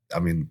that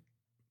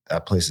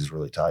place has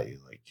really taught you.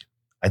 Like,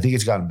 I think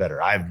it's gotten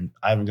better. I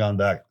haven't gone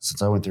back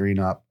since I went through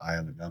ENOP. I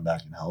haven't gone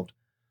back and helped.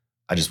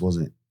 I just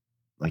wasn't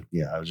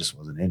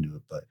into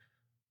it, but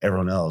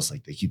everyone else,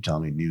 like, they keep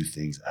telling me new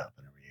things that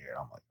happen every year.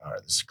 I'm like, all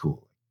right, this is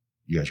cool.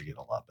 You guys are getting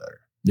a lot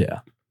better. Yeah.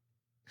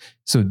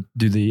 So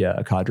do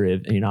the cadre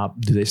of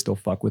ENOP, do they still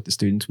fuck with the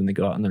students when they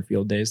go out on their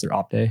field days, their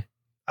op day?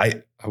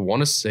 I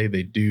want to say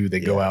they do. They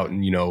go out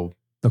and,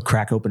 they'll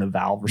crack open a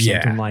valve or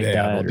something like that.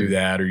 Yeah, they'll do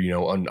that, or,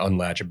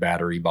 unlatch a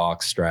battery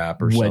box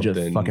strap or wedge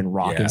something. A fucking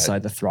rock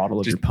inside the throttle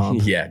of your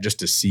pump. Yeah, just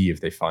to see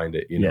if they find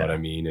it, you know what I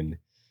mean? And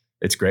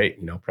it's great,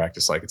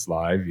 practice like it's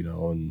live,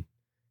 and,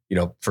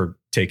 for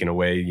taking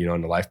away,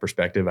 in the life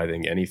perspective, I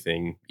think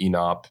anything,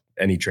 ENOP,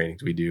 any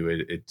trainings we do,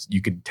 it's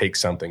you could take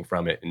something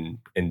from it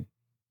and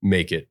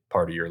make it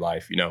part of your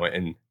life,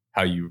 and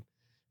how you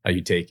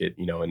take it,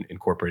 and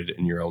incorporate it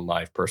in your own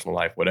life, personal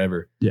life,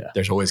 whatever. Yeah.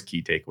 There's always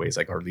key takeaways,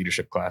 like our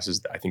leadership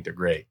classes. I think they're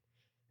great,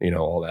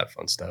 all that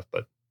fun stuff.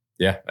 But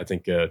yeah, I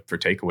think for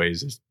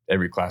takeaways, is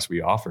every class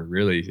we offer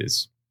really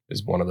is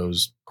one of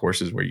those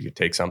courses where you could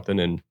take something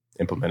and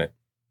implement it.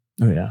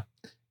 Oh yeah.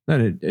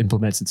 Then it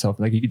implements itself.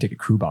 Like, you can take a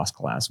crew boss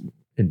class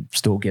and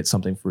still get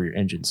something for your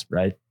engines,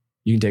 right?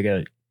 You can take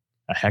a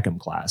HECM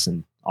class,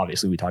 and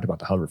obviously we talked about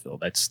the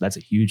hoverfield. That's a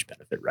huge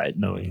benefit, right?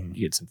 Knowing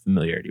you get some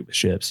familiarity with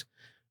ships.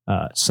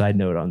 Side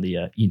note on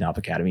the ENOP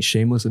Academy,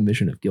 shameless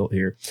admission of guilt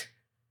here.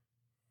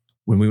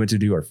 When we went to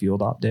do our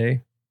field op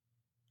day,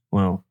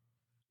 well,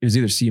 it was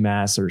either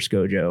CMAS or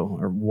SCOJO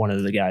or one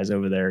of the guys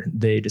over there.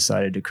 They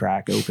decided to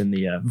crack open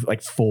the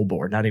like full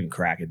board, not even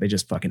crack it. They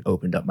just fucking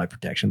opened up my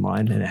protection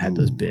line and it had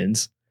those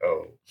bins.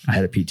 Oh, I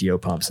had a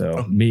PTO pump.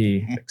 So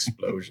me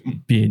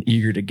explosion. being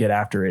eager to get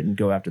after it and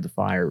go after the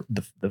fire,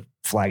 the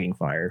flagging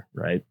fire,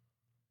 right?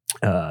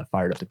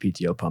 Fired up the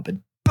PTO pump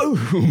and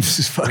boom,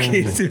 just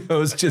fucking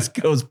hose just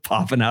goes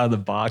popping out of the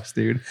box,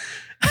 dude.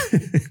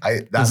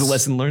 That's a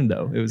lesson learned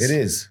though. It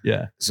is.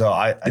 Yeah. So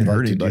I like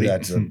to do buddy.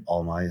 that to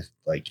all my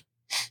like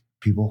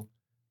people.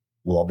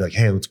 Well, I'll be like,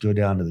 hey, let's go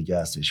down to the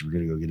gas station. We're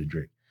gonna go get a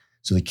drink.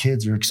 So the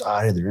kids are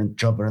excited. They're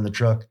jumping in the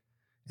truck.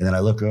 And then I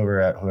look over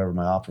at whoever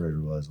my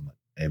operator was. I'm like,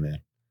 hey man.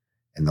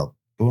 And they'll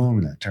boom,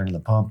 and I turn the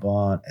pump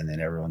on, and then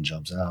everyone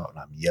jumps out and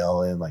I'm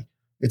yelling. Like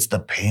it's the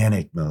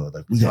panic mode.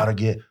 Like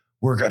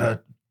we're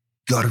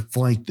gotta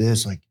flank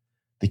this. Like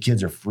the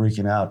kids are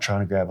freaking out, trying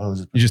to grab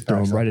hoses. You just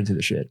throw them right into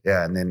the shit.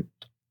 Yeah. And then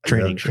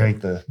Training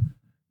crank the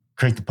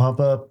pump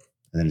up.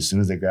 And then as soon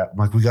as they grab, I'm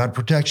like, we got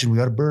protection, we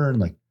got to burn.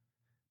 Like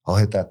I'll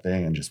hit that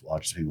thing and just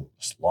watch people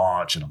just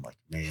launch. And I'm like,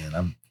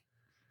 man,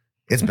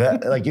 it's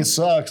bad. Like it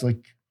sucks.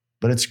 Like,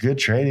 but it's good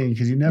training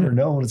because you never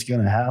know when it's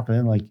going to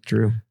happen. Like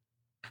True.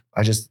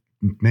 I just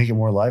make it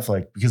more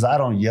lifelike because I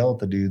don't yell at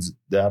the dudes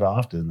that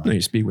often. Like, No,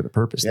 you speak with a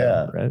purpose. Yeah.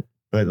 Though, right.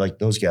 But like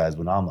those guys,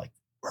 when I'm like,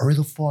 hurry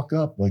the fuck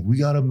up. Like we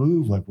got to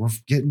move. Like we're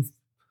getting,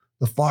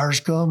 the fire's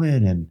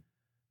coming, and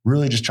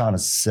really just trying to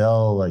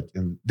sell, like,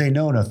 and they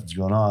know nothing's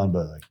going on,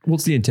 but like, Well,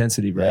 it's the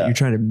intensity, right? Yeah. You're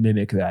trying to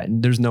mimic that,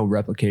 and there's no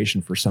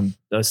replication for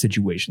a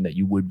situation that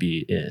you would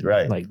be in.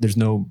 Right. Like there's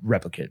no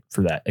replicate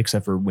for that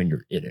except for when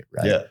you're in it,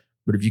 right? yeah.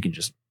 But if you can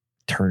just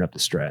turn up the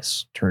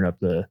stress, turn up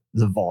the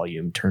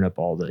volume, turn up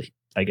all the,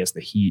 I guess,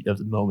 the heat of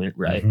the moment,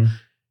 right? Mhm.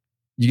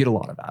 You get a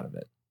lot out of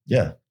it.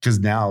 Yeah. Cause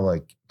now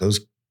like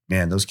those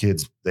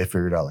kids, they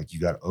figured out like, you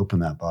got to open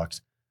that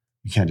box.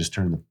 You can't just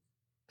turn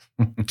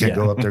Yeah.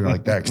 go up there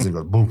like that. Cause they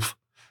go boom.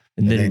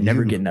 And then then you're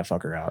never you- getting that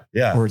fucker out.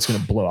 Yeah. Or it's going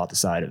to blow out the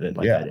side of it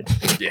like Yeah. I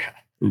did. Yeah.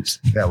 Oops.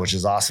 Yeah. Which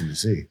is awesome to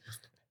see.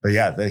 But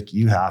yeah, like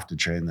you have to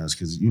train those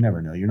because you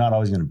never know. You're not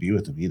always going to be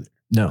with them either.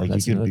 No, Like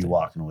that's you could another be thing.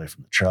 walking away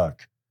from the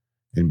truck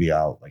and be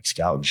out like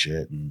scouting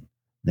shit. And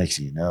next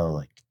thing you know,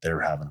 like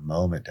they're having a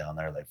moment down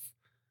there, like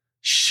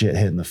shit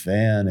hitting the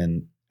fan.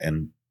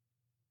 And,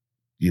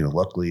 you know,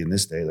 luckily in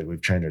this day, like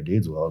we've trained our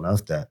dudes well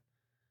enough that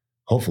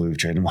hopefully we've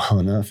trained them well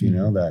enough, you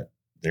know, that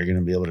they're going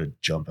to be able to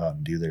jump out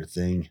and do their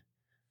thing.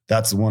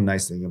 That's the one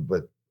nice thing.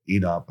 But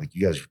ENOP, like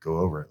you guys go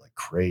over it like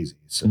crazy.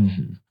 So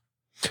Mhm.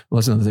 Well,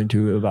 that's another thing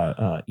too about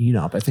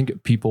ENOP. I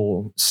think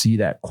people see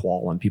that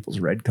qual on people's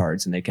red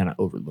cards and they kind of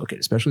overlook it,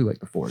 especially like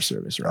the Forest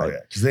Service, right? oh yeah,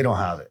 because they don't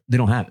have it. They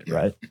don't have it, Yeah.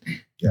 right?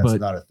 Yeah, But-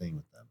 it's not a thing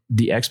with them.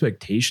 The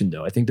expectation,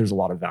 though, I think there's a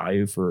lot of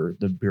value for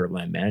the Bureau of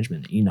Land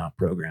Management, the ENOP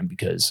program,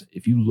 because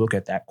if you look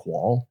at that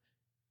qual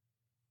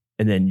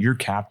and then your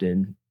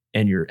captain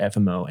and your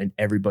FMO and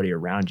everybody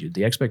around you,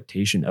 the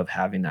expectation of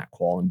having that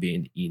qual and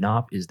being the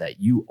ENOP is that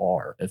you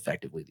are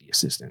effectively the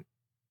assistant.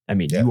 I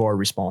mean, Yeah. you are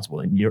responsible,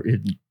 and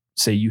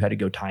say you had to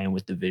go tie in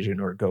with division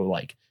or go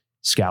like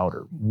scout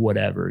or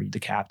whatever, the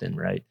captain,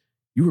 right?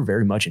 You were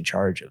very much in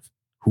charge of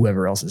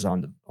whoever else is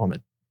on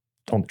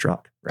the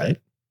truck, right?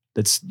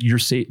 That's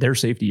their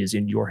safety is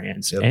in your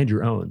hands Yep. and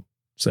your own.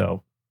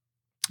 So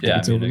Yeah,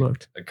 it's I mean,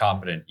 overlooked. a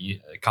competent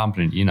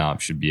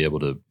ENOP should be able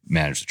to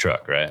manage the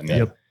truck, right? I mean,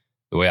 Yep.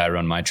 the way I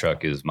run my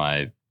truck is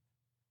my,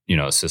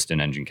 assistant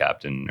engine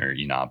captain or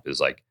ENOP is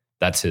like,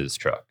 that's his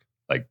truck.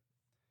 Like,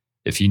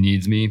 if he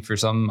needs me for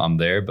something, I'm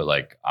there, but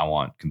like, I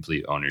want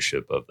complete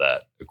ownership of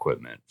that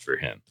equipment for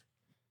him.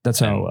 That's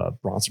how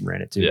Bronson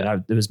ran it too. Yeah.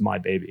 And it was my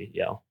baby.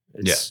 Yeah.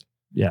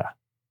 Yeah.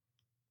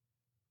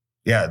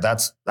 Yeah,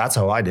 that's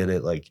how I did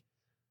it. Like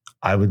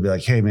I would be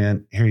like, hey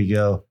man, here you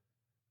go.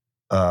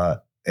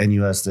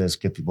 NUS this,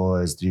 get the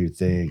boys, do your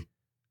thing.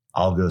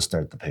 I'll go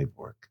start the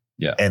paperwork.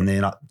 Yeah. And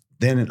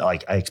then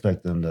like I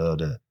expect them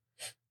to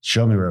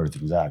show me where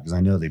everything's at because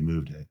I know they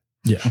moved it.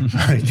 Yeah.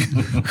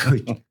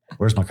 like,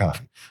 where's my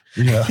coffee?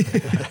 You know,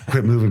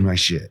 quit moving my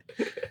shit.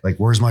 Like,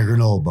 where's my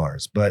granola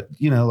bars? But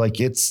like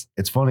it's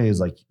funny is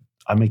like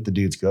I make the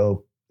dudes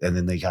go and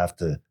then they have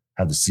to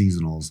have the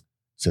seasonals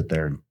sit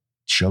there and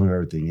show me where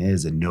everything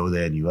is and know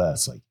the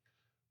NUS. Like,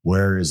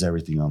 where is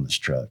everything on this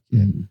truck?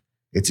 And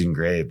it's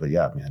engraved. But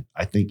yeah, man,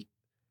 I think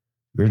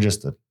we're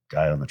just a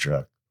guy on the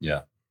truck.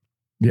 Yeah.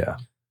 Yeah.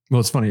 Well,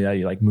 it's funny that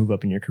you like move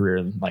up in your career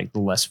and like the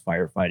less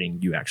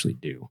firefighting you actually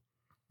do.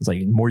 It's like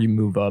the more you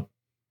move up,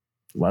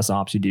 the less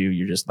ops you do.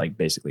 You're just like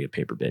basically a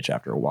paper bitch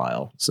after a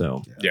while.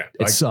 So Yeah.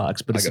 it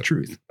sucks, but it's the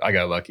truth. I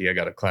got lucky. I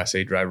got a Class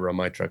A driver on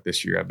my truck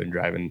this year. I've been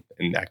driving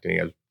and acting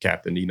as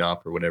captain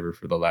ENOP or whatever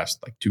for the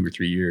last like 2 or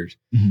 3 years.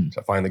 Mhm.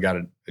 So I finally got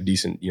a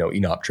decent,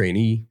 ENOP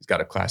trainee. He's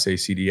got a Class A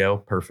CDL.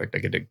 Perfect. I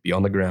get to be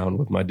on the ground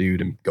with my dude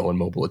and go in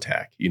mobile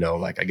attack.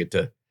 Like I get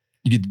to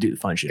You get to do the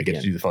fun shit. I get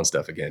again. to do the fun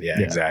stuff again. Yeah,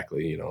 Yeah.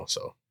 exactly.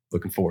 So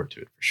looking forward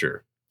to it for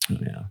sure. Oh,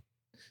 yeah.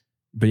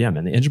 But yeah,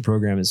 man, the engine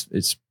program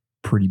it's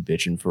pretty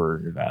bitching for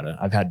Nevada.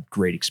 I've had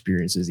great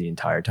experiences the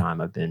entire time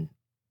I've been,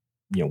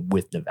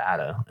 with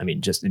Nevada. I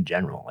mean, just in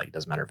general, like it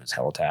doesn't matter if it's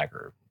hell attack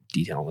or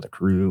detailing with a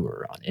crew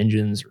or on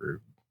engines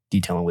or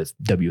detailing with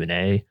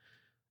WNA.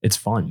 It's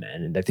fun,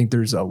 man. And I think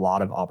there's a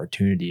lot of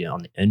opportunity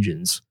on the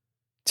engines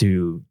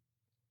to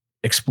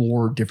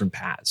explore different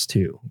paths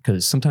too,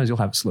 because sometimes you'll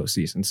have a slow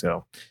season.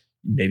 So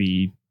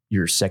maybe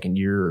your second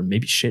year, or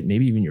maybe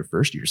even your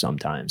first year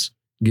sometimes,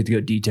 you get to go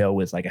detail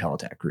with like a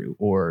Helitack crew,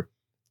 or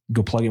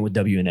go plug in with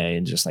WNA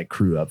and just like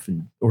crew up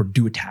or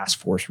do a task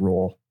force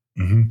role.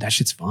 Mm-hmm. That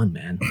shit's fun,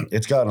 man.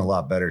 It's gotten a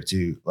lot better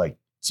too.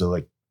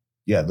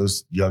 Yeah,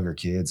 those younger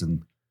kids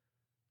and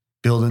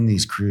building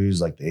these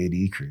crews, like the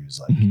AD crews,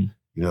 like,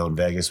 in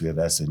Vegas, we have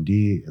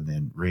SND, and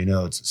then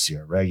Reno, it's the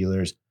CR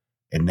regulars.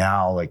 And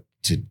now, like,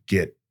 to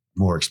get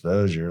more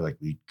exposure, like,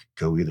 we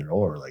go either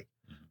or, like,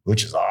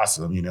 which is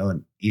awesome,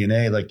 and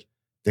ENA, like,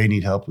 they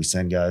need help. We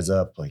send guys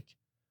up. Like,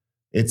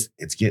 it's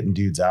getting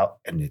dudes out.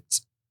 And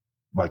it's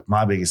like,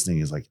 my biggest thing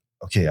is like,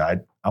 okay,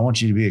 I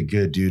want you to be a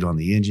good dude on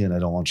the engine. I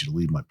don't want you to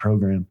leave my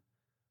program,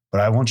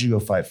 but I want you to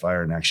go fight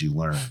fire and actually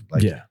learn.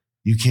 Like,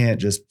 you can't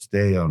just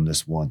stay on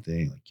this one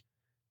thing. Like,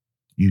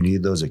 you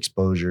need those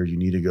exposure. You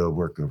need to go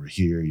work over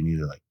here. You need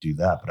to like do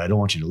that, but I don't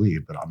want you to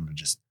leave, but I'm going to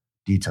just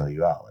detail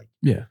you out. Like,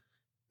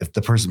 if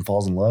the person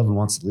falls in love and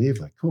wants to leave,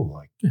 like, cool.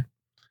 Like,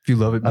 if you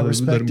love it, let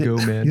them go,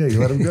 man. Yeah, you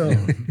let them go.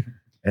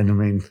 And I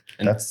mean,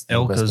 that's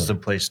Elko's the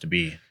place to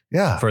be.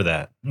 Yeah. For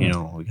that. We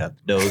got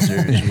the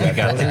dozers, we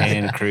got the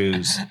hand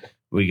crews,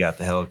 we got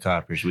the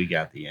helicopters, we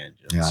got the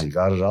engines. Yeah, you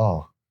got it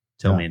all.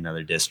 Tell me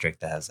another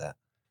district that has that.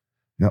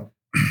 Yep.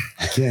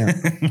 I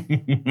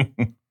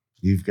can't.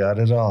 You've got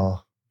it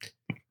all.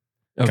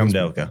 Come to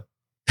Elko.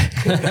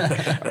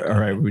 All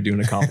right, we're doing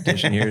a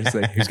competition here. It's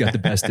like, who's got the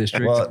best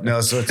district? Well, no,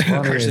 so it's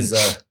funny is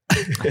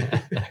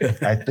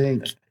I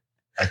think,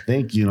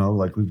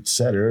 like we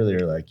said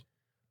earlier, like,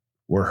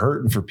 we're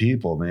hurting for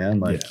people, man.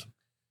 Like,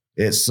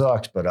 it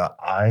sucks, but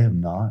I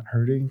am not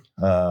hurting.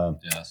 I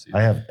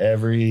have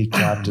every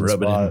captain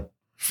spot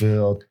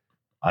filled.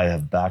 I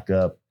have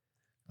backup.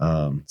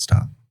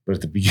 Stop. But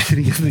at the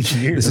beginning of the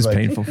year, this is like,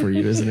 painful for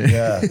you, isn't it?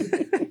 Yeah.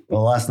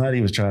 Well, last night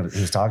he was talking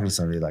to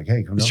somebody like,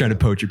 "Hey, come." He's trying to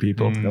poach your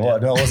people. No,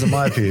 it wasn't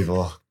my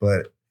people.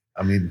 But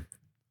I mean,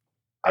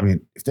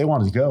 if they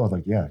wanted to go, I was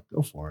like, yeah,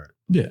 go for it.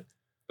 Yeah.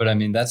 But I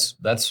mean, that's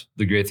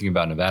the great thing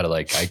about Nevada.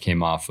 Like, I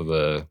came off of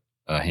a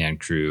hand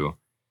crew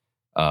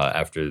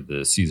after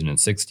the season in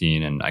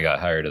 2016, and I got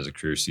hired as a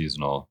career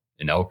seasonal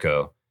in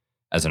Elko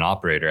as an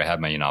operator. I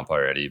had my ENOP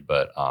already,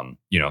 but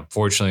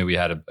fortunately we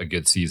had a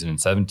good season in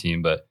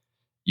 2017. But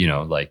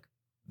like,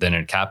 then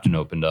a captain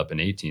opened up in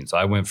 2018. So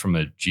I went from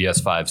a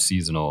GS5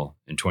 seasonal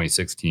in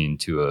 2016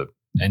 to a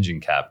engine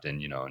captain,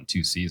 in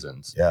 2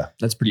 seasons. Yeah,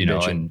 that's pretty.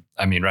 And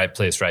I mean, right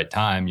place, right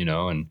time.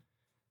 And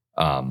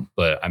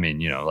but I mean,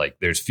 like,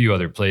 there's few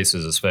other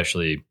places,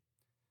 especially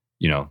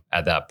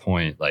at that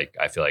point, like,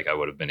 I feel like I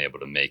would have been able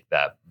to make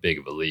that big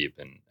of a leap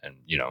and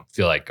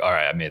feel like, all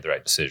right, I made the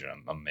right decision.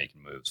 I'm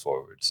making moves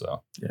forward.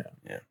 So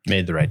yeah,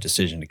 made the right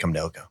decision to come to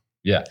Elko.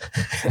 Yeah.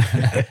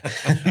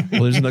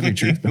 Well, there's an ugly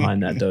truth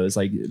behind that, though. It's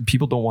like,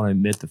 people don't want to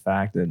admit the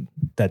fact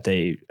that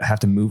they have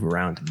to move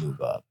around to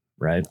move up,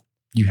 right?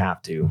 You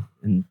have to.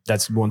 And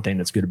that's one thing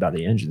that's good about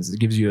the engines.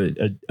 It gives you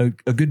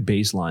a good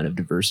baseline of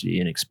diversity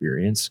and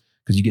experience,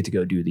 because you get to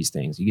go do these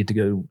things. You get to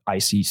go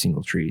IC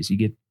single trees. You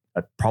get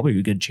probably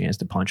a good chance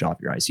to punch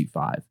off your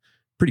IC5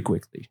 pretty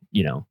quickly,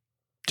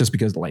 just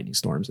because of the lightning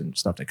storms and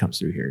stuff that comes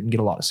through here, and get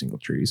a lot of single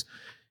trees.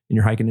 And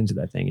you're hiking into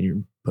that thing and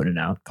you're putting it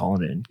out,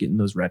 calling it in, getting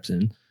those reps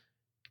in.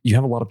 You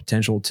have a lot of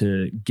potential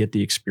to get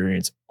the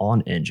experience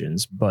on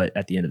engines, but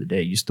at the end of the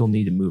day, you still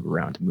need to move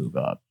around to move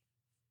up.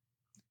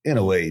 In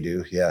a way, you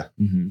do, yeah.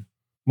 Mm-hmm.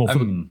 Well,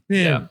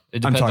 it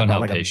depends on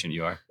how patient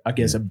you are. I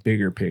guess a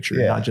bigger picture,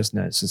 not just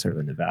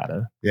necessarily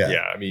Nevada.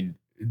 Yeah. I mean,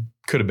 it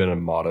could have been a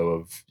motto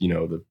of,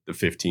 the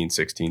 15,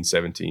 16,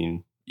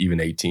 17, even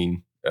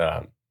 18,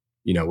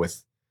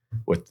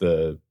 with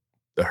the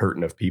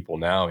hurting of people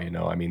now,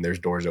 I mean, there's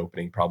doors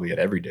opening probably at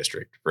every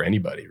district for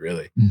anybody,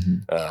 really.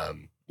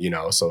 Mm-hmm.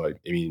 So I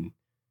mean,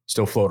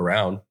 still float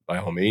around by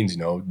all means,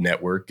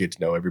 network, get to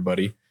know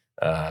everybody,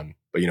 but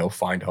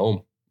find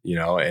home,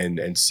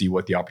 and see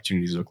what the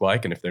opportunities look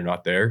like. And if they're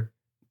not there,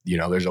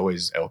 there's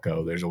always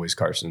Elko, there's always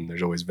Carson,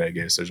 there's always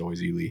Vegas, there's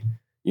always Ely.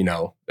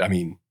 I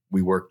mean,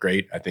 we work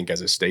great, I think,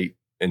 as a state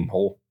in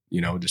whole,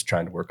 just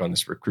trying to work on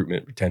this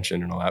recruitment,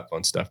 retention, and all that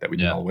fun stuff that we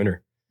did all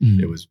winter.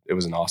 Mm-hmm. It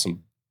was an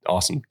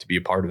awesome to be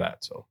a part of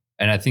that. So,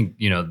 and I think,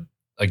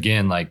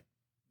 again, like,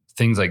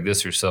 things like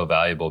this are so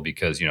valuable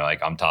because,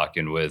 like, I'm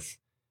talking with,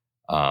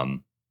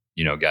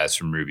 guys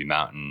from Ruby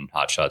Mountain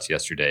Hot Shots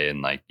yesterday,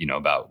 and like,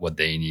 about what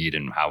they need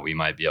and how we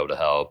might be able to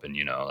help. And,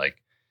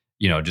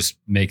 just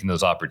making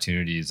those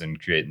opportunities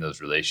and creating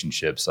those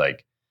relationships,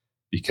 like,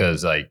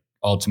 because like,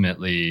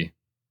 ultimately,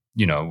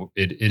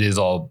 it is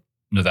all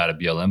Nevada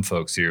BLM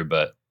folks here,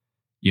 but,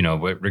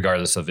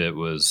 regardless of it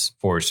was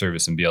Forest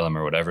Service and BLM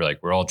or whatever,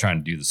 like, we're all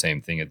trying to do the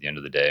same thing at the end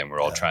of the day. And we're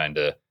all trying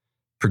to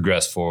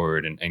progress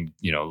forward and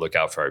look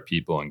out for our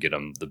people and get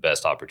them the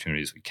best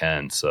opportunities we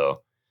can.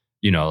 So,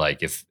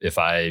 like, if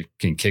I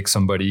can kick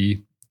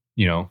somebody,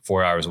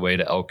 4 hours away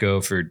to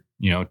Elko for,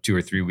 2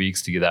 or 3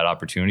 weeks to get that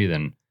opportunity,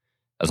 then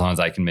as long as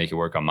I can make it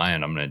work on my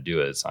end, I'm going to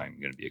do it. It's not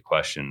going to be a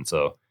question.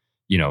 So,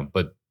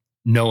 but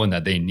knowing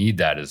that they need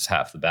that is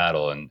half the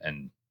battle,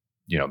 and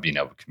being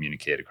able to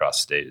communicate across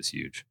the state is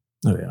huge.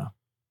 Oh yeah.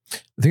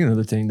 I think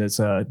another thing that's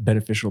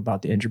beneficial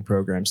about the engine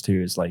programs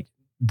too is like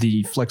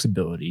the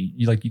flexibility.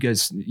 You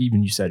guys,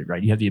 even you said it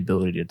right. You have the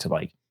ability to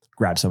like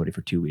grab somebody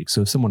for 2 weeks.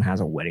 So if someone has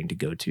a wedding to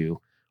go to,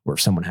 or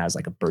if someone has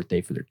like a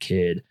birthday for their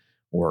kid,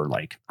 or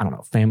like, I don't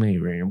know, family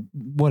reunion,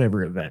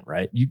 whatever event,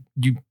 right? You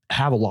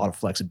have a lot of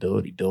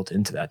flexibility built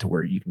into that to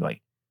where you can be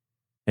like,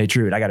 hey,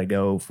 Truett, I got to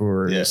go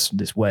for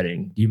this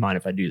wedding. Do you mind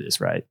if I do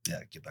this? Right? Yeah,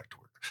 get back to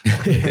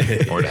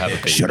work. Or to have a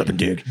baby. Shut up and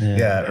dig.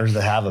 Yeah, or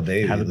to have a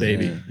baby. Have a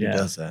baby. Who Yeah.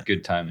 does that?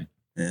 Good timing.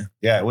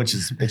 Yeah, which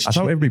is it's I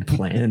thought everybody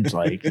planned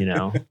like,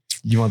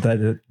 you want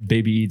that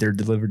baby either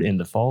delivered in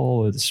the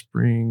fall or the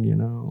spring,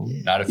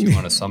 Not if you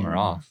want a summer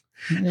off.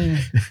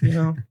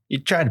 You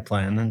try to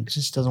plan and it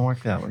just doesn't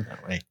work that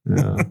way.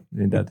 No,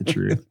 ain't that the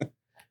truth?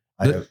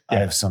 I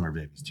have summer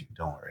babies too.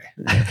 Don't worry.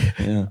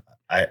 Yeah.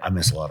 I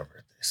miss a lot of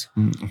birthdays.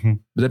 Mm-hmm.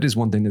 But that is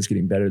one thing that's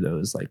getting better though,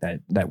 is like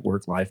that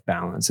work-life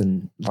balance.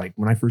 And like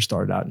when I first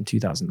started out in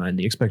 2009,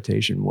 the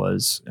expectation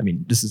was,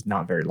 this is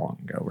not very long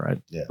ago,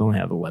 right? Yeah. I only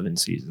have 11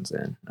 seasons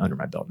under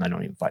my belt and I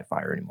don't even fight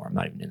fire anymore. I'm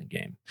not even in the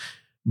game.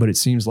 But it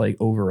seems like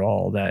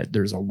overall that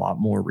there's a lot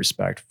more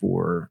respect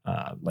for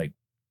like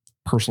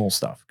personal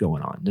stuff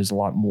going on. There's a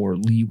lot more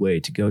leeway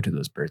to go to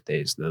those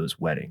birthdays, those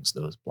weddings,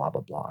 those blah,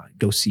 blah, blah.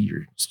 Go see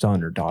your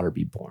son or daughter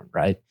be born,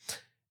 right?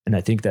 And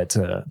I think that's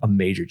a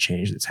major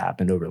change that's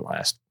happened over the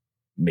last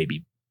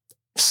maybe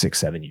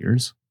 6-7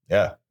 years.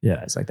 Yeah.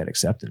 Yeah. It's like that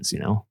acceptance,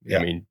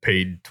 Yeah.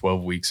 Paid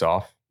 12 weeks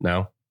off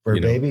now For a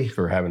baby?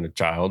 for having a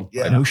child.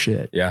 Yeah. No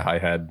shit. Yeah. I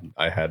had,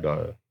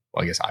 well,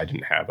 I guess I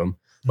didn't have him.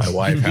 My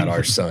wife had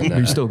our son. But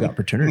you still got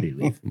paternity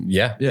leave.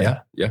 Yeah.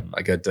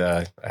 I got,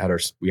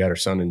 we had our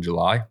son in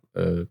July,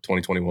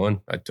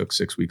 2021. I took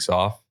 6 weeks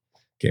off,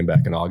 came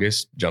back in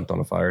August, jumped on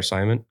a fire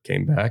assignment,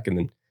 came back, and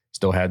then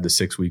still had the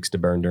 6 weeks to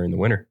burn during the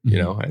winter,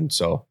 and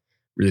so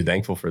really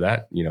thankful for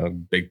that. A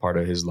big part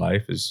of his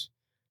life is,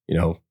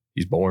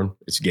 he's born.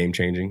 It's game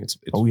changing. It's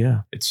Oh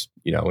yeah. it's,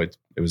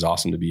 it was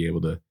awesome to be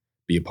able to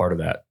be a part of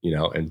that,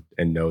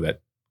 and know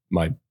that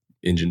my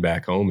engine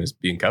back home is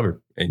being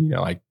covered, and,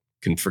 I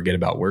can forget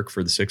about work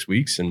for the 6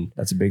 weeks, and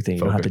That's a big thing.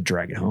 You don't have to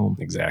drag it home.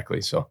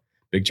 exactly. So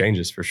big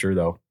changes for sure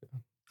though.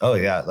 Oh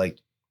yeah. Like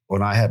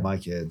when I had my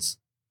kids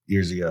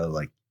years ago,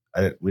 like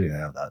we didn't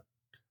have that.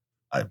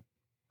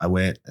 I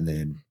went, and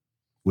then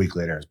a week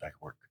later I was back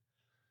at work.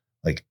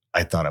 Like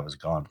I thought I was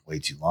gone way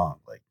too long.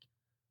 Like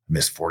I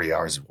missed 40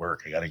 hours of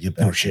work. I got to get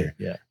back here.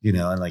 Yeah.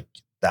 And like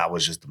that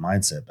was just the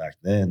mindset back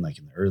then. Like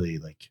in the early,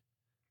 like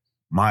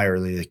my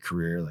early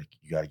career, like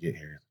you got to get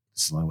here.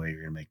 This is the only way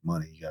you're gonna make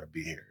money. You got to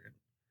be here. And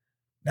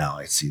now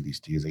I see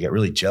these dudes. I get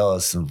really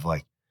jealous of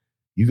like,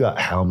 you got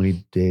how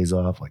many days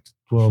off? Like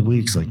 12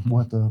 weeks. Like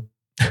what the,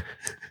 like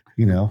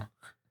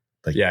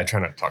Yeah. I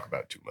try not to talk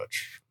about it too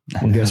much.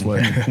 Well, guess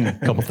what? A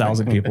couple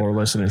thousand people are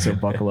listening, so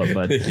buckle up,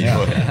 bud.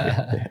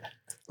 Yeah.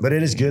 But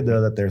it is good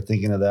though that they're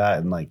thinking of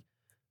that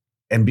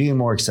and being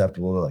more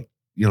acceptable. Like,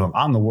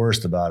 I'm the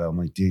worst about it. I'm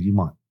like, dude, you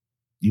want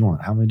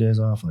how many days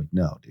off? Like,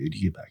 no, dude,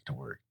 you get back to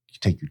work. You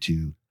take your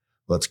 2,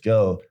 let's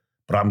go.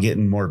 But I'm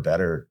getting more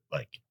better.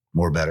 That's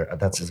More better.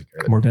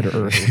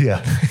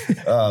 yeah.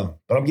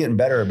 But I'm getting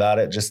better about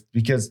it just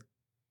because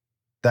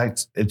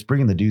it's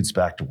bringing the dudes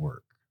back to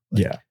work.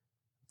 Yeah.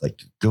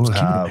 Like go Just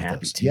keeping them have happy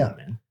this, too, yeah.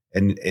 man.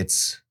 And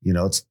it's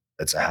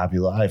a happy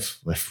life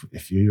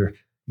if you're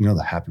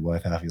the happy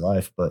wife, happy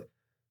life. But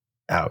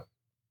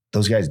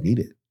those guys need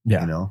it.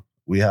 Yeah.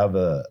 We have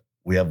a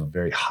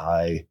very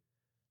high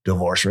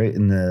divorce rate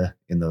in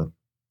the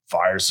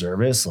fire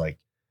service. Like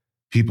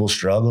people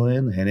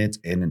struggling, and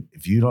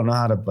if you don't know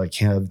how to like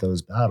have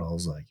those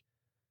battles, like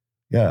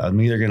I'm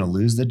either gonna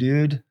lose the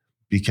dude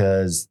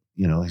because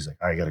he's like,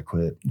 I gotta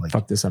quit. Like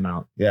Fuck this, I'm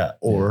out. yeah,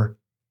 or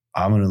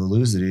I'm gonna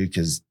lose the dude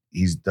because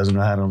he doesn't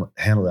know how to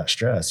handle that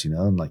stress,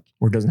 and like,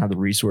 Or doesn't have the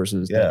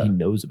resources that he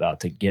knows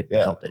about to get the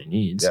Yeah. help that he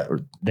needs Yeah. or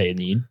they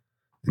need.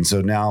 and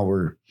so now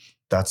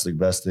that's the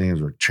best thing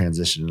is we're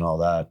transitioning all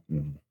that.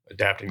 And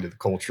Adapting to the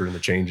culture and the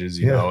changes,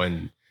 Yeah.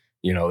 and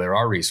there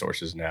are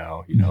resources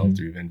now, Mhm.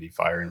 through NV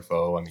Fire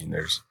Info. I mean,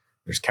 there's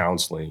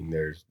counseling,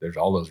 there's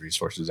all those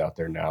resources out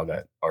there now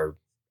that are,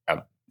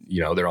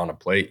 they're on a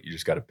plate. You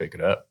just got to pick it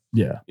up,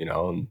 Yeah.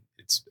 and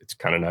it's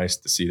kind of nice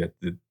to see that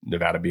the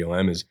Nevada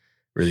BLM is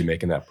really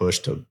making that push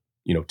to,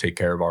 take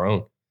care of our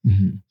own.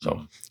 Mm-hmm. So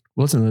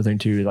Well, that's another thing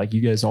too. Like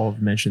you guys all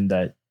have mentioned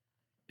that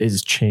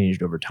is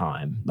changed over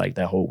time. Like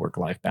that whole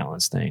work-life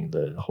balance thing,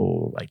 the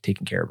whole like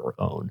taking care of our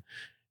own.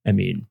 I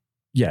mean,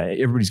 yeah,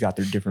 everybody's got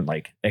their different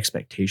like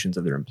expectations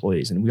of their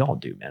employees, and we all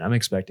do, man. I'm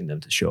expecting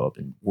them to show up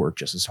and work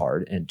just as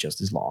hard and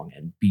just as long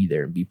and be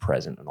there and be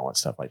present and all that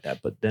stuff like that.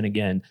 But then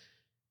again,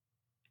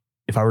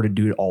 if I were to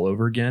do it all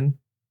over again,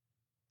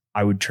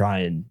 I would try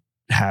and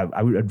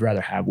I'd rather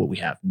have what we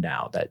have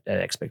now, that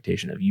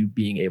expectation of you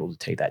being able to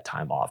take that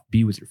time off,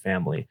 be with your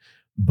family.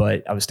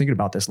 But I was thinking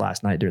about this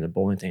last night during the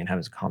bowling thing and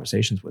having some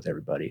conversations with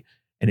everybody.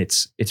 And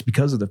it's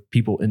because of the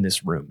people in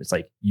this room. It's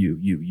like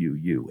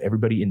you,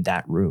 everybody in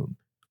that room.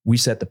 We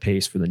set the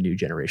pace for the new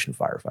generation of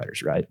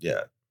firefighters, right?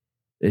 Yeah.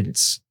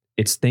 It's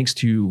thanks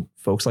to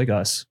folks like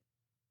us,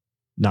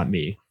 not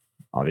me.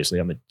 Obviously,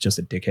 I'm just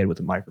a dickhead with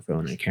a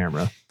microphone and a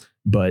camera,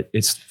 but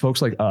it's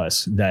folks like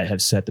us that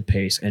have set the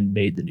pace and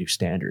made the new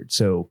standard.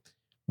 So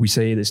we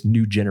say this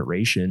new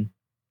generation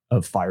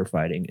of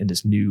firefighting and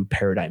this new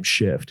paradigm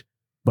shift,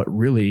 but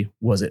really,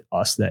 was it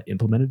us that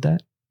implemented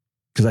that?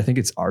 Because I think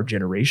it's our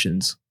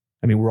generations.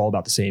 I mean, we're all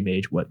about the same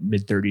age,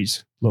 mid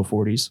 30s, low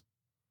 40s.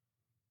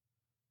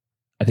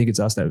 I think it's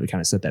us that would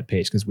kind of set that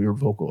pace because we were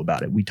vocal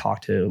about it. We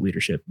talked to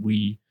leadership.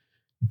 We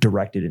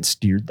directed and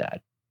steered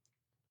that.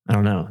 I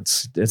don't know.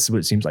 That's what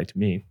it seems like to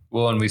me.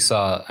 Well, and we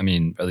saw, I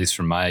mean, at least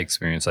from my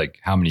experience, like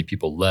how many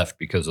people left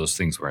because those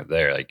things weren't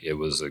there. Like it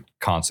was a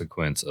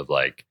consequence of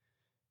like,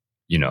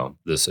 you know,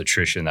 this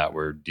attrition that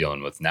we're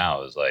dealing with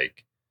now is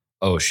like,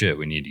 oh shit,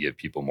 we need to give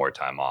people more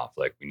time off.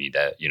 Like we need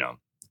to, you know,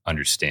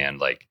 understand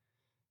like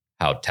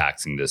how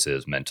taxing this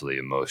is mentally,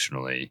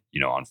 emotionally, you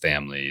know, on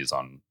families,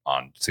 on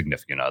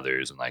significant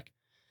others. And like,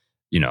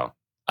 you know,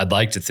 I'd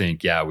like to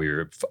think, yeah, we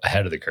were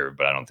ahead of the curve,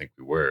 but I don't think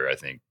we were. I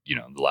think, you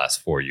know, the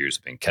last 4 years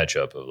have been catch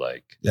up of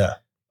like,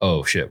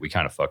 oh shit, we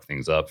kind of fucked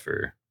things up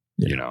for,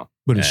 you know.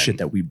 But it's shit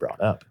that we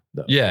brought up,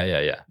 though.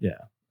 Yeah.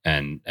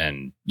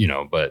 And, you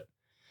know, but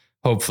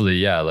hopefully,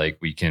 yeah, like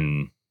we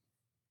can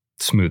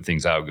smooth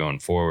things out going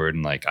forward.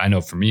 And like, I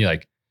know for me,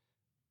 like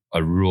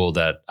a rule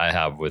that I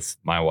have with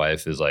my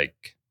wife is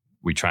like,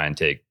 we try and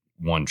take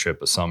one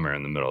trip a summer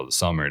in the middle of the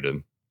summer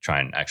to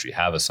try and actually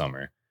have a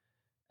summer.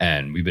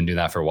 And we've been doing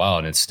that for a while,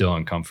 and it's still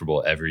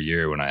uncomfortable every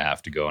year when I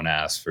have to go and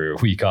ask for a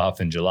week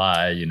off in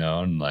July, you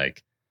know, and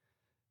like,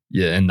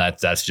 yeah. And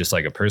that's just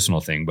like a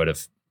personal thing. But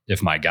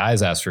if my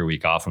guys ask for a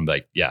week off, I'm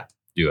like, yeah,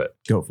 do it.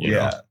 Go for it.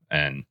 Yeah.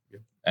 And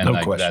no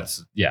like, question.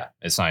 that's, yeah,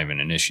 it's not even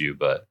an issue,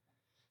 but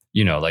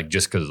you know, like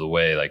just because of the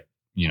way, like,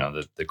 you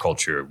know, the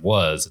culture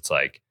was, it's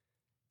like,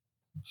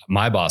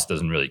 my boss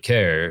doesn't really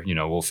care, you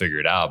know, we'll figure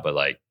it out. But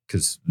like,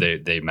 cause they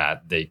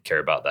care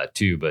about that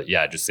too. But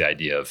yeah, just the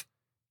idea of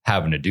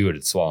having to do it,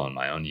 it's swallowing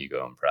my own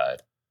ego and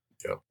pride.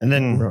 Yeah. And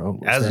then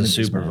as a enemies,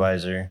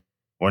 supervisor,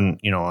 when,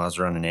 you know, I was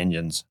running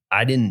engines,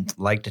 I didn't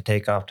like to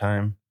take off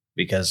time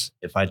because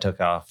if I took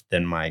off,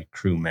 then my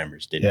crew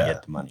members didn't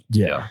get the money.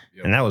 Yeah.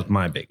 And that was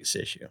my biggest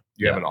issue.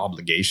 You have an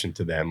obligation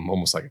to them,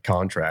 almost like a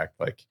contract.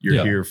 Like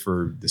you're here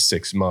for the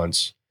 6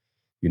 months,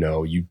 you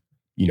know, you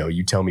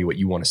tell me what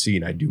you want to see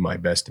and I do my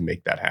best to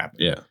make that happen.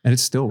 Yeah. And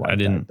it's still like I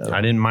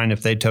didn't mind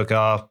if they took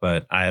off,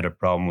 but I had a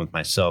problem with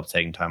myself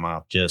taking time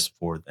off just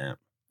for them.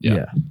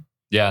 Yeah.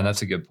 And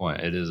that's a good point.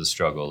 It is a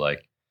struggle.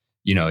 Like,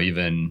 you know,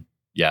 even,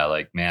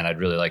 like, man, I'd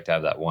really like to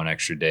have that one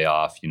extra day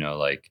off, you know,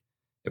 like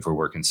if we're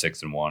working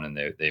 6 and 1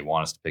 and they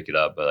want us to pick it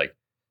up, but like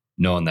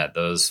knowing that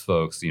those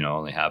folks, you know,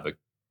 only have a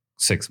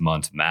 6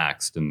 months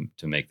max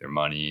to make their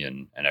money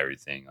and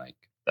everything, like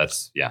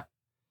that's,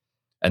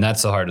 And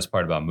that's the hardest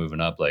part about moving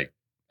up. Like,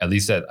 at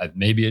least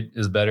maybe it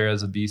is better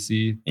as a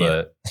BC,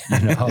 but you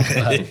know,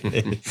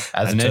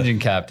 as an engine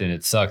captain,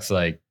 it sucks.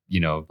 Like, you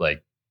know,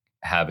 like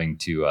having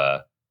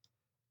to,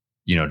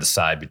 you know,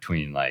 decide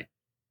between like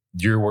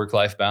your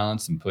work-life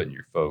balance and putting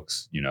your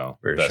folks, you know,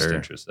 best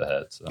interest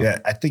ahead. So yeah,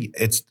 I think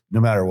it's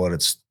no matter what,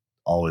 it's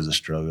always a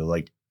struggle.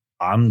 Like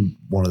I'm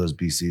one of those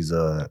BCs.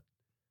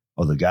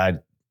 The guy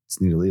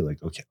need to leave.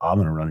 Like, okay, I'm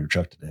gonna run your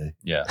truck today.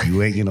 Yeah,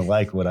 you ain't gonna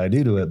like what I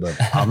do to it, but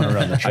I'm gonna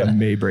run the truck. I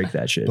may break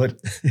that shit. But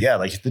yeah,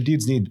 like the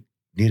dudes need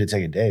to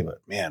take a day.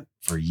 But man,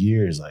 for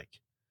years, like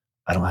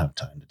I don't have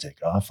time to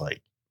take off.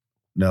 Like,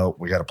 no,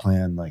 we got a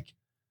plan. Like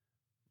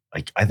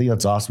I think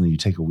that's awesome that you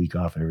take a week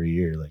off every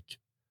year. Like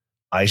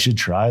I should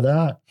try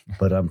that,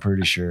 but I'm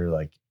pretty sure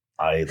like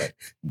I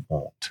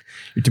won't.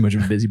 You're too much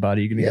of a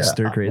busybody. You're gonna get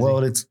stir crazy.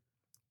 Well, it's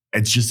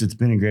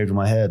been engraved in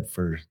my head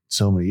for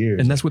so many years.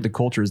 And that's what the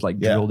culture is like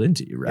drilled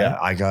into you, right? Yeah,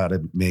 I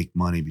gotta make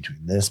money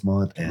between this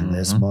month and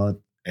this month,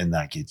 and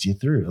that gets you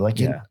through. Like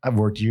I've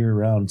worked year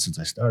round since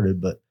I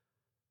started, but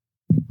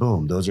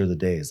boom, those are the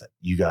days that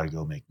you gotta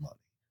go make money.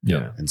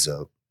 Yeah. And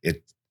so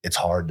it's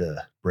hard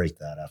to break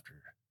that after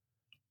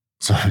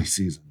so many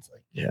seasons.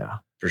 Like, yeah,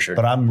 for sure.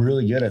 But I'm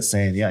really good at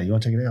saying, you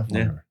want to take a day off?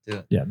 Whatever.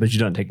 Yeah, but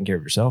you're not taking care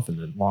of yourself in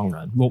the long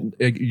run. Well,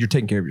 you're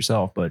taking care of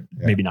yourself, but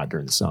maybe not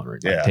during the summer.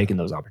 Like taking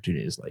those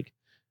opportunities, like.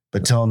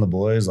 But telling the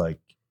boys, like,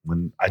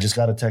 when I just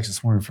got a text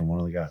this morning from one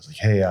of the guys, like,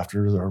 hey,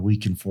 after our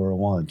week in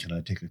 401, can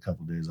I take a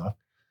couple days off?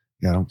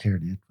 Yeah, I don't care,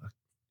 dude.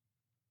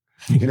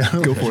 You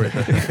know, go for it.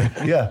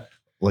 Yeah,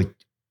 like,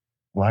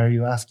 why are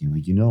you asking?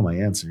 Like, you know my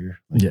answer.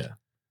 Like,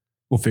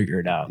 we'll figure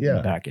it out.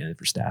 Yeah, back in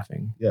for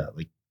staffing. Yeah,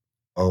 like,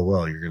 oh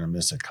well, you're gonna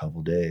miss a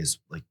couple days.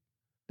 Like,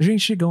 there's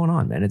ain't shit going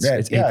on, man. It's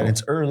and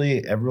it's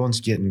early.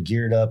 Everyone's getting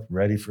geared up,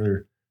 ready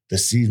for the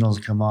seasonals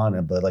to come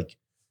on. But like,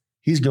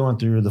 he's going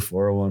through the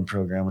 401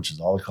 program, which is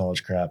all the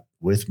college crap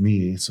with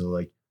me. So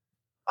like,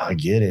 I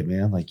get it,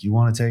 man. Like you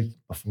want to take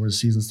before the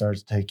season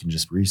starts, take and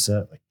just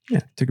reset.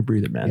 Like, take a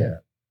breather, man. Yeah.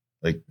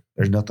 Like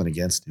there's nothing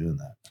against doing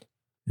that.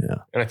 Yeah.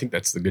 And I think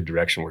that's the good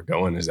direction we're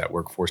going is that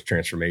workforce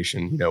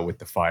transformation, you know, with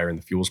the fire and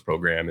the fuels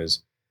program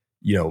is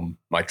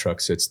my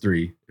truck sits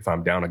 3. If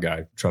I'm down a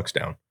guy, truck's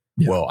down.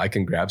 Yeah. Well, I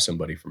can grab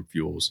somebody from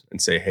fuels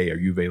and say, hey, are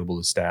you available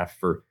to staff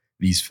for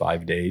these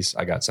 5 days?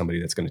 I got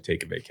somebody that's going to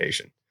take a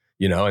vacation,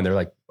 and they're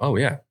like, oh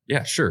yeah,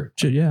 sure.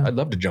 Shit, yeah. I'd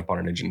love to jump on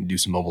an engine and do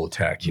some mobile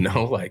attack,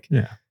 like,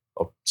 Yeah.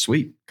 oh,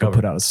 sweet. Go Cover.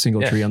 put out a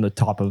single tree on the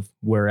top of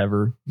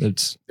wherever.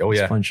 It's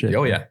fun shit.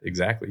 Oh yeah,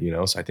 exactly.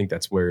 So I think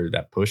that's where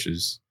that push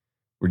is.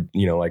 We're,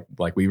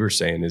 like we were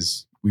saying,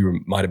 is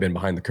might have been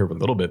behind the curve a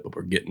little bit, but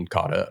we're getting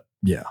caught up.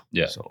 Yeah.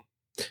 Yeah.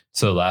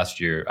 So last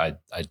year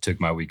I took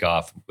my week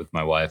off with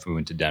my wife. We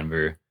went to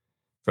Denver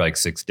for like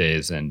 6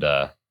 days, and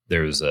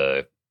there was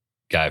a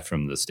guy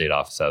from the state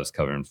office that was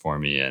covering for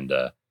me, and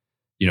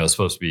it was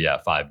supposed to be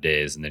 5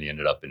 days, and then he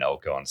ended up in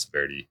Elko on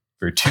severity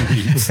for 2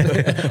 weeks.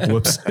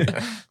 Whoops.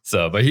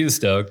 So, but he was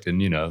stoked, and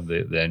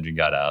the engine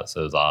got out,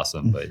 so it was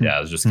awesome. But yeah,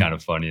 it was just kind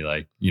of funny.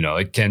 Like,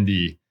 it can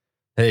be,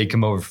 hey,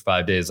 come over for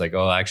 5 days. Like,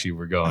 oh, actually,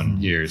 we're going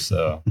here,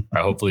 so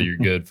hopefully you're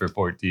good for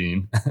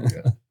 14.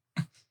 Yeah.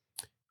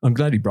 I'm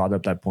glad you brought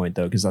up that point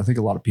though, because I think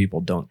a lot of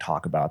people don't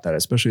talk about that,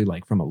 especially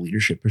like from a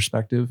leadership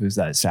perspective, is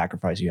that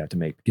sacrifice you have to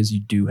make, because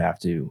you do have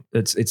to.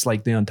 It's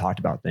like the untalked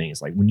about thing.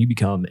 It's like when you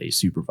become a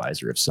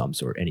supervisor of some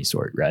sort, any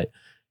sort, right?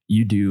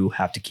 You do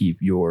have to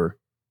keep your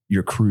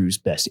crew's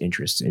best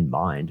interests in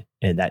mind,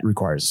 and that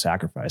requires a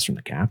sacrifice from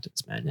the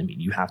captains, man. I mean,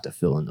 you have to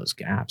fill in those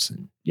gaps,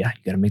 and you got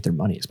to make their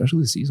money,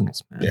 especially the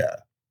seasonals, man.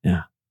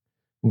 Yeah.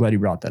 I'm glad you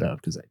brought that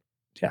up, because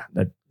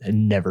that it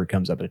never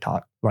comes up in a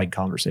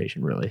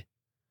conversation, really.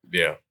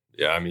 Yeah.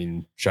 I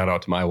mean, shout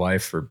out to my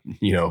wife for,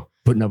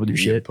 putting up with your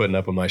shit, putting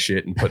up with my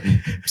shit, and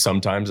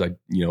sometimes I,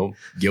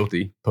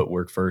 guilty, put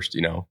work first,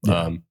 we all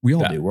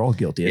do. We're all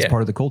guilty. It's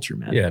part of the culture,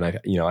 man. Yeah. And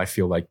I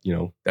feel like,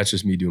 that's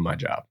just me doing my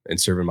job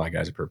and serving my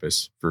guys a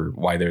purpose for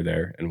why they're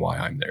there and why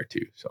I'm there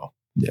too. So,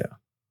 yeah,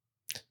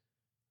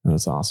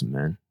 that's awesome,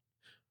 man.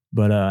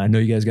 But I know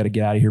you guys got to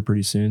get out of here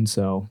pretty soon,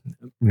 so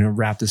I'm going to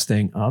wrap this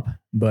thing up.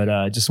 But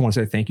I just want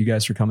to say thank you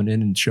guys for coming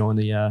in and showing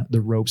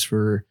the ropes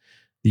for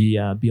the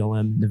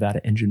BLM Nevada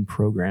Engine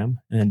Program.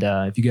 And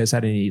if you guys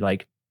had any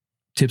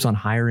tips on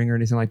hiring or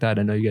anything like that,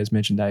 I know you guys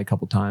mentioned that a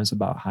couple times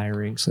about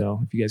hiring.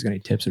 So if you guys got any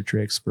tips or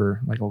tricks for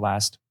a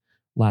last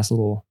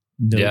little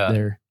note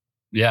there.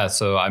 Yeah.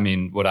 So I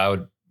mean, what I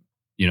would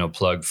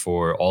plug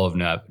for all of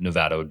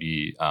Nevada would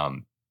be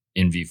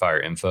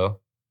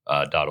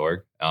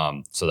nvfireinfo.org.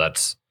 So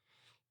that's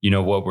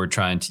what we're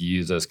trying to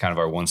use as kind of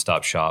our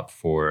one-stop shop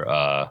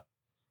for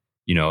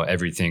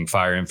everything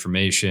fire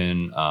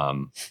information,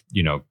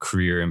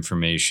 career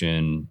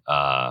information,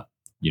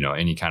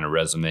 any kind of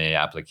resume,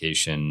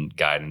 application,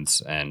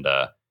 guidance. And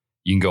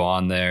you can go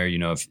on there,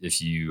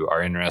 if you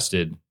are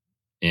interested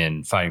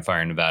in fighting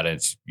fire in Nevada,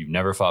 you've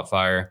never fought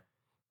fire,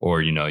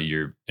 or,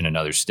 you're in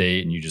another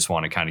state and you just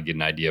want to kind of get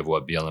an idea of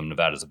what BLM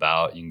Nevada is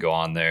about, you can go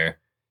on there,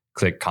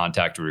 click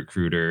contact a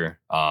recruiter,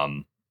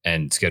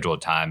 and schedule a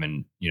time.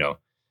 And,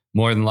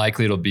 more than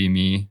likely it'll be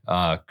me,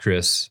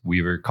 Chris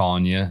Weaver,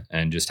 calling you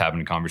and just having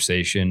a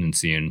conversation and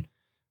seeing,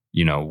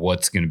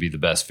 what's going to be the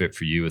best fit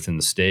for you within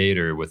the state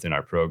or within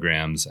our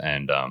programs,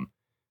 and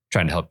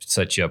trying to help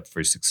set you up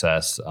for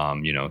success.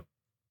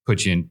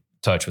 Put you in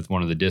touch with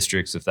one of the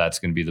districts if that's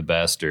going to be the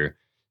best, or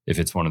if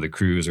it's one of the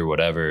crews or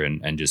whatever,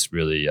 and just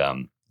really,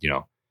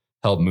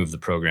 help move the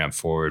program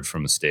forward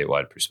from a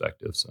statewide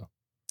perspective. So,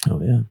 oh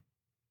yeah.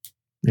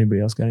 Anybody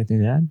else got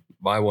anything to add?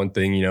 My one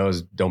thing,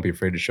 is don't be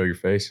afraid to show your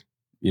face.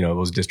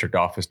 Those district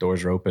office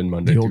doors are open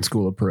Monday. The old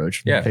school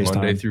approach. Yeah.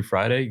 Monday through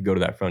Friday, you go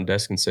to that front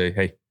desk and say,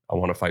 hey, I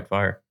want to fight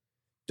fire.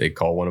 They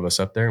call one of us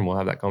up there and we'll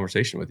have that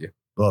conversation with you.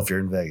 Well, if you're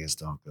in Vegas,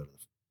 don't go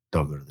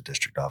to the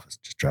district office.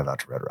 Just drive out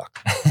to Red Rock.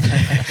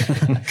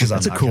 Because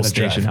that's a cool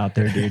station out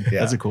there, dude.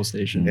 Yeah. That's a cool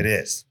station. It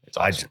is. It's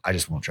awesome. I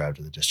just won't drive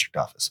to the district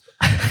office.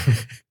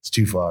 It's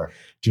too far,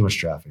 too much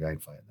traffic. I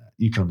ain't fighting that.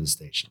 You come to the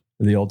station.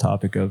 The old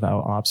topic of how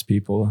ops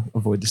people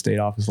avoid the state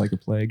office like a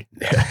plague.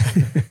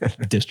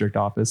 District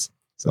office.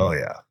 So, oh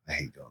yeah, I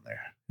hate going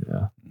there.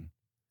 Yeah.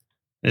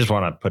 I just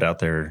want to put out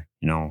there,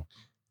 now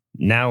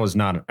is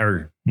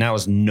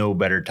no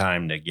better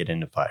time to get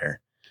into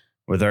fire.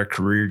 With our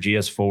career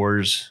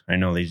GS4s, I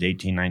know these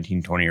 18,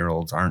 19,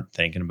 20-year-olds aren't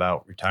thinking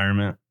about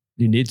retirement.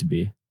 You need to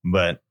be.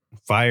 But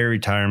fire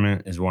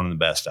retirement is one of the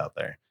best out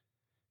there.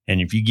 And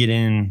if you get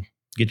your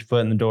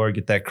foot in the door,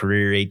 get that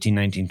career 18,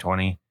 19,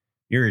 20,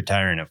 you're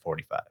retiring at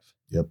 45.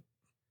 Yep.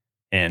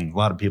 And a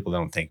lot of people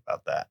don't think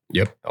about that.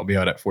 Yep. I'll be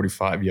out at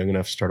 45, young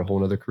enough to start a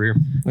whole other career.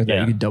 Like that,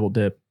 you could double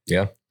dip.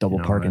 Yeah. Double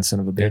parking, son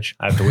of a bitch.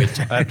 I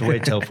have to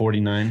wait till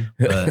 49.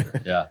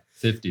 But yeah,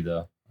 50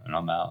 though, and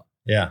I'm out.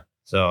 Yeah.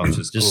 So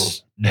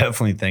just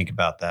definitely think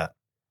about that.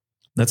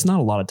 That's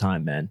not a lot of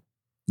time, man.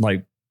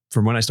 Like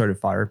from when I started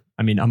fire,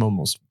 I mean, I'm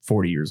almost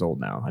 40 years old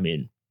now. I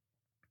mean,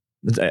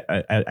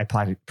 I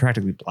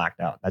practically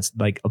blacked out. That's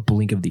like a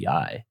blink of the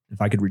eye.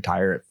 If I could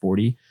retire at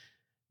 40,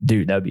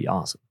 dude, that'd be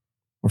awesome.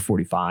 Or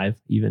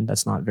 45 even.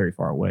 That's not very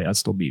far away. I'd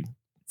still be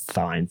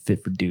fine,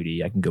 fit for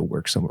duty. I can go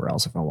work somewhere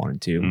else if I wanted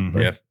to. Mm-hmm.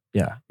 But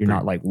yeah, you're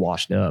not like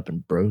washed up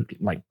and broke,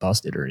 like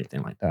busted or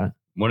anything like that.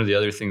 one of the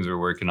other things we're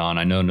working on,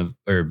 I know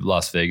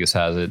Las Vegas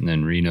has it, and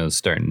then Reno's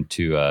starting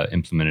to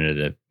implement it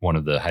at one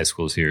of the high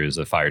schools here, is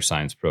a fire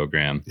science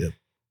program.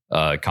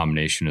 Yep.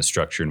 Combination of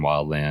structure and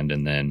wildland.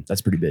 And then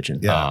That's pretty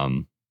bitchin'.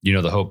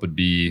 Yeah. The hope would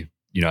be,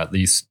 at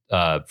least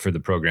for the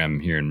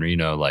program here in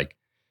Reno, like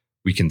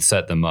we can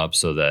set them up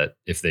so that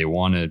if they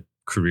want a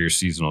career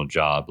seasonal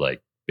job,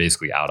 like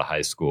basically out of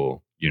high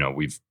school,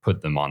 we've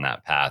put them on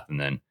that path. And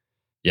then,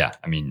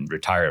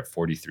 retire at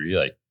 43,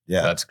 like,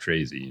 that's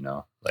crazy,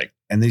 like,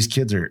 and these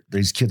kids are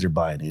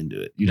buying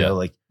into it,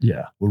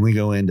 when we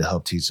go in to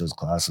help teach those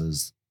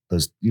classes,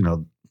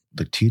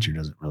 the teacher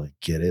doesn't really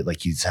get it.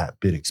 Like he's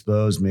been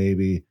exposed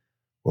maybe,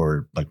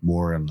 or like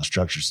more on the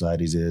structure side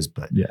he is,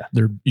 but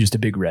they're used to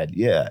big red.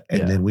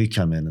 And then we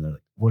come in and they're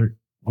like,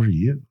 what are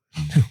you?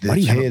 Why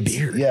do you have a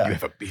beard? Yeah. You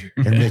have a beard.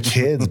 And the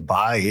kids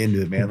buy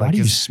into it, man. Why like do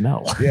you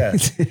smell? Yeah.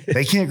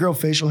 They can't grow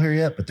facial hair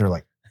yet, but they're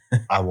like,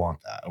 I want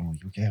that. I'm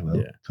like, okay,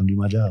 well, come do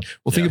my job.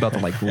 Well, think about the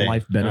life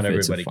benefits not of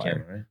everybody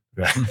fire.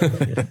 can,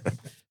 right?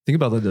 Think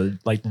about the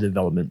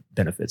development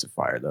benefits of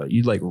fire, though.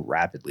 You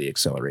rapidly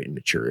accelerate in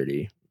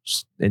maturity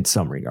in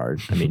some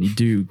regard. I mean, you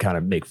do kind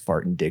of make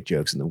fart and dick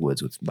jokes in the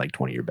woods with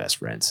 20 of your best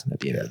friends at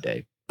the end of the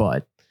day.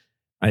 But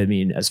I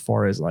mean, as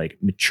far as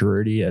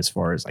maturity, as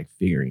far as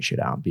figuring shit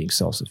out, being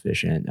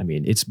self-sufficient, I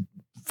mean,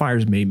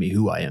 fire's made me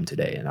who I am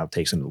today. And I'll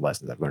take some of the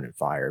lessons I've learned in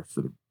fire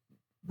for the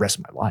rest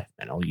of my life,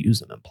 and I'll use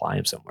them and apply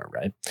them somewhere,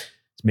 right?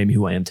 It's made me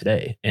who I am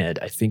today. And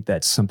I think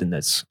that's something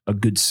that's a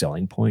good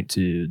selling point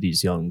to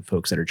these young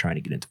folks that are trying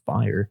to get into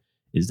fire,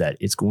 is that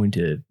it's going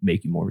to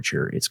make you more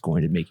mature. It's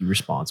going to make you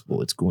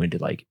responsible. It's going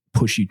to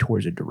push you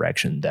towards a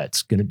direction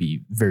that's going to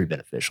be very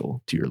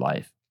beneficial to your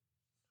life.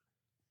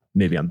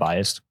 Maybe I'm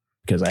biased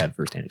because I have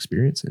firsthand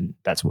experience and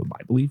that's what my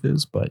belief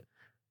is, but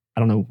I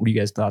don't know. What are you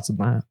guys' thoughts on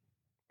that?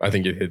 I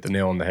think you hit the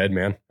nail on the head,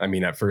 man. I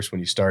mean, at first when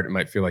you start, it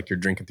might feel like you're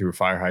drinking through a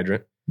fire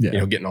hydrant,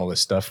 getting all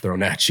this stuff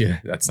thrown at you.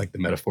 That's the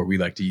metaphor we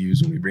like to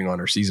use when we bring on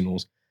our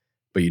seasonals.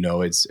 But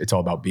it's all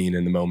about being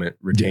in the moment,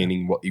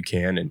 retaining what you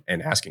can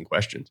and asking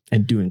questions.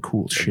 And doing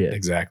cool shit.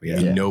 Exactly. Yeah.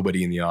 And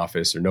nobody in the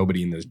office or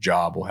nobody in this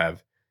job will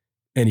have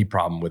any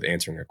problem with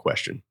answering a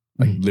question.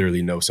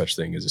 Literally no such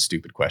thing as a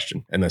stupid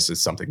question, unless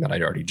it's something that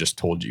I already just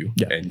told you.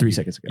 Yeah, and 3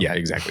 seconds ago. Yeah,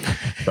 exactly.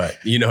 But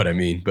you know what I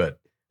mean? But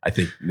I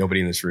think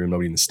nobody in this room,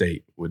 nobody in the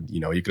state would,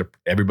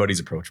 everybody's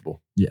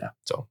approachable. Yeah.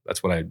 So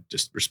that's what I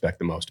just respect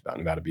the most about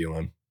Nevada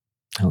BLM.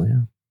 Hell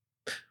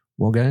yeah.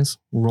 Well, guys,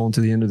 we're rolling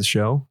to the end of the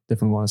show.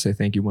 Definitely want to say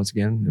thank you once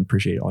again.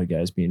 Appreciate all you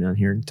guys being on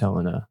here and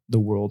telling the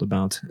world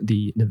about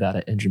the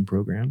Nevada engine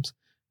programs.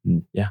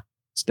 And yeah,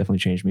 it's definitely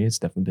changed me. It's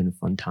definitely been a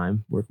fun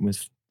time working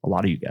with a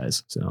lot of you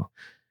guys. So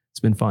it's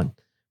been fun.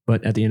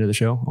 But at the end of the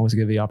show, I always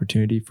give the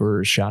opportunity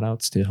for shout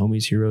outs to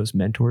homies, heroes,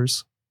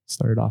 mentors.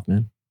 Start it off,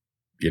 man.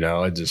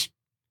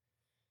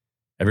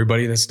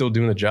 Everybody that's still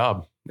doing the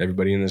job,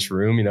 everybody in this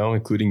room,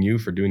 including you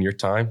for doing your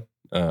time.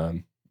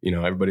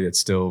 Everybody that's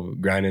still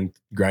grinding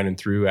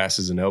through,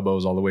 asses and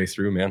elbows all the way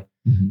through, man.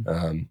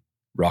 Mm-hmm.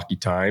 Rocky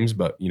times,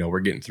 but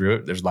we're getting through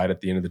it. There's light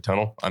at the end of the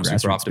tunnel. I'm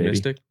super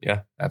optimistic. Baby.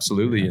 Yeah,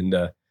 absolutely.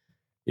 Yeah.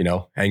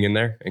 And hang in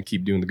there and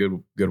keep doing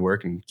the good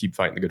work and keep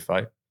fighting the good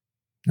fight.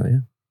 Oh yeah.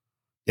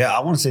 Yeah,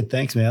 I want to say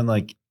thanks, man.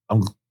 I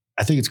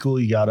think it's cool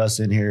you got us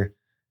in here,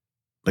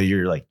 but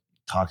you're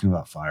talking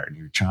about fire and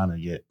you're trying to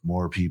get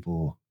more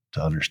people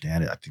to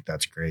understand it. I think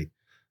that's great.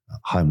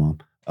 Hi, Mom.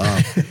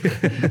 Got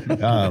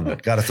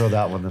to throw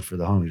that one for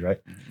the homies,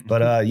 right?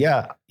 But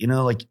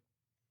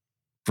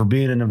for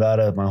being in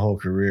Nevada my whole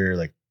career,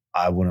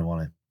 I wouldn't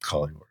want to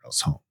call anywhere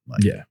else home.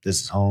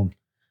 This is home.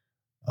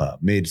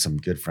 Made some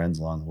good friends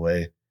along the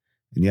way,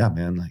 and yeah,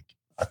 man,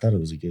 I thought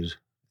it's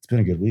been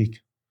a good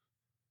week.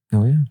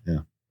 Oh yeah, yeah.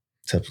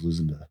 Except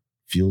losing to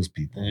Fuels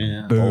people.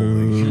 Yeah.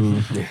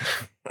 Boom.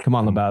 Come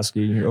on,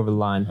 Lebowski, you're over the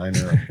line. I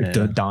know.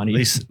 Yeah. Donnie.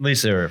 At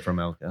least they were from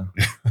Elko.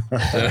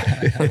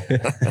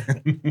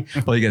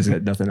 Well, you guys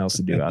got nothing else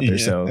to do out there,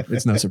 so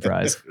it's no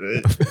surprise.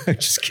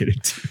 Just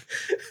kidding.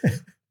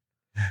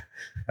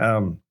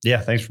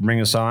 Thanks for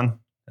bringing us on.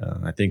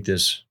 I think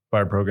this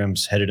fire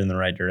program's headed in the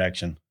right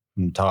direction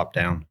from the top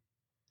down.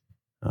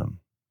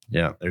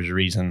 There's a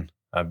reason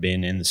I've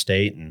been in the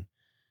state and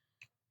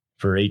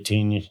for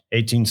 18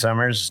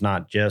 summers. It's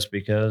not just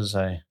because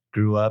I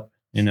grew up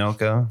in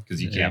Elko. Because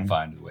you can't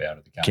find a way out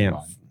of the county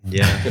line.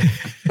 Yeah.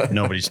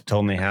 Nobody's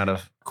told me how to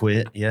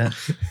quit yet.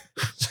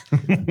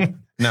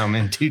 No, I'm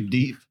in too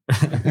deep.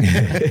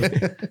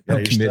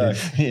 You're committed.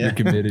 You're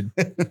committed.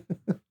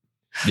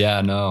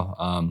 Yeah,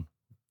 no.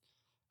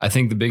 I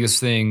think the biggest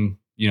thing,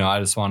 I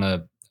just want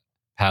to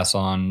pass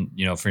on,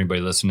 for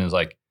anybody listening is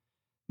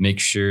make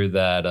sure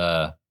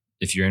that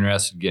if you're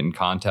interested, get in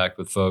contact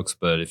with folks.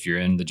 But if you're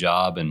in the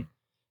job, and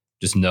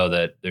just know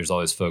that there's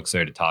always folks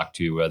there to talk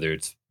to, whether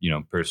it's,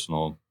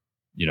 personal,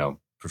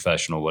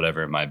 professional,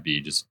 whatever it might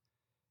be. Just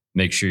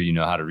make sure you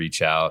know how to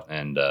reach out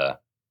and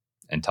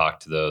talk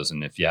to those.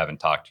 And if you haven't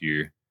talked to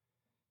your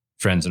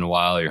friends in a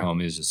while, your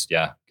homies, just,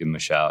 give them a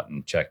shout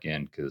and check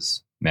in.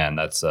 Cause man,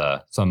 that's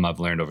something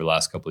I've learned over the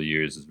last couple of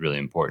years is really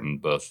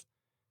important, both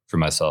for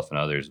myself and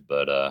others.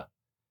 But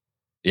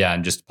yeah,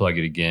 and just to plug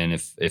it again,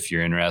 if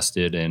you're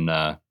interested in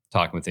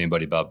talking with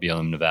anybody about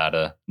BLM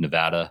Nevada,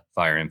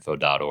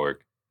 nevadafireinfo.org,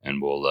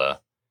 and we'll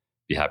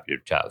be happy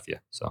to chat with you.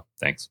 So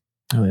thanks.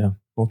 Oh yeah.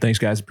 Well, thanks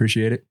guys.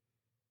 Appreciate it.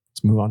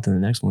 Let's move on to the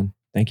next one.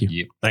 Thank you.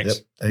 Yep. Thanks.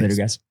 Yep, thanks. Later,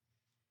 guys.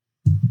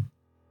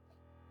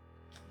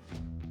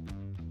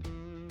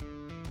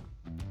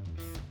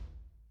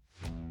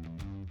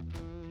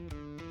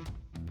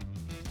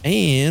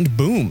 And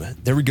boom,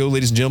 there we go,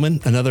 ladies and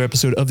gentlemen. Another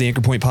episode of the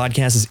Anchor Point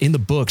Podcast is in the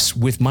books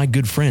with my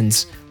good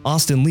friends,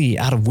 Austin Lee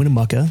out of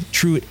Winnemucca,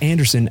 Truett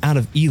Anderson out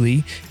of Ely,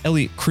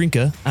 Elliot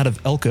Krinka out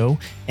of Elko,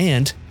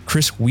 and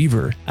Chris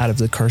Weaver out of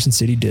the Carson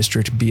City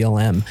District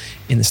BLM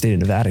in the state of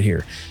Nevada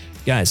here.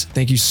 Guys,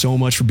 thank you so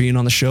much for being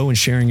on the show and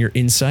sharing your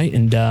insight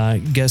and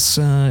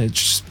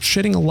just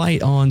shedding a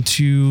light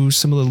onto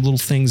some of the little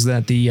things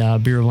that the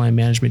Bureau of Land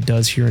Management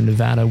does here in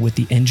Nevada with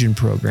the engine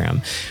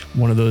program.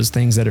 One of those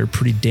things that are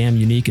pretty damn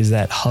unique is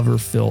that hover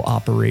fill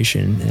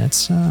operation.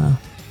 That's,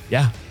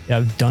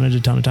 I've done it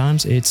a ton of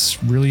times.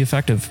 It's really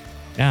effective.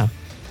 Yeah,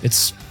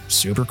 it's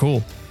super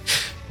cool.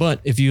 But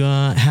if you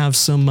have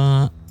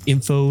some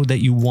info that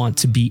you want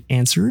to be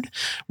answered,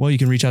 well, you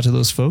can reach out to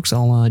those folks.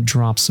 I'll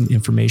drop some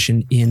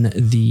information in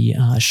the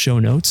show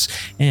notes.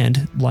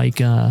 And like,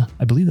 I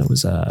believe that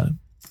was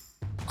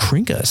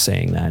Krinka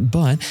saying that.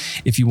 But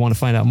if you want to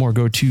find out more,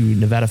 go to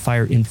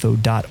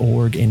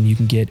nevadafireinfo.org and you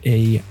can get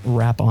a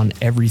wrap on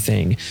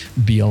everything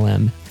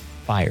BLM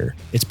fire.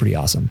 It's pretty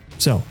awesome.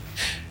 So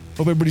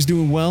hope everybody's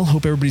doing well.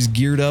 Hope everybody's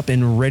geared up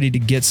and ready to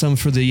get some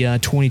for the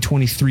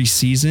 2023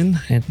 season.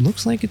 It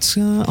looks like it's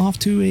off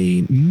to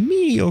a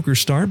mediocre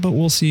start, but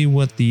we'll see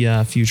what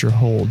the future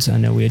holds. I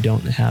know we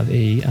don't have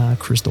a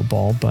crystal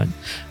ball, but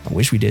I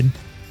wish we did,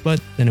 but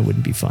then it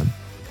wouldn't be fun.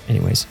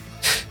 Anyways,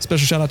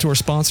 special shout out to our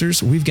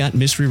sponsors. We've got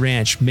Mystery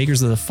Ranch,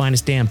 makers of the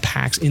finest damn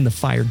packs in the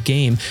fire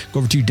game. Go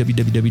over to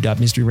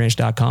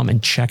www.mysteryranch.com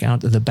and check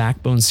out the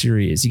Backbone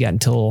series. You got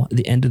until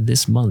the end of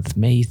this month,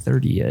 May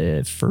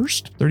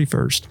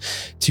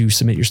 31st, to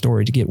submit your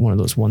story to get one of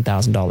those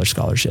 $1,000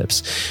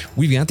 scholarships.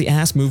 We've got the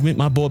Ass Movement,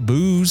 my boy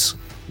Booze,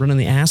 running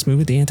the Ass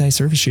Movement, the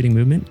anti-surface shooting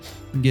movement.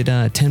 You get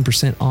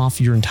 10% off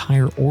your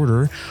entire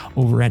order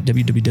over at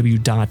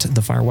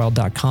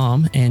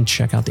www.thefirewild.com and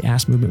check out the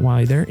Ass Movement while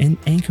you're there. And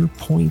Anchor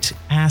Point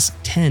Ass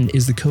 10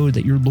 is the code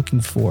that you're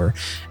looking for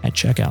at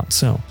checkout.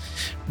 So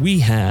we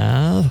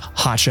have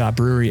Hot Shot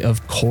Brewery,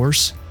 of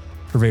course,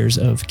 purveyors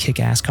of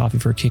kick-ass coffee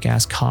for a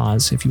kick-ass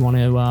cause. If you want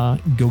to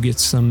go get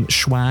some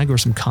swag or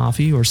some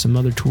coffee or some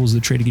other tools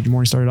of the trade to get your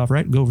morning started off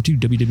right, go over to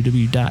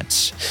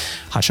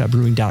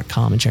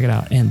www.hotshotbrewing.com and check it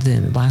out. And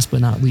then last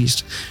but not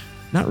least,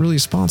 not really a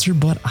sponsor,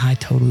 but I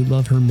totally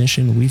love her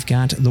mission. We've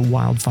got the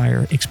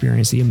Wildfire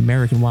Experience, the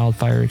American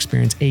Wildfire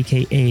Experience,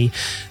 aka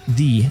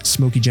the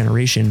Smoky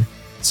Generation.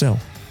 So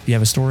if you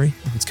have a story,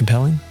 if it's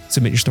compelling,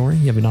 submit your story.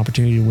 You have an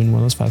opportunity to win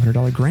one of those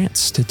 $500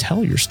 grants to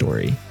tell your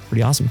story.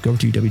 Pretty awesome. Go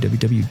over to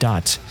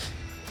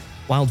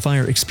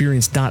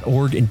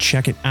www.wildfireexperience.org and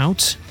check it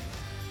out.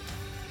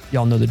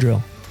 Y'all know the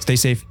drill. Stay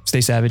safe,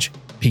 stay savage.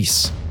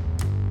 Peace.